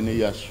luenga o le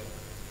nei asu.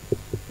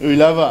 Ui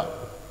lava,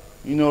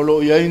 ina o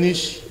lo iai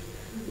nisi,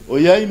 o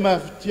iai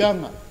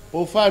mawhitianga,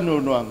 po whāno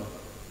noanga.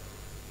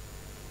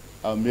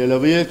 Au mea la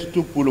wea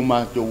tutupu lo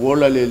mātou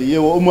wola le li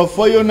o uma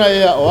whaiona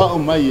ea o au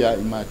mai a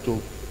i mātou.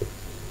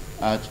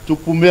 A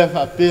tutupu mea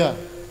whapea,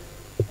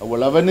 a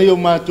walawa nei o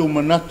mātou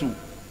manatu,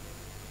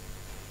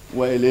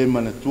 wa ele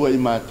manatua i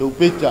mātou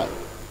peta,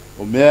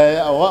 o mea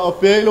ea o au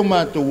pea lo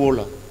mātou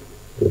wola.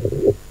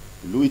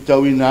 Lui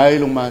tau ina ai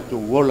lo mātou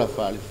wola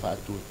whale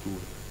whātua tua.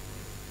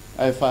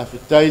 Ai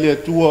whawhitai le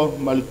atua,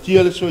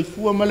 malutia le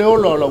soifua ma le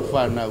ola o lau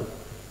whanau,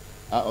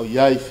 a o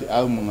iai fi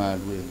au mga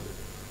luenga.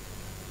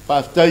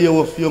 Whawhitai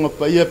au a fionga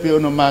paia pe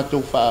ona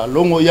mātou wha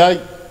longo iai.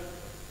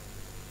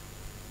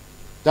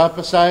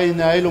 Tāpasai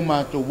na ai lo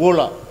mātou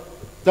wola,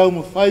 tau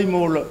ma whai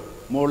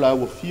mo la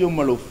ua fio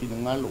ma lo fina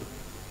ngalo.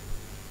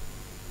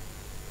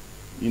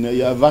 Ina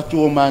ia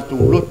watu o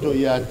mātou loto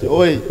ia te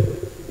oe,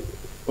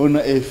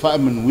 ona e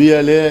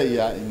whaamanuia lea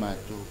ia i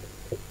mātou.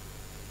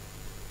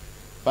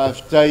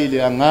 Whawhitai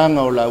le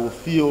anganga o la ua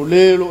fio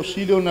le lo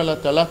sile ona la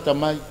talata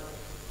mai,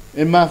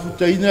 e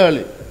mawhutaina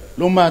le,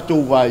 lo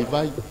mātou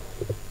vai.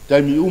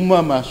 Taimi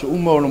uma maso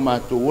uma o lo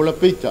mātou ola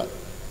peita,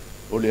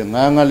 o le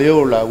anganga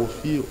leo la ua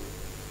fio.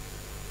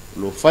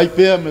 Lo whai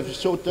pea me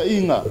fisota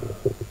inga,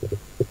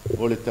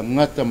 o le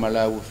tangata ma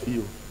la ua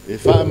fio. E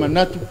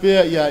whaamanatu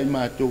pea ia i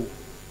mātou.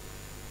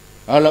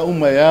 Ala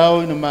uma e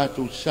ao ina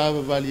mātou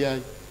sawa vali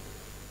ai.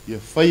 Ia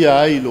whaia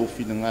ai lo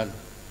finangalo.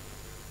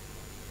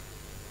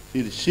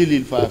 Sili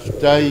il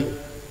whaafitai,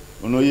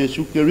 ono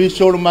Iesu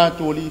Keriso lo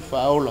mātou li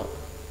whaola.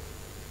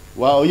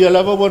 Wa o ia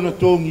lava wana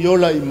tōngi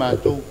ola i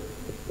mātou.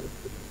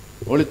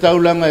 O le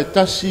taulanga e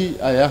tasi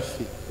a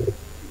Afiafi.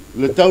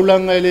 Le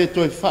taulanga e le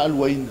toi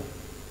whaaluaina.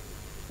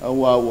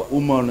 Awa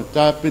uma ona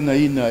tāpena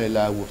ina e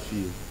la ua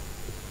fio.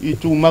 I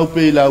tū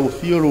maupe i la ua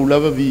fio lo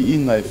lava vi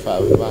inga e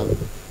whaawewanga.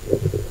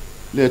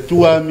 Le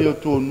tua mi o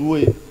tō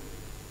nue.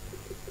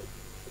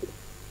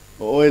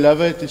 O e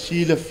lava e te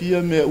sila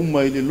fia me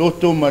uma i le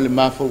loto ma le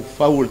mafau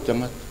fau le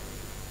tangata.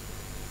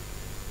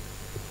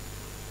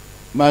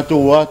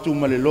 Mātou watu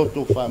ma le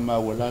loto wha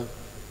mawalala.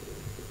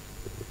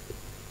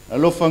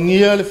 Alo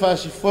whangia le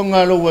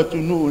whaasifonga alo watu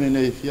nuu ni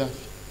nei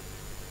Afiafi.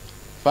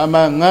 Wha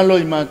maa ngalo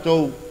i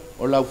mātou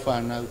o lau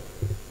whanau.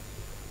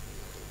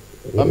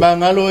 Wha maa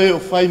ngalo e o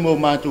whai mo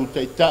mātou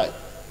taitai,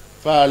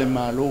 wha le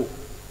mālo.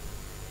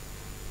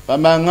 Wha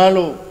maa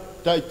ngalo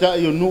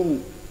taitai o nuu.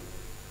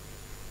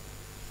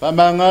 Wha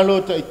maa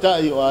ngalo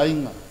taitai o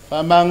ainga.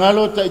 Wha maa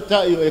ngalo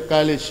taitai o e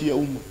kale sia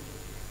uma.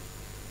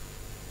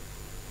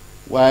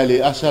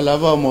 Wale asa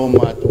lava mo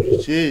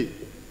mātou se.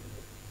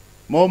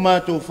 Mo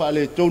mātou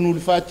whale tonu li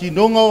whati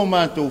nonga o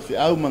mātou whi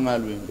au mga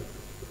luenga.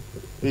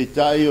 Pei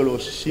tai o lo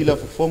sila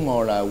whafonga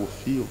o la ua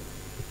fio.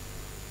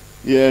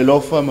 Ia e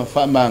lofa ma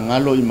wha maa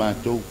ngalo i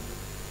mātou.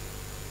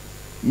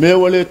 Me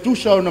wale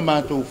tusa o na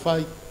mātou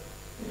whai.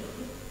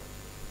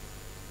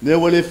 Me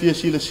wale fia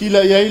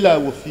sila ia i la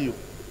ua fio.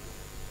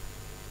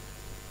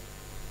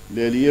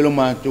 Le li elo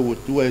mātou o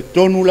tua e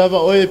tonu lava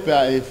oe pe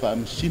a e wha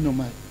misino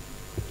mai.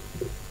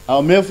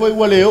 Ao mea foi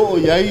wale o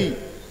iai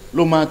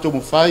lo mātou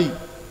mo whai.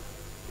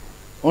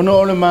 Ono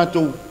o le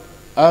mātou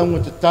aunga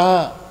te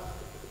tā,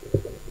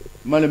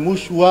 ma le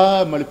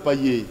musua, ma le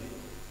paie.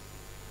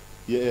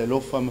 Ia e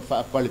lofa ma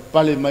wha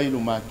pale mai lo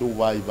mātou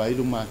vai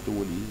lo mātou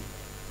o li.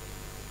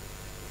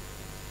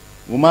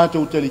 O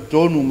mātou tali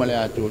tonu ma le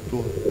ato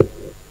ato.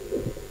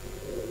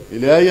 E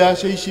le ai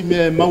asa isi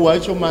mea e mau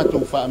aiso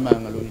mātou wha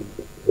amangaloina.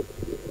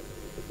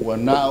 Ua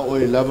naa o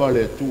e lava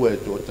le atua e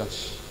tō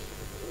tasi.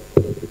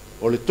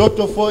 O le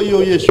toto foi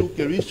o Iesu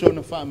Keriso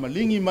na wha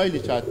amalingi mai le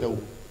tātou.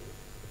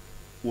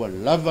 Ua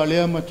lava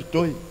lea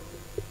matutoi.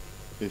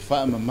 E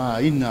wha ama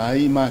ina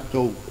ai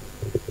mātou.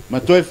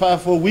 Matoi wha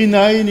fo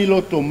wina ai ni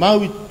loto mau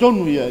i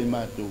tonu ia i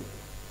mātou.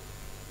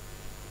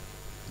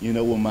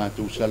 Ina ua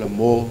mātou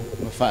salamo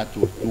ma wha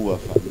tua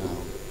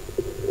whanau.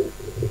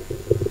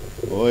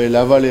 O e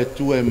lava le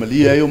atua e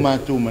malia e o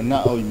mātou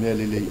manao i mea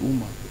lelei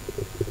uma.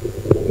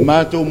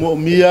 Mātou mo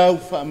mia au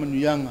wha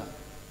manuianga.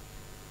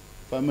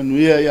 Wha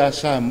manuia i a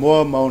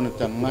Samoa maona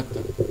tangata.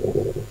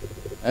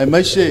 E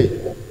mai se,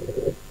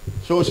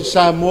 so se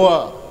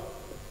Samoa,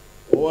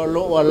 o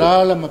alo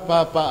alala ma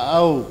papa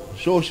au,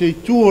 so se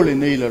i tuo le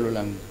nei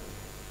lalolangi.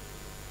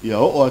 Ia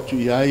o atu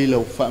i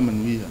aila o wha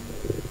manuia.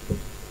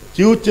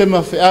 Tiu te ma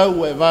whi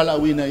au e wala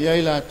awina i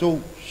aila atou,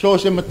 so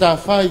se ma tā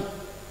whai,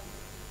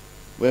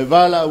 e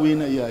wala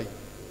awina i ai.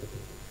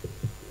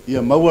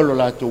 Ia maua lo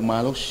lātou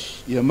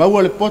mālosi, ia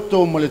maua le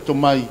poto mo le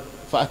tomai,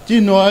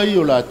 whaatino ai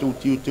o lātou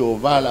tiu te o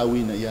wala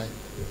awina i ai.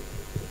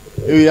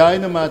 E i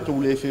aina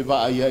mātou le whi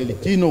waa i ai le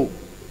tino,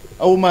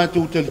 au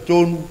mātou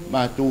talitonu,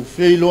 mātou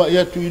wheiloa i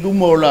atu i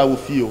luma o lau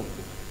fio,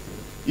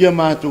 ia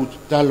mātou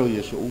talo i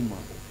aso uma.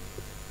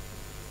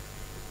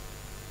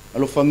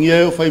 Alo whangia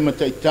e o whai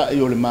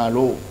mataitai o le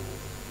mālo,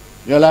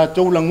 ia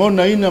lātou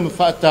langona ina me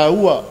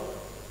whaataua,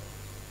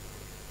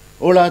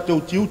 o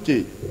lātou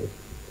tiute,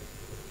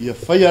 ia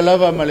whaia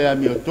lava ma le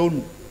ami o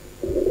tonu.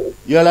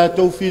 Ia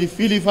lātou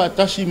fili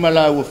whaatasi ma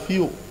la ua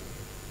fio.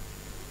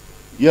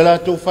 ia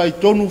lātou whai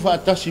tonu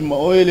whaatasi ma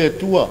oe le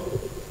tua,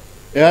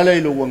 e ala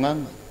ilo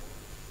wanganga.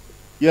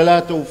 Ia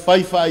lātou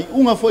whai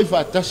unga foi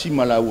whaatasi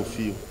ma la ua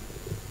fio.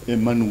 E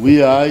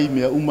manuia ai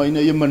mea uma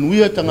ina, ia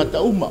manuia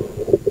tangata uma.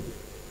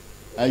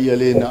 Ai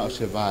ale na o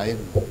se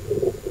vaenga.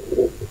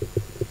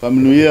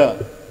 Whamanuia,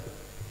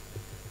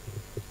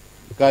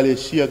 kale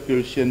sia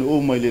Christian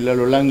uma i le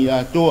lalolangi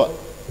atoa.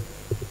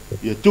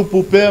 Ia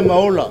tupu pēr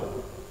maola,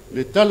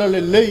 le tala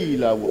le lei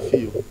la ua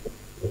fio.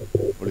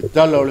 O le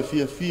tala o le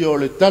fia o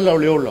le tala o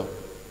le ola.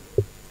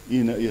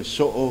 Ina ia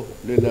soo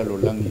le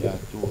lalolangi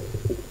atoa.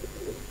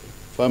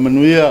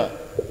 Whamanuia,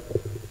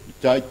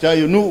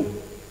 tai unu,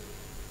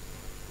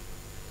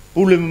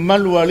 pule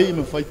malu ali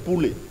me fai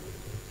pule.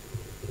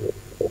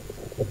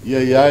 Ia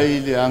iai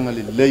le anga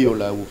le lei o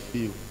la ua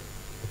fio.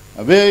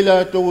 A vea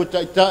ila tō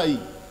tai,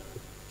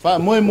 wha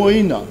moe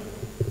ina.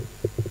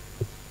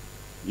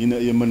 Ina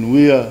ia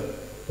manuia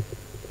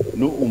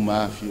no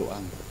umawhio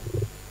anga.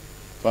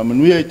 Wha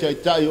manuia i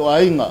tai o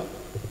ainga.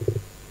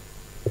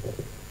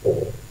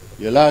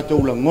 Ia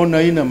lātou la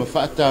ngona ina ma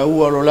whaata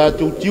ua lo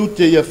lātou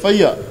tiute ia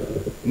whaia.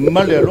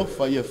 Male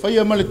alofa ia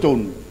whaia male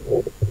tonu.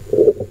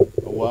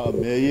 Awa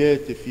mea ie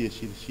te fia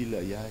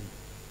sila iai.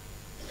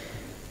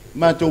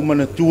 Mātou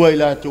mana tua i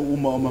lātou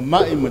uma o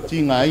mamai ma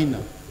tinga aina.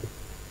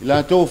 I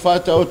lātou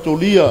whata o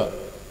tolia,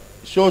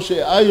 so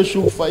se aio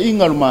su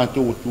whainga lo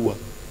mātou o tua.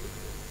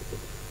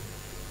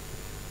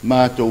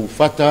 Mātou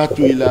whata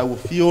atu i la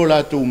ufio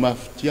lātou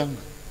mawhitianga.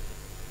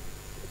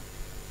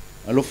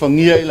 Alo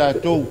whangia i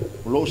lātou,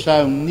 o lo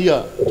sa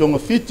unia, tonga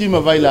fiti ma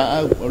vai la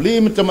au, o li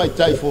imata mai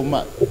tai fo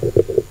mai.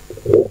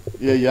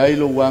 Ia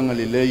iailo wanga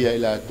le leia i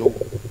lātou.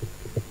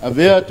 A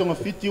vea tonga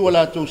fiti o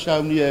lātou sa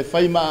unia e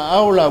whai maa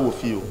au la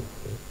ufio.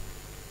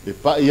 Le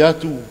pai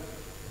atu,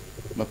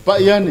 ma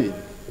pai ane,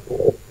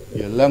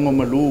 ia lango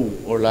malu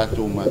o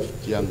lātou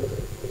mawhitianga.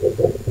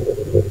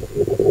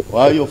 O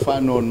ai o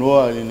whano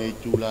noa le nei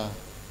tūla.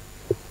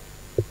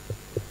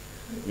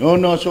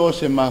 Nyono so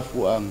se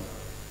mafuanga.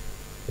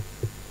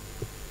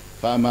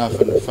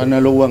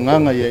 Whanaloa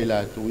nganga ia i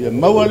lātou. Ia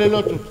maua le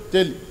lotu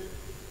teli.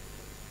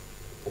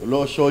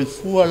 Lo so i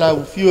fua la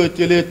ufio e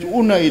tele tu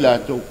una i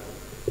lātou.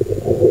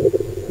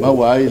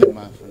 Maua ai le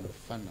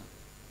mawhana.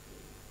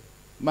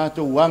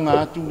 Mātou wanga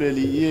atu le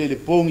li ie le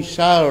pōngi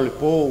sāro le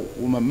pō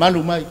uma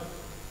malu mai.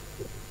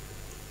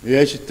 E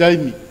ai se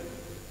taimi.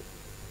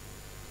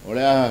 O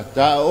le a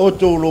ta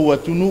oto lo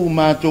atunu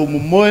mātou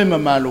mumoe ma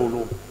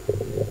malolo.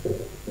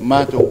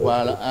 Mātou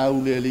wala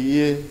au le li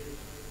ie.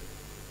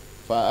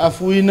 Fa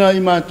afuina i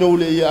mātou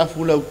le ia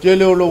afu lau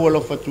tele o lo wala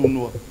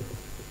fatunua.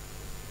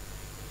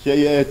 Se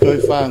ia e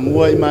toi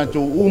whangua i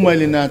mātou umai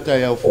le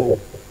nātai au fō.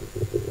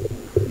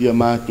 Ia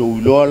mātou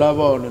i loa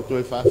lava o na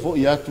toi whafo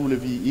i atu le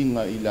vi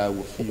inga i la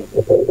ua fio.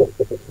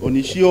 O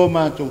ni sio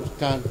mātou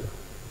tala.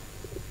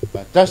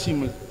 Pa tasi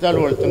ma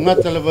talo al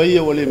tangata lava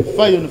ia wale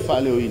mwhai o na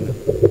whale o ina.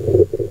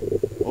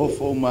 O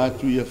fo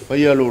mātou ia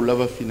whaia lo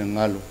lava fina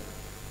ngalo.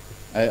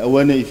 Ai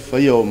awane i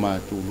whaia o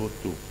mātou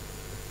loto.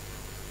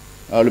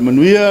 A le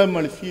manuia ma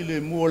le file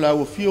mua la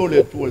ua fio le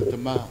atua le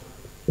tamaa.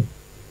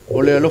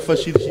 O le alofa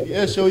sili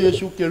ese o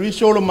Yesu ke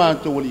riso o lo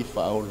mātou wali i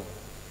whaola.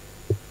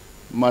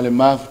 Ma le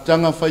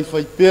mawhitanga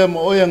whai pēr ma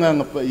oia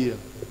nganga pa ia.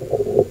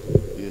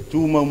 Ia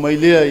tū mau mai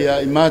lea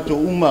ia i mātou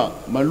uma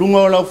ma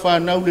lunga o lau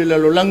whanau le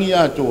lalolangi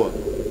atoa.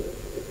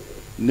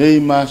 Nei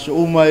māso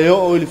uma e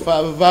o ili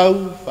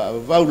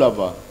whaavavau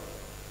lava.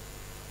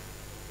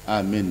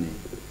 Amen.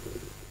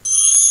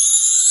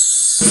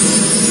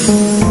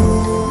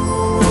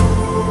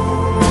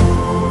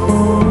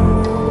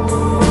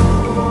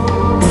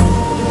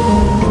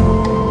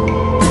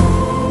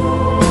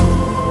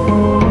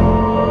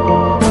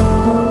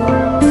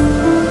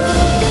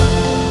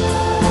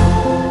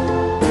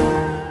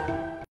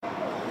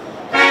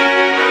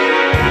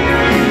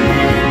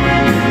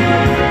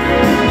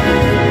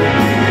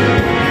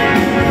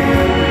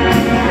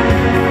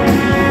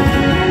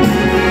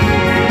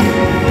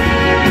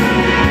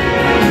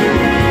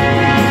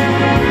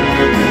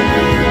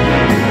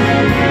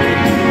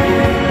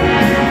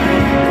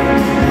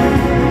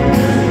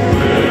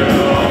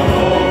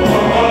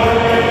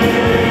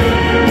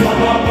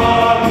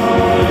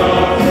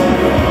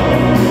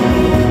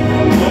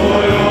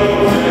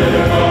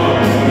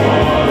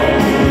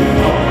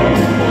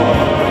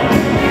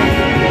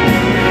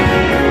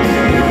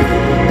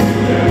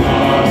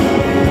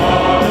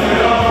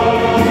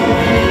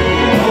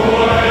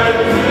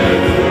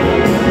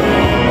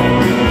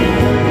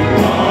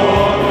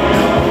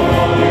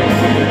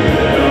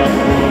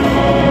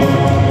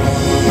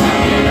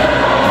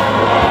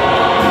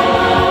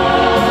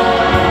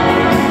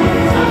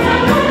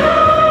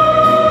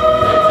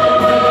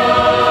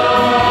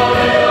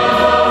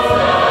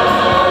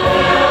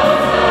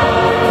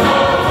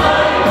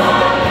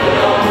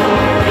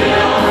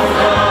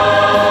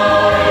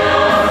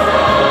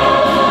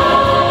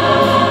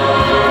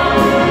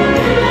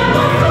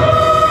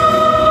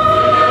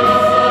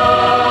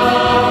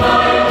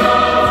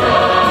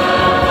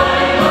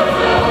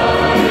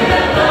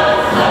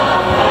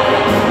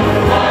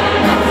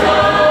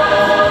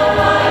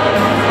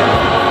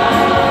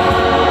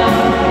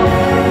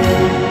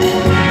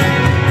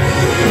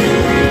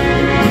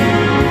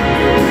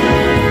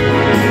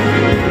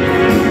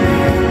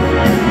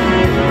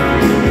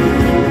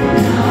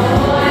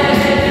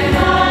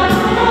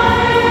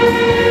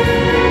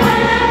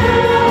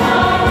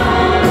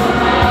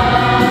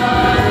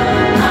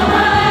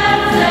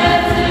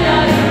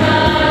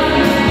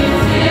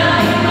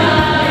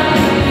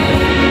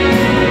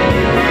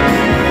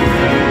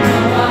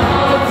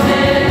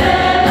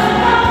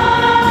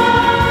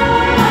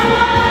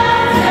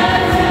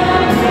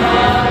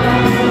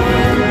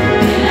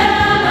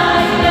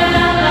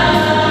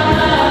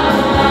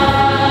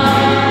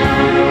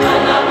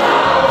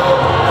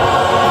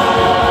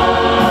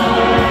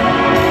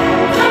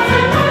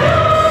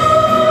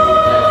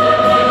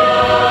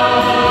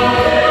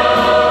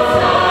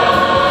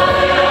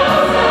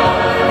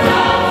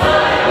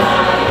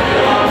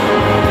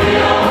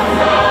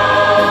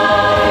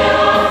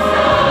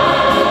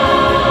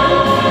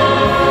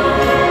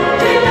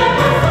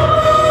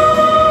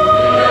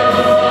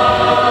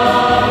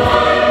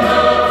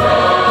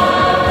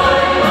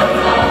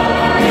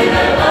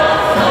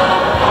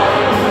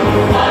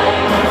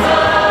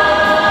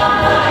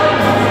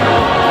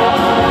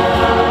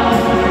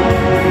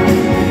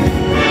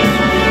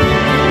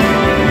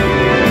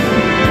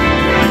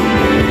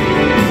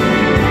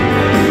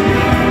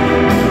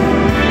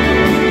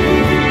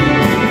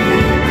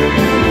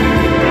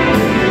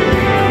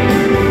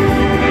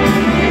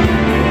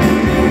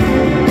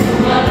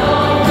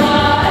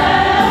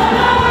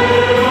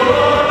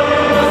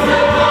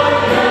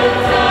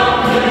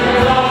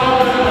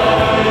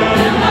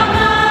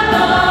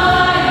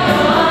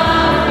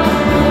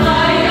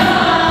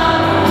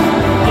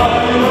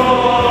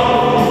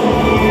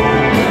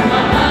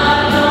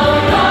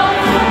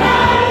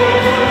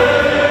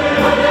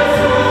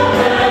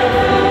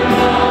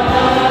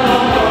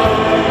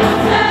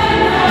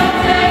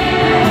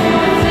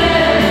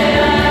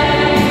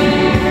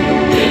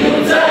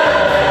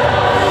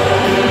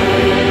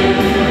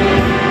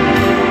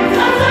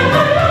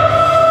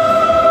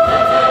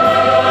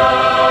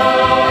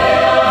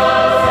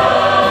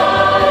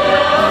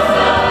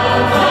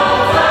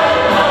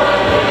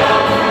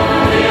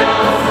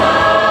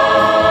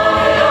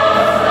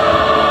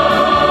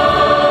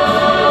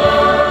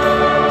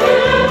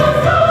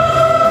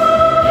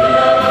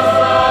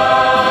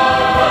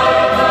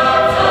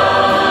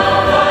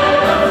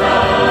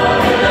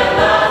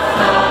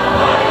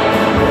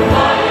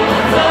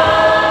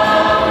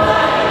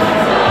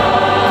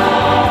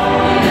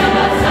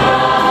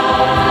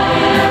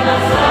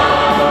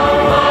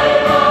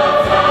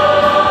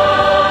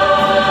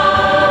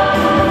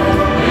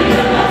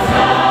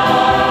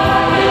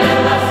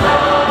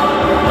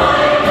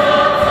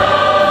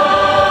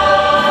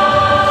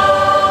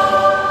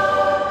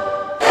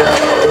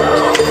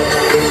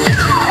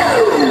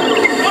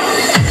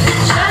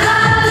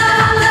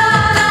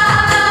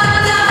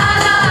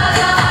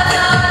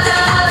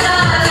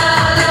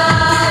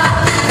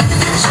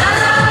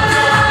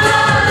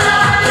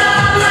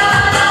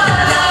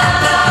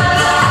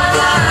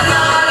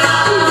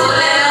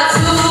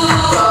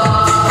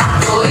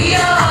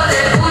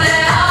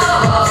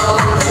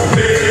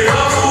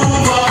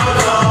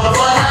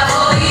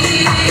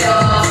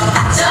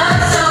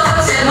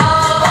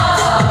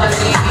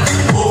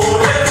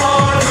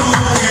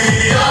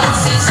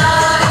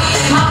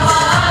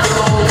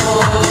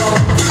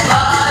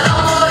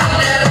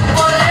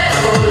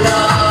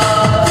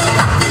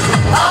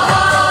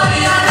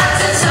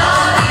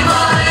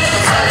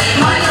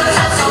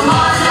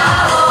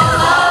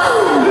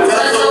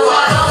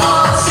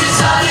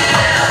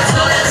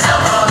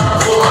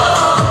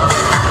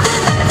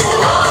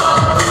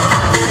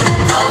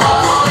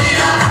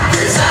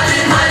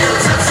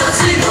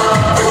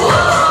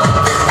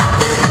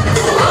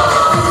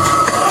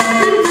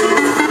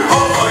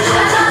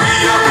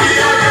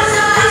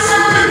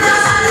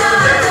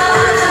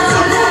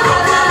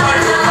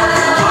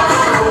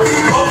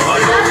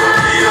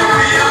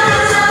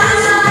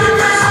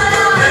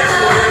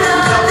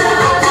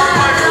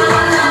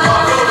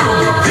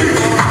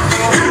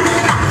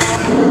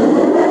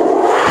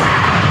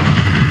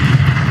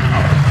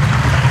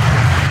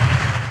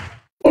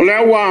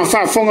 ua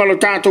whaafonga lo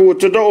tātou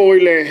te do i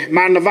le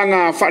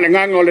manavanga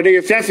whalenganga o le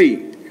EFKS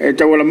e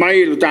te wala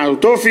mai lo tātou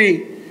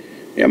tofi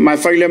ia mai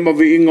whaile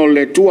mawi ingo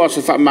le tua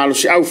sa whaamalo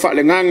si au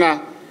whalenganga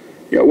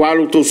ia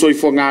walu tō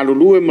soifo ngā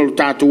lulue ma lo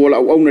tātou wala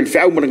au auna le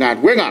whiau ma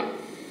ngā ruenga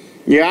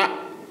ia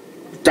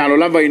tālo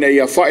lava ina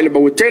ia whaile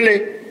bawe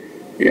tele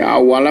ia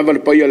au lava le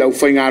paia le au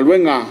whai ngā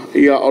ruenga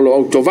ia olo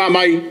au tō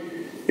mai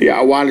ia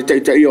awale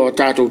taita ia o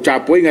tātou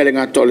Tapuaiga le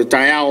ngā tole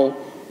tai ao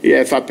ia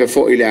e whape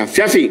fo i le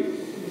Afiafi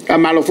a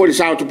malo fo le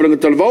sao tu pranga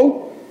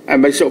talvou a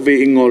mai so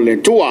ve ingo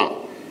le tua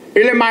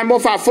ile mai mo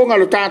whaafonga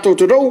lo tātou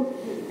te dou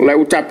le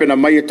utapena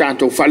mai e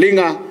tātou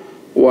whalinga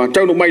ua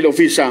taunu mai lo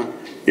visa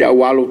ia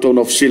walo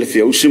tono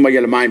ofsilefia usi mai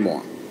ele mai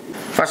moa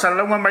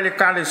whasalunga mai le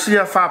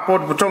kalesia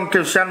whaapotu putonga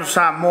Congregational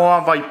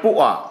Samoa vai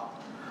pua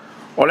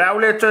o le au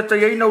le tata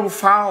ieina uru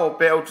whao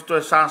pe au tuto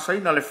e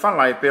sāsaina le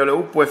whala e pe o le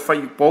upu e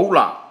whai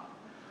poula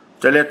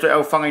te le te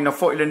au whanga ina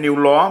fo i le niu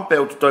loa pe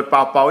au tuto e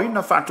pāpau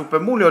ina whaatu pe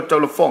mule o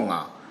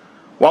taulofonga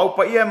wa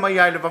upa ia mai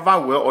ai le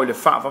vavau e o le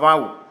wha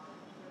vavau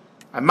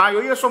ai mai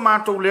o ia so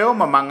mātou leo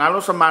ma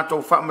mangalo sa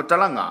mātou wha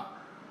matalanga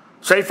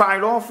sei wha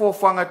ailoa fo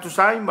whanga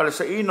tusai ma le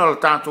sa ino la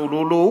tātou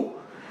lulu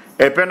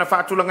e pena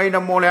whaatu langa ina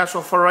mo le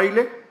aso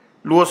wharaile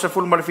lua se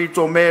fulu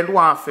malifito me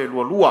lua afe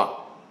lua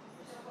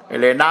e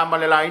le nāma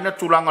le la ina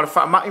tulanga le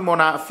wha mai mo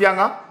na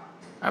afianga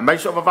ai mai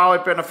so vavau e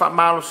pena wha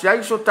malo si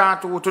ai so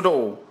tātou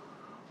utudo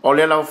o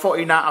le lau fo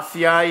ina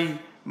afiai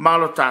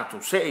malo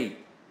tātou sei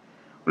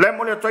le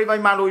mo le toi vai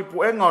malo i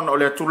puenga o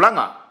le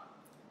tulanga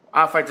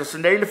a fai te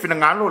senei le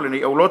finangalo le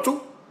ni au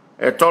lotu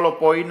e tolo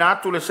po ina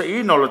tu le se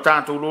ino le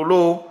tātou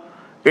lulu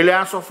e le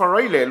aso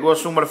wharaile lua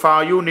suma le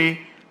whaaiuni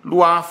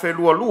lua afe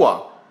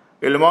lua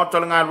e le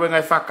mautala ngā ruenga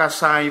e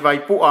whakasai vai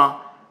pua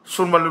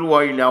suma le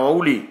lua i le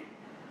auli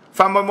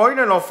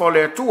whamamoine lo fo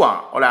le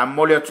tua o le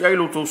amole atu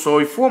eilu tu so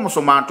i fua mo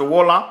so mātou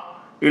wola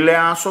i le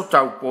aso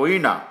tau po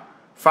ina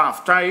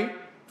whaaftai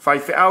fai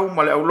au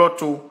ma le au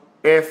lotu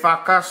e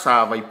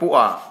whakasa vai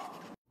pua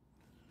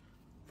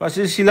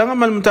Pasisilanga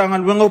malmutanga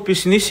luenga o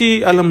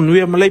pisinisi ala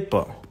manuia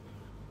malaipa.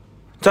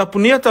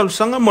 Tapunia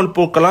talusanga mo le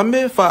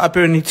pokalame fa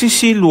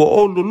apernitisi lua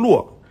o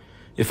lulua.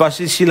 E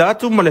fasisila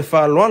atu ma le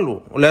fa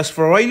loalo. O le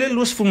asfaraile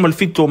luas fu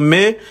malfito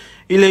me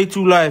ile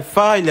itu la e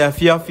fa ile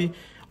afiafi.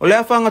 O le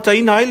afanga ta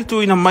ina aile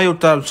tu ina mai o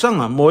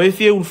talusanga mo e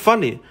fie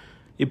ulfale.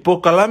 I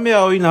pokalame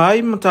au ina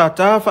ai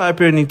matata fa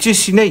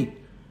apernitisi nei.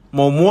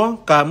 Mo mua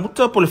ka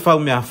muta po le fa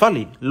mea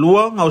fale.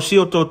 Lua ngau si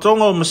o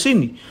totonga o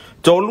masini.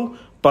 Tolu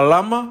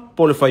palama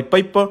po le fai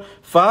paipa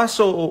fa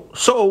so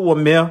ua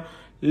mea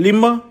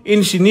lima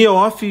insinia o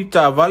afi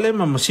ta vale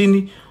ma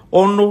masini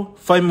ono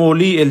fai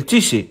moli el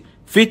tise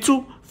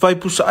fitu fai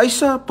pusa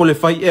aisa po le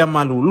fai ea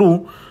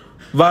malulu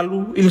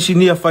valu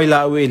insinia fai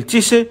la au el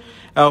tise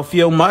au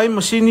fia umai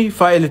masini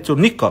fai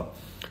elektronika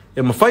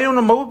e ma fai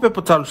ona mau pe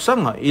patalu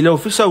sanga i le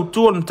ofisa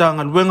utua na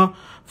tanga luenga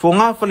fo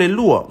ngā fale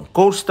lua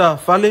Gold Star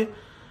fale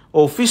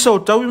o ofisa o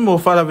taui mo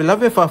fala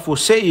velave fa fo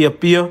se i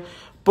apia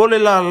pole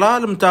la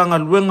le mtanga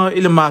luenga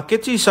i le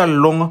maketi sa le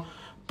longa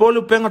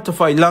pole penga ta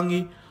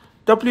whailangi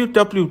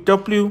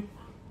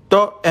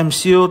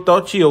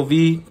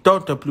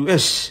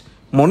www.mco.gov.ws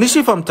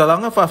Monisi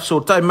whamtalanga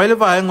whafsotai mai le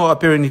vaenga o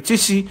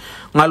aperenitisi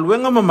ngā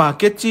luenga ma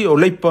maketi o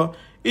leipa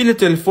i le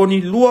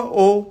telefoni lua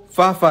o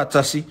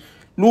whawhatasi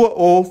lua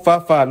o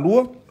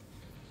whawhalua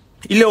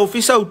i le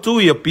ofisa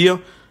utu i apia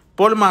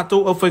pole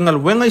mātou au whainga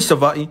luenga i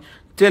savai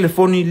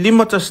telefoni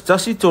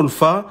 5 tol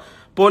wha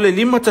pole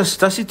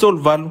 5 tol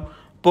valu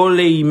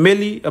pole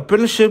emaili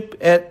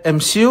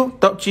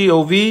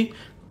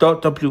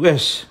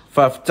apprenticeship@mco.gov.ws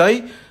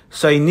Whaftai,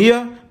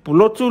 Sainia,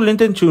 Pulotu,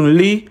 Linton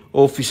Tunli,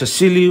 o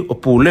Fisasili, o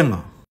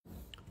Pulenga.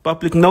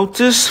 Public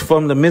notice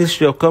from the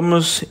Ministry of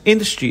Commerce,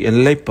 Industry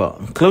and Labour.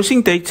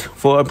 Closing date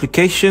for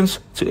applications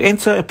to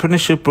enter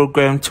Apprenticeship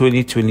Program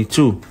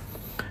 2022.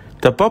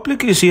 The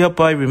public is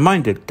hereby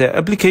reminded that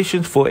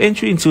applications for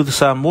entry into the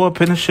Samoa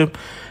Apprenticeship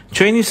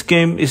Training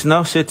Scheme is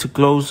now set to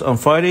close on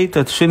Friday,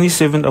 the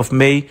 27th of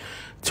May,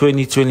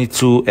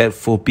 2022 at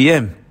 4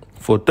 p.m.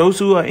 for those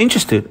who are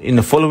interested in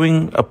the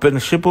following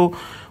apprenticeship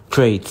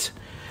trades: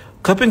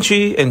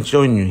 carpentry and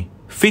joinery,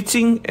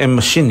 fitting and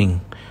machining,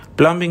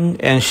 plumbing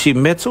and sheet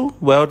metal,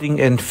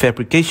 welding and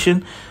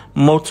fabrication,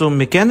 motor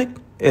mechanic,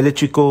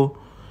 electrical,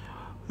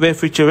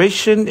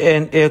 refrigeration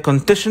and air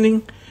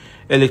conditioning,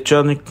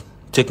 electronic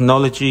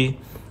technology,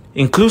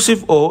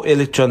 inclusive or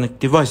electronic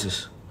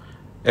devices.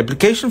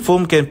 Application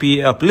form can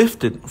be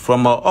uplifted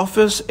from our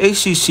office,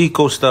 ACC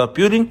Costa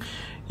Building,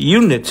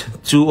 Unit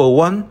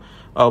 201,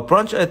 our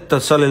branch at the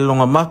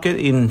Salelonga Market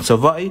in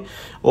Savai,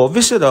 or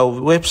visit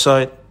our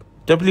website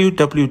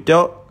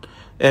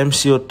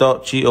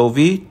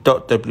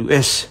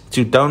www.mco.gov.ws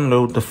to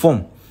download the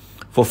form.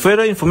 For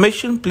further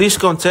information, please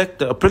contact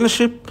the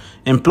Apprenticeship,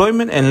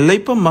 Employment and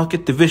Labour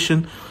Market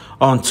Division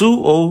on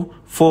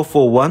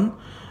 20441,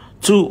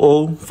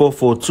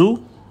 20442,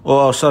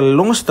 or our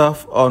Salelonga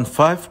staff on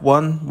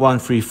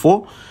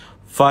 51134,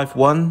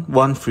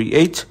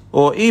 51138,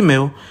 or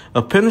email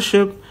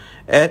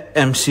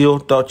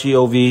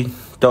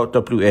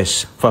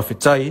apprenticeship@mco.gov.ws.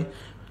 Whawhitai,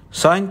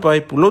 signed by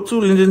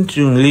Pulotu Linden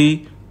Jun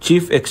Lee,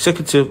 Chief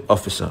Executive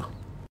Officer.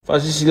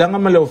 Fasisilanga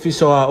ma le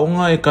ofisa o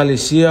aonga e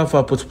kalesia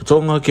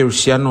whaputuputonga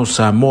Kerisiano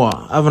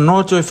Samoa.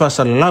 Avano to e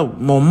fasalalau,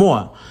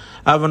 momoa.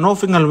 Avano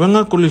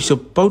fingalwenga kulisio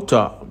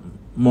pauta.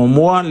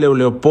 Momoa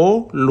leo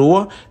po,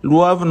 lua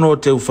avano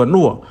te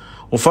ufanua.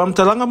 O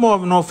whamtalanga mo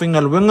avano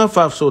fingalwenga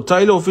whafso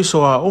tailo ofisa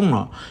o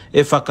aonga.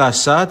 E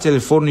whakasa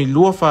telefoni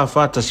lua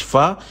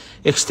whafatasifa,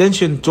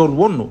 extension tol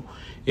wono.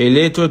 E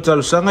le to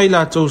talusanga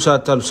ila to sa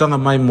talusanga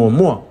mai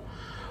momoa.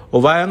 O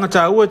vaianga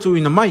tāua tu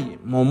ina mai,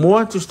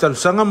 momoa tu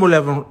talusanga mo le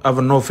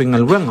avano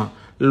fingalwenga,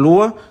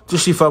 lua tu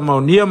si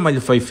whamaunia mai le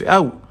whaife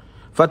au.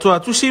 Fatua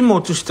tu si mo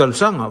tu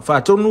talusanga,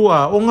 whatonu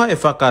a onga e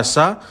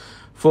whakasa,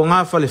 fo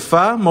ngā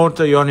whalefa mo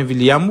ta Ione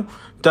Viliamu,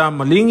 ta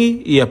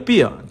malingi i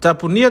apia.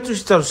 Tapunia tu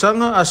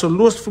talusanga aso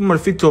luas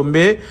fumalfito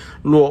me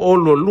lua o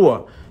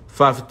lua.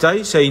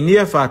 Whawhitai sa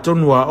inia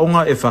whatonu a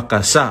onga e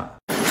whakasa.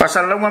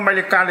 Fasalunga mai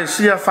le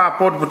kalesia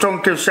whapot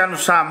butong Kerisiano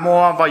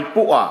Samoa vai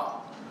pua.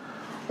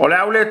 O le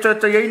au le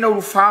tata ieina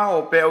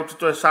urufao pe au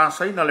tuto e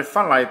sāsaina le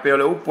whala e pe o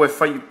le upu e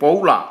whai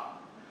poula.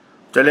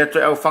 Te le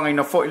toi au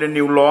whangaina fo i le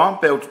niu loa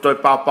pe au tuto e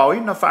pāpau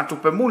ina whātu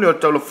pe muli o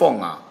tau le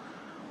whonga.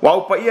 Wa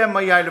upa ia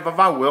mai ai le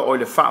vavau e o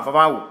le wha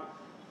vavau.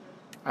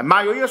 Ai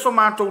mai o ia so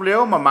mātou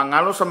leo ma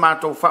mangalo sa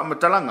mātou wha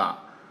matalanga.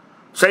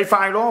 Sei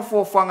whai loa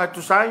fo whanga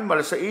tusai ma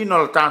le sa ino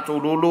le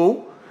tātou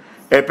lulu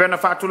e pena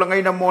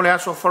whātulangaina mo le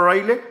aso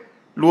wharaile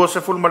lua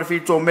se fulu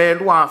malifito me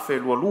lua fe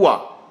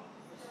lua.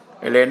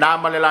 Ele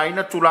nama le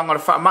laina tulanga le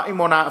whaamai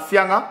mo na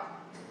Afianga,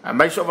 a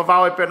mai so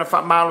vavau e pena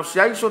whaamalo si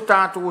ai so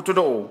tātou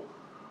utudo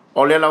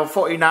o le lau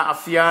fo ina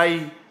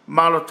Afiai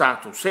malo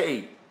tātou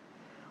sei.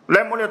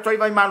 Le mo le toi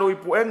vai malo i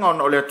puenga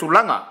o le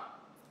tulanga,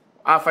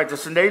 a whai te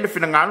senei le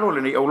finangalo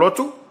le ni au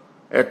lotu,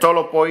 e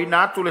tolo po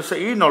ina tu le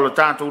seino le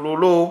tātou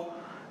lulu,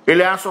 e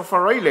le aso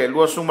wharaile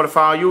lua suma le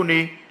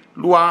whaayuni,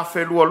 lua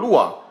fe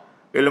lua,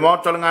 e le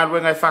motalanga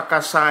luenga e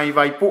whakasai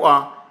vai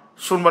pua,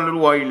 suma le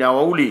lua i le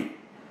auli.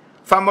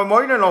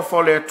 Whamamoina no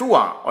fole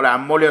atua, o le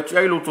amole atu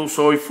ei lutu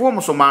so i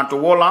fuamo so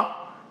mātou wola,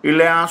 i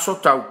le aso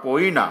tau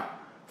poina.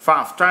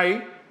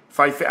 Whaaftai,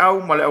 whaife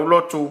au ma le au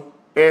lotu,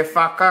 e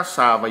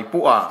whakasa vai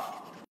pua.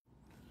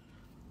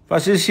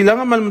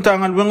 Whasisilanga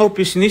malimutanga luenga o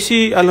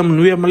pisinisi ala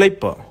manuia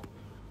maleipa.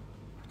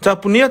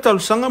 Tapunia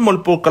talusanga mo le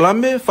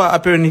pokalame wha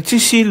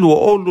aperenitisi lua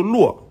o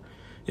lulua.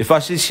 E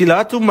whasisila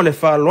atu ma le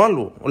wha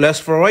aloalo, o le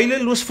asfaraile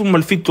luasfu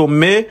malfito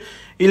me,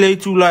 i le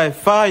itu la e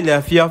wha i le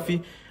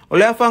Afiafi, o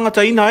le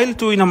afangata ina aile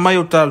tu ina mai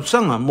o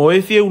talusanga, mo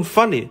e fie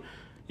ulfale,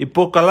 i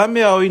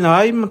pokalame au ina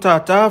ai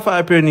matata wha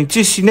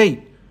aperenitisi nei.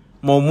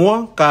 Mo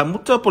mua, ka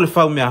muta po le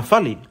whau mea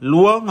fale,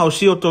 lua ngau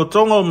si o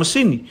tōtonga o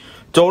masini,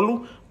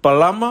 tolu,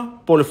 palama,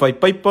 po le whai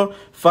paipa,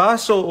 wha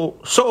so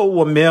o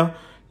ua mea,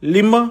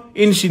 lima,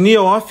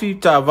 insinia o afi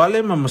ta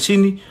vale ma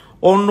masini,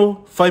 ono,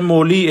 whai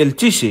moli el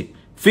tise,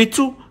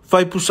 fitu,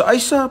 whai pusa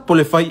aisa, po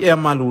le whai ea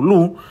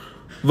malulu,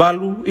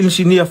 valu,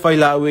 insinia whai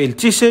lau el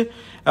tise,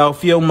 au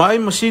fia umai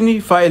masini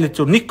whai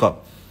elektronika.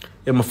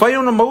 E mawhai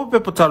ona mau pe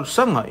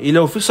patalusanga, i le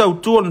ofisa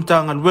utua na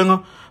tanga luenga,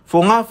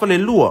 fo ngā whale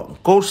lua,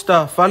 Gold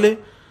Star whale,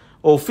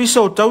 o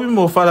ofisa o taui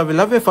mo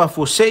whalavelave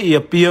whafose i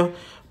apia,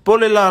 po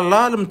le la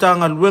le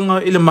mtanga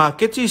luenga i le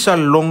maketi i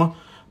salonga,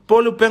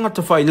 po le penga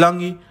ta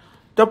whailangi,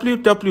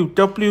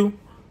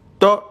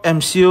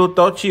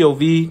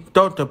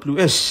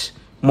 www.mco.gov.ws.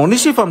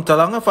 Monisi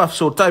whamtalanga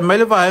whafsotai mai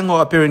le vaenga o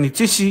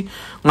aperenitisi,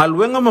 ngā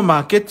luenga ma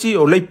maketi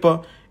o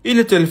leipa, i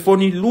le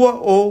telefoni lua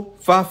o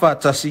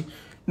whawhatasi,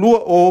 lua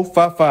o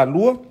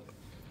whawhalua,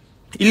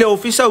 i le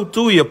ofisa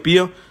utu i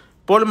apia,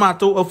 po le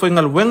mātou au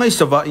whaingaluenga i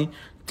savai,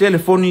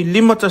 telefoni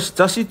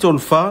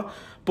 5tasitasi-3,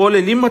 po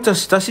le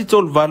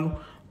 5tasitasi-3,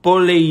 po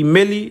le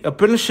emaili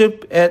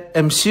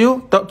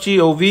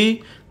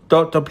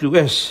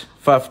apprenticeship@mco.gov.ws.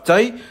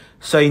 Whawhatai,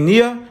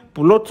 Sainia,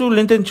 Pulotu,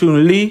 Linton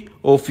Tunili,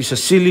 o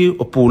Fisasili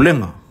o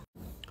Pulenga.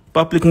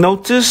 Public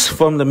notice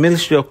from the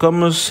Ministry of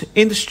Commerce,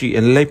 Industry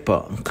and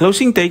Labour.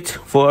 Closing date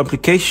for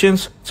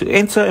applications to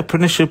enter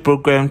Apprenticeship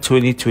Program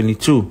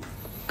 2022.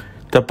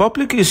 The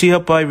public is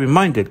hereby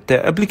reminded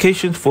that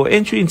applications for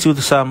entry into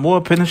the Samoa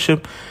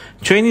Apprenticeship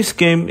Training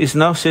Scheme is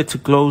now set to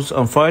close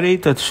on Friday,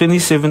 the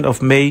 27th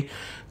of May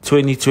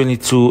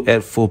 2022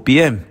 at 4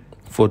 p.m.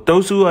 for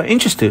those who are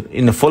interested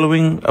in the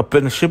following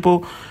apprenticeship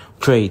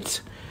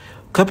trades: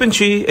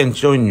 carpentry and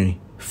joinery,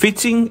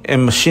 fitting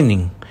and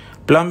machining,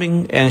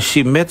 plumbing and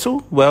sheet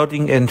metal,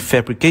 welding and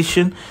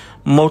fabrication,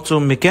 motor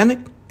mechanic,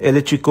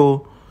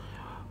 electrical,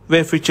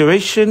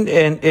 refrigeration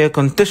and air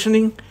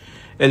conditioning,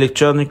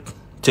 electronic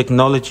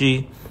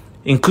technology,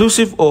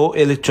 inclusive or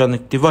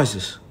electronic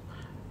devices.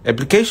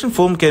 Application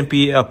form can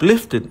be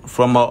uplifted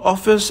from our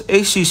office,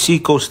 ACC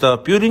Coastal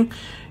Building,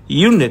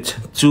 Unit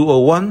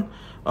 201,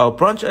 our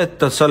branch at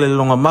the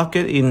Suluaulama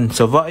Market in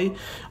Savai,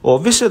 or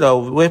visit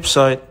our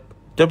website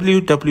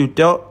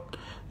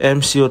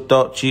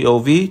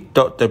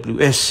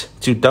www.mco.gov.ws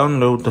to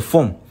download the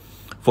form.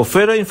 For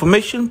further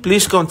information,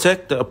 please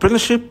contact the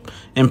Apprenticeship,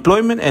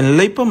 Employment and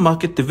Labour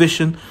Market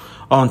Division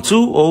on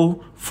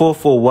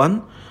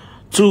 20441,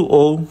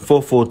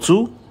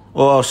 20442,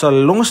 or our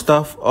Suluaulama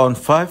staff on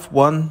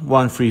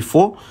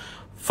 51134,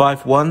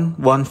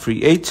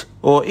 51138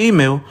 or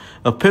email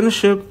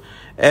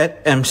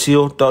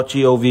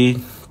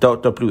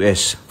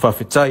apprenticeship@mco.gov.ws.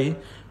 Whawhetai,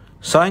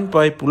 signed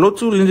by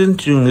Pulotu Lyndon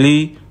Jung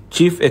Lee,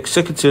 Chief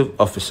Executive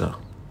Officer.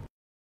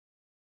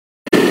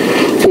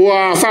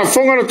 Ua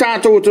whafonga lo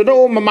tātou te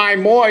no mai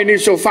moa ini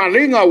so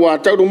wharinga ua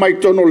taudu mai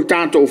tono lo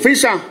tātou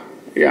fisa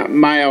ia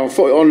mai au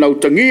foi on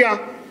lautangia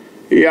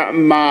ia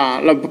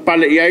ma la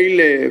pale ia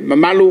ile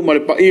mamalu ma le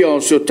paia o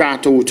so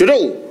tātou te no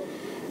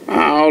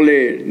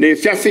ole ne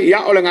fiafi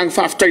ia ole ngang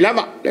whaftai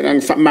lava le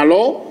ngang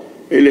malo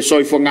ile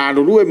soifo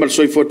ngāru rue ma le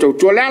soifo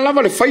tautua lea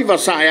lava le whaiva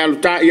sa ia lo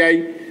tā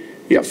iai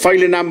ia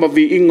whaile namba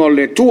vi ingo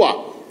le tua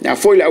ia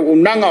foi le au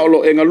unanga o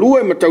lo enga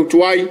lue ma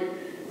tautuai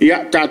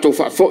ia tātou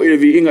whaafo i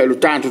vi inga i lo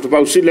tātou te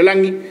pau sile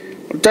langi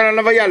tana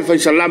lava ia le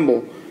whaisa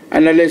lamo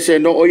ana le se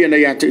no oia na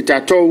ia te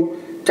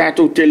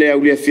tātou te lea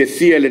ulia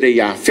fia le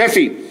rei a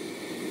fiafi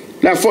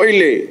la fo i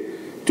le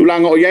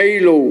tulanga o iai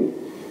lo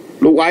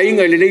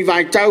wainga i le nei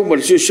vai tau ma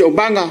le sio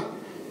manga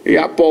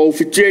ia po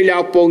ufitia i le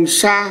au pong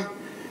sa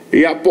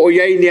ia po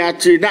iai ni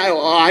ati na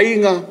o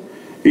ainga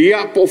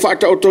ia po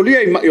whata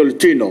otolia i mai o le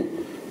tino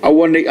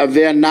awane i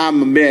avea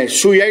nāma mea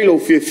sui ai lo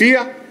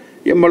fia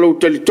ia malo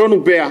talitonu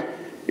bea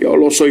ia o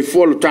lo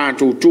soifolo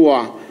tātou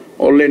tua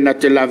o lena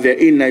te lawea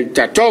ina i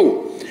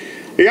tātou.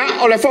 Ia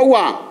o le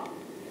whaua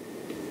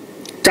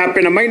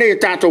tāpena maina i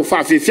tātou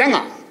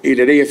whawhiwhianga i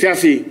le rei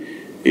fiafi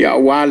ia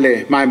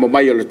wale mai mo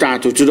mai o le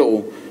tātou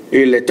tudoo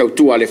i le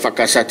tautua le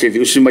whakasate vi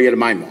usi mai o le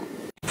mai mo.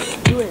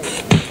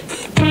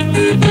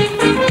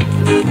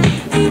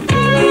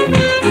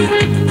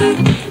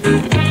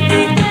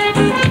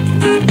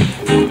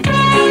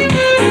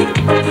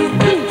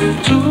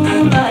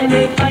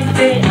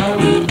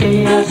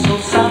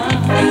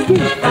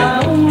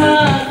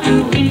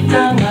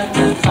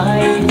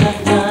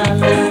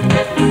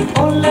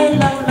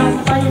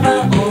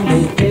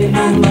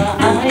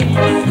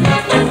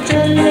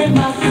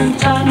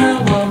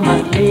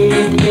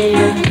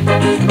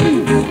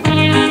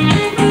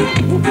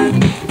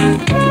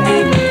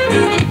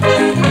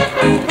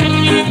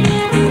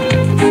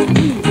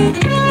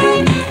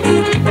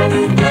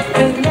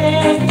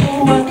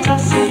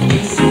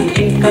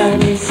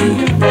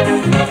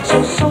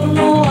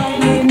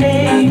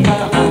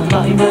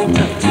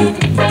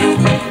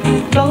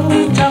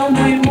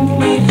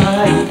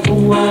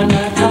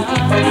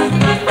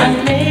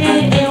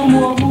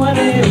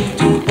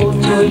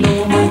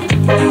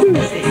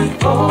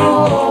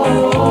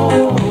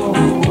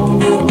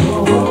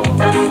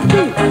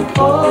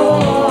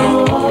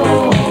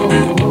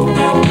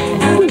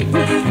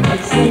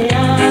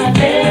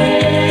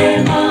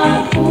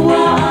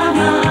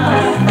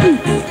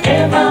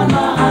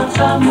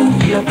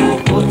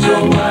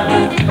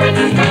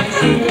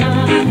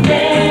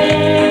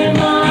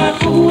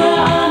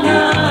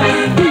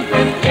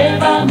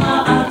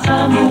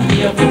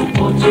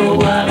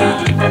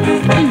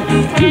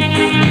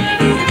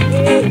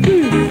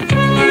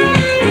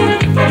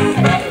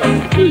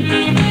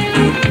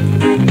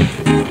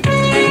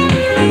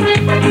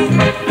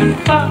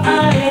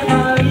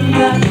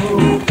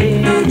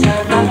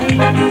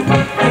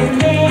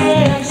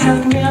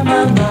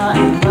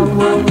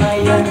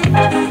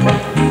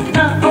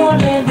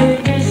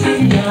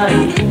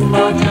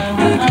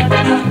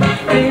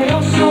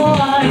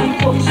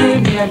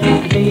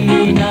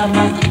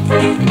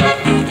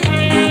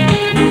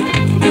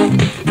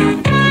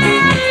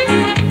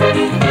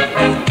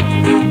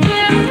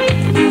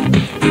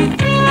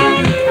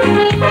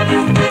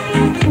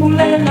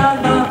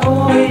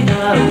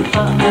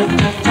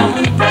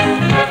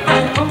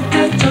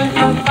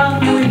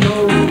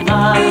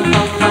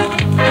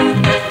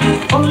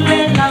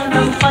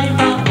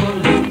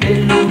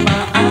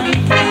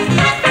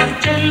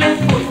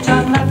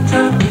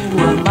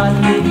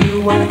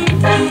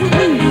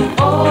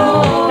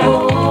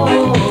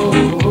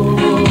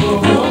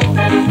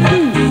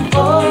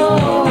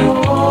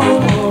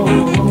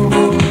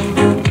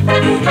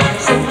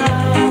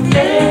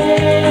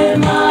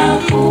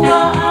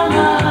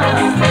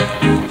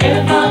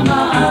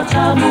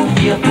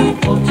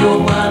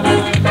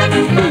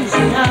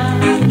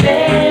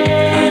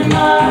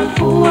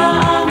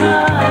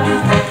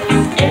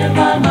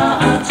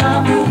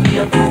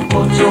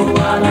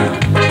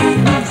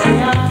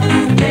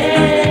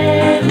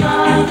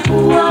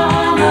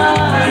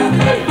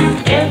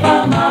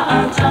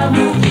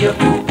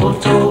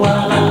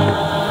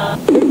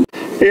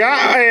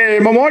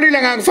 Mamoli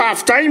lang ang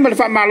whaftai ma le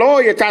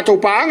whamalo i a tātou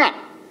paanga.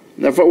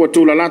 Na whaua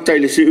tūla lata i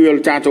le si ua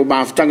le tātou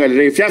maafutanga le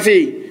rei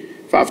fiafi.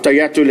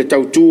 Whaftai atu le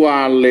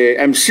tautua le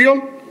MCO.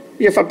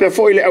 Ia whapea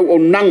fo i le au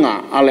onanga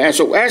a le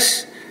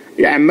SOS.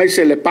 Ia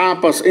maise le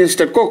papas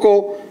instant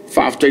koko.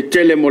 Whaftai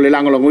tele mo le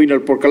langolangoina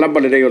le porkalamba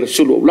le rei o le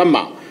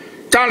Suluaulama.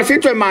 Tā le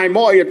fitu e mai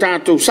moa i a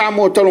tātou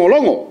Samoa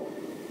talongolongo.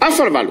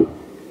 Awhalawalu.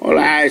 O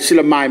le ae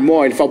sila mai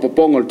moa i le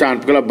whapopongo le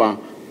tātou porkalamba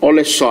o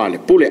le soale.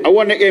 Pule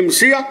awane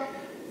MCA.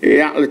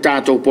 Ia le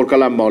tātou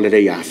porkalama o le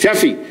rei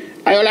Afiafi.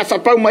 Ai o le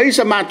whapau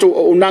maisa mātou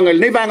o unanga le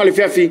nevanga le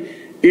Fiafi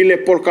i le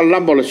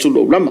porkalama o le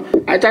Suluaulama.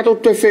 Ai tātou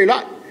te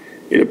whelai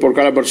i le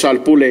porkalama o le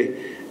Salpule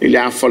i le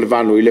a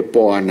whalewalu i le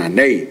po ana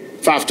nei.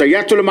 Whaaftai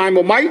atu le mai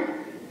mo mai,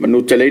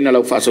 manu te leina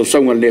lau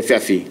whaasausaunga le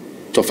Afiafi,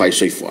 to whai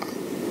soifua.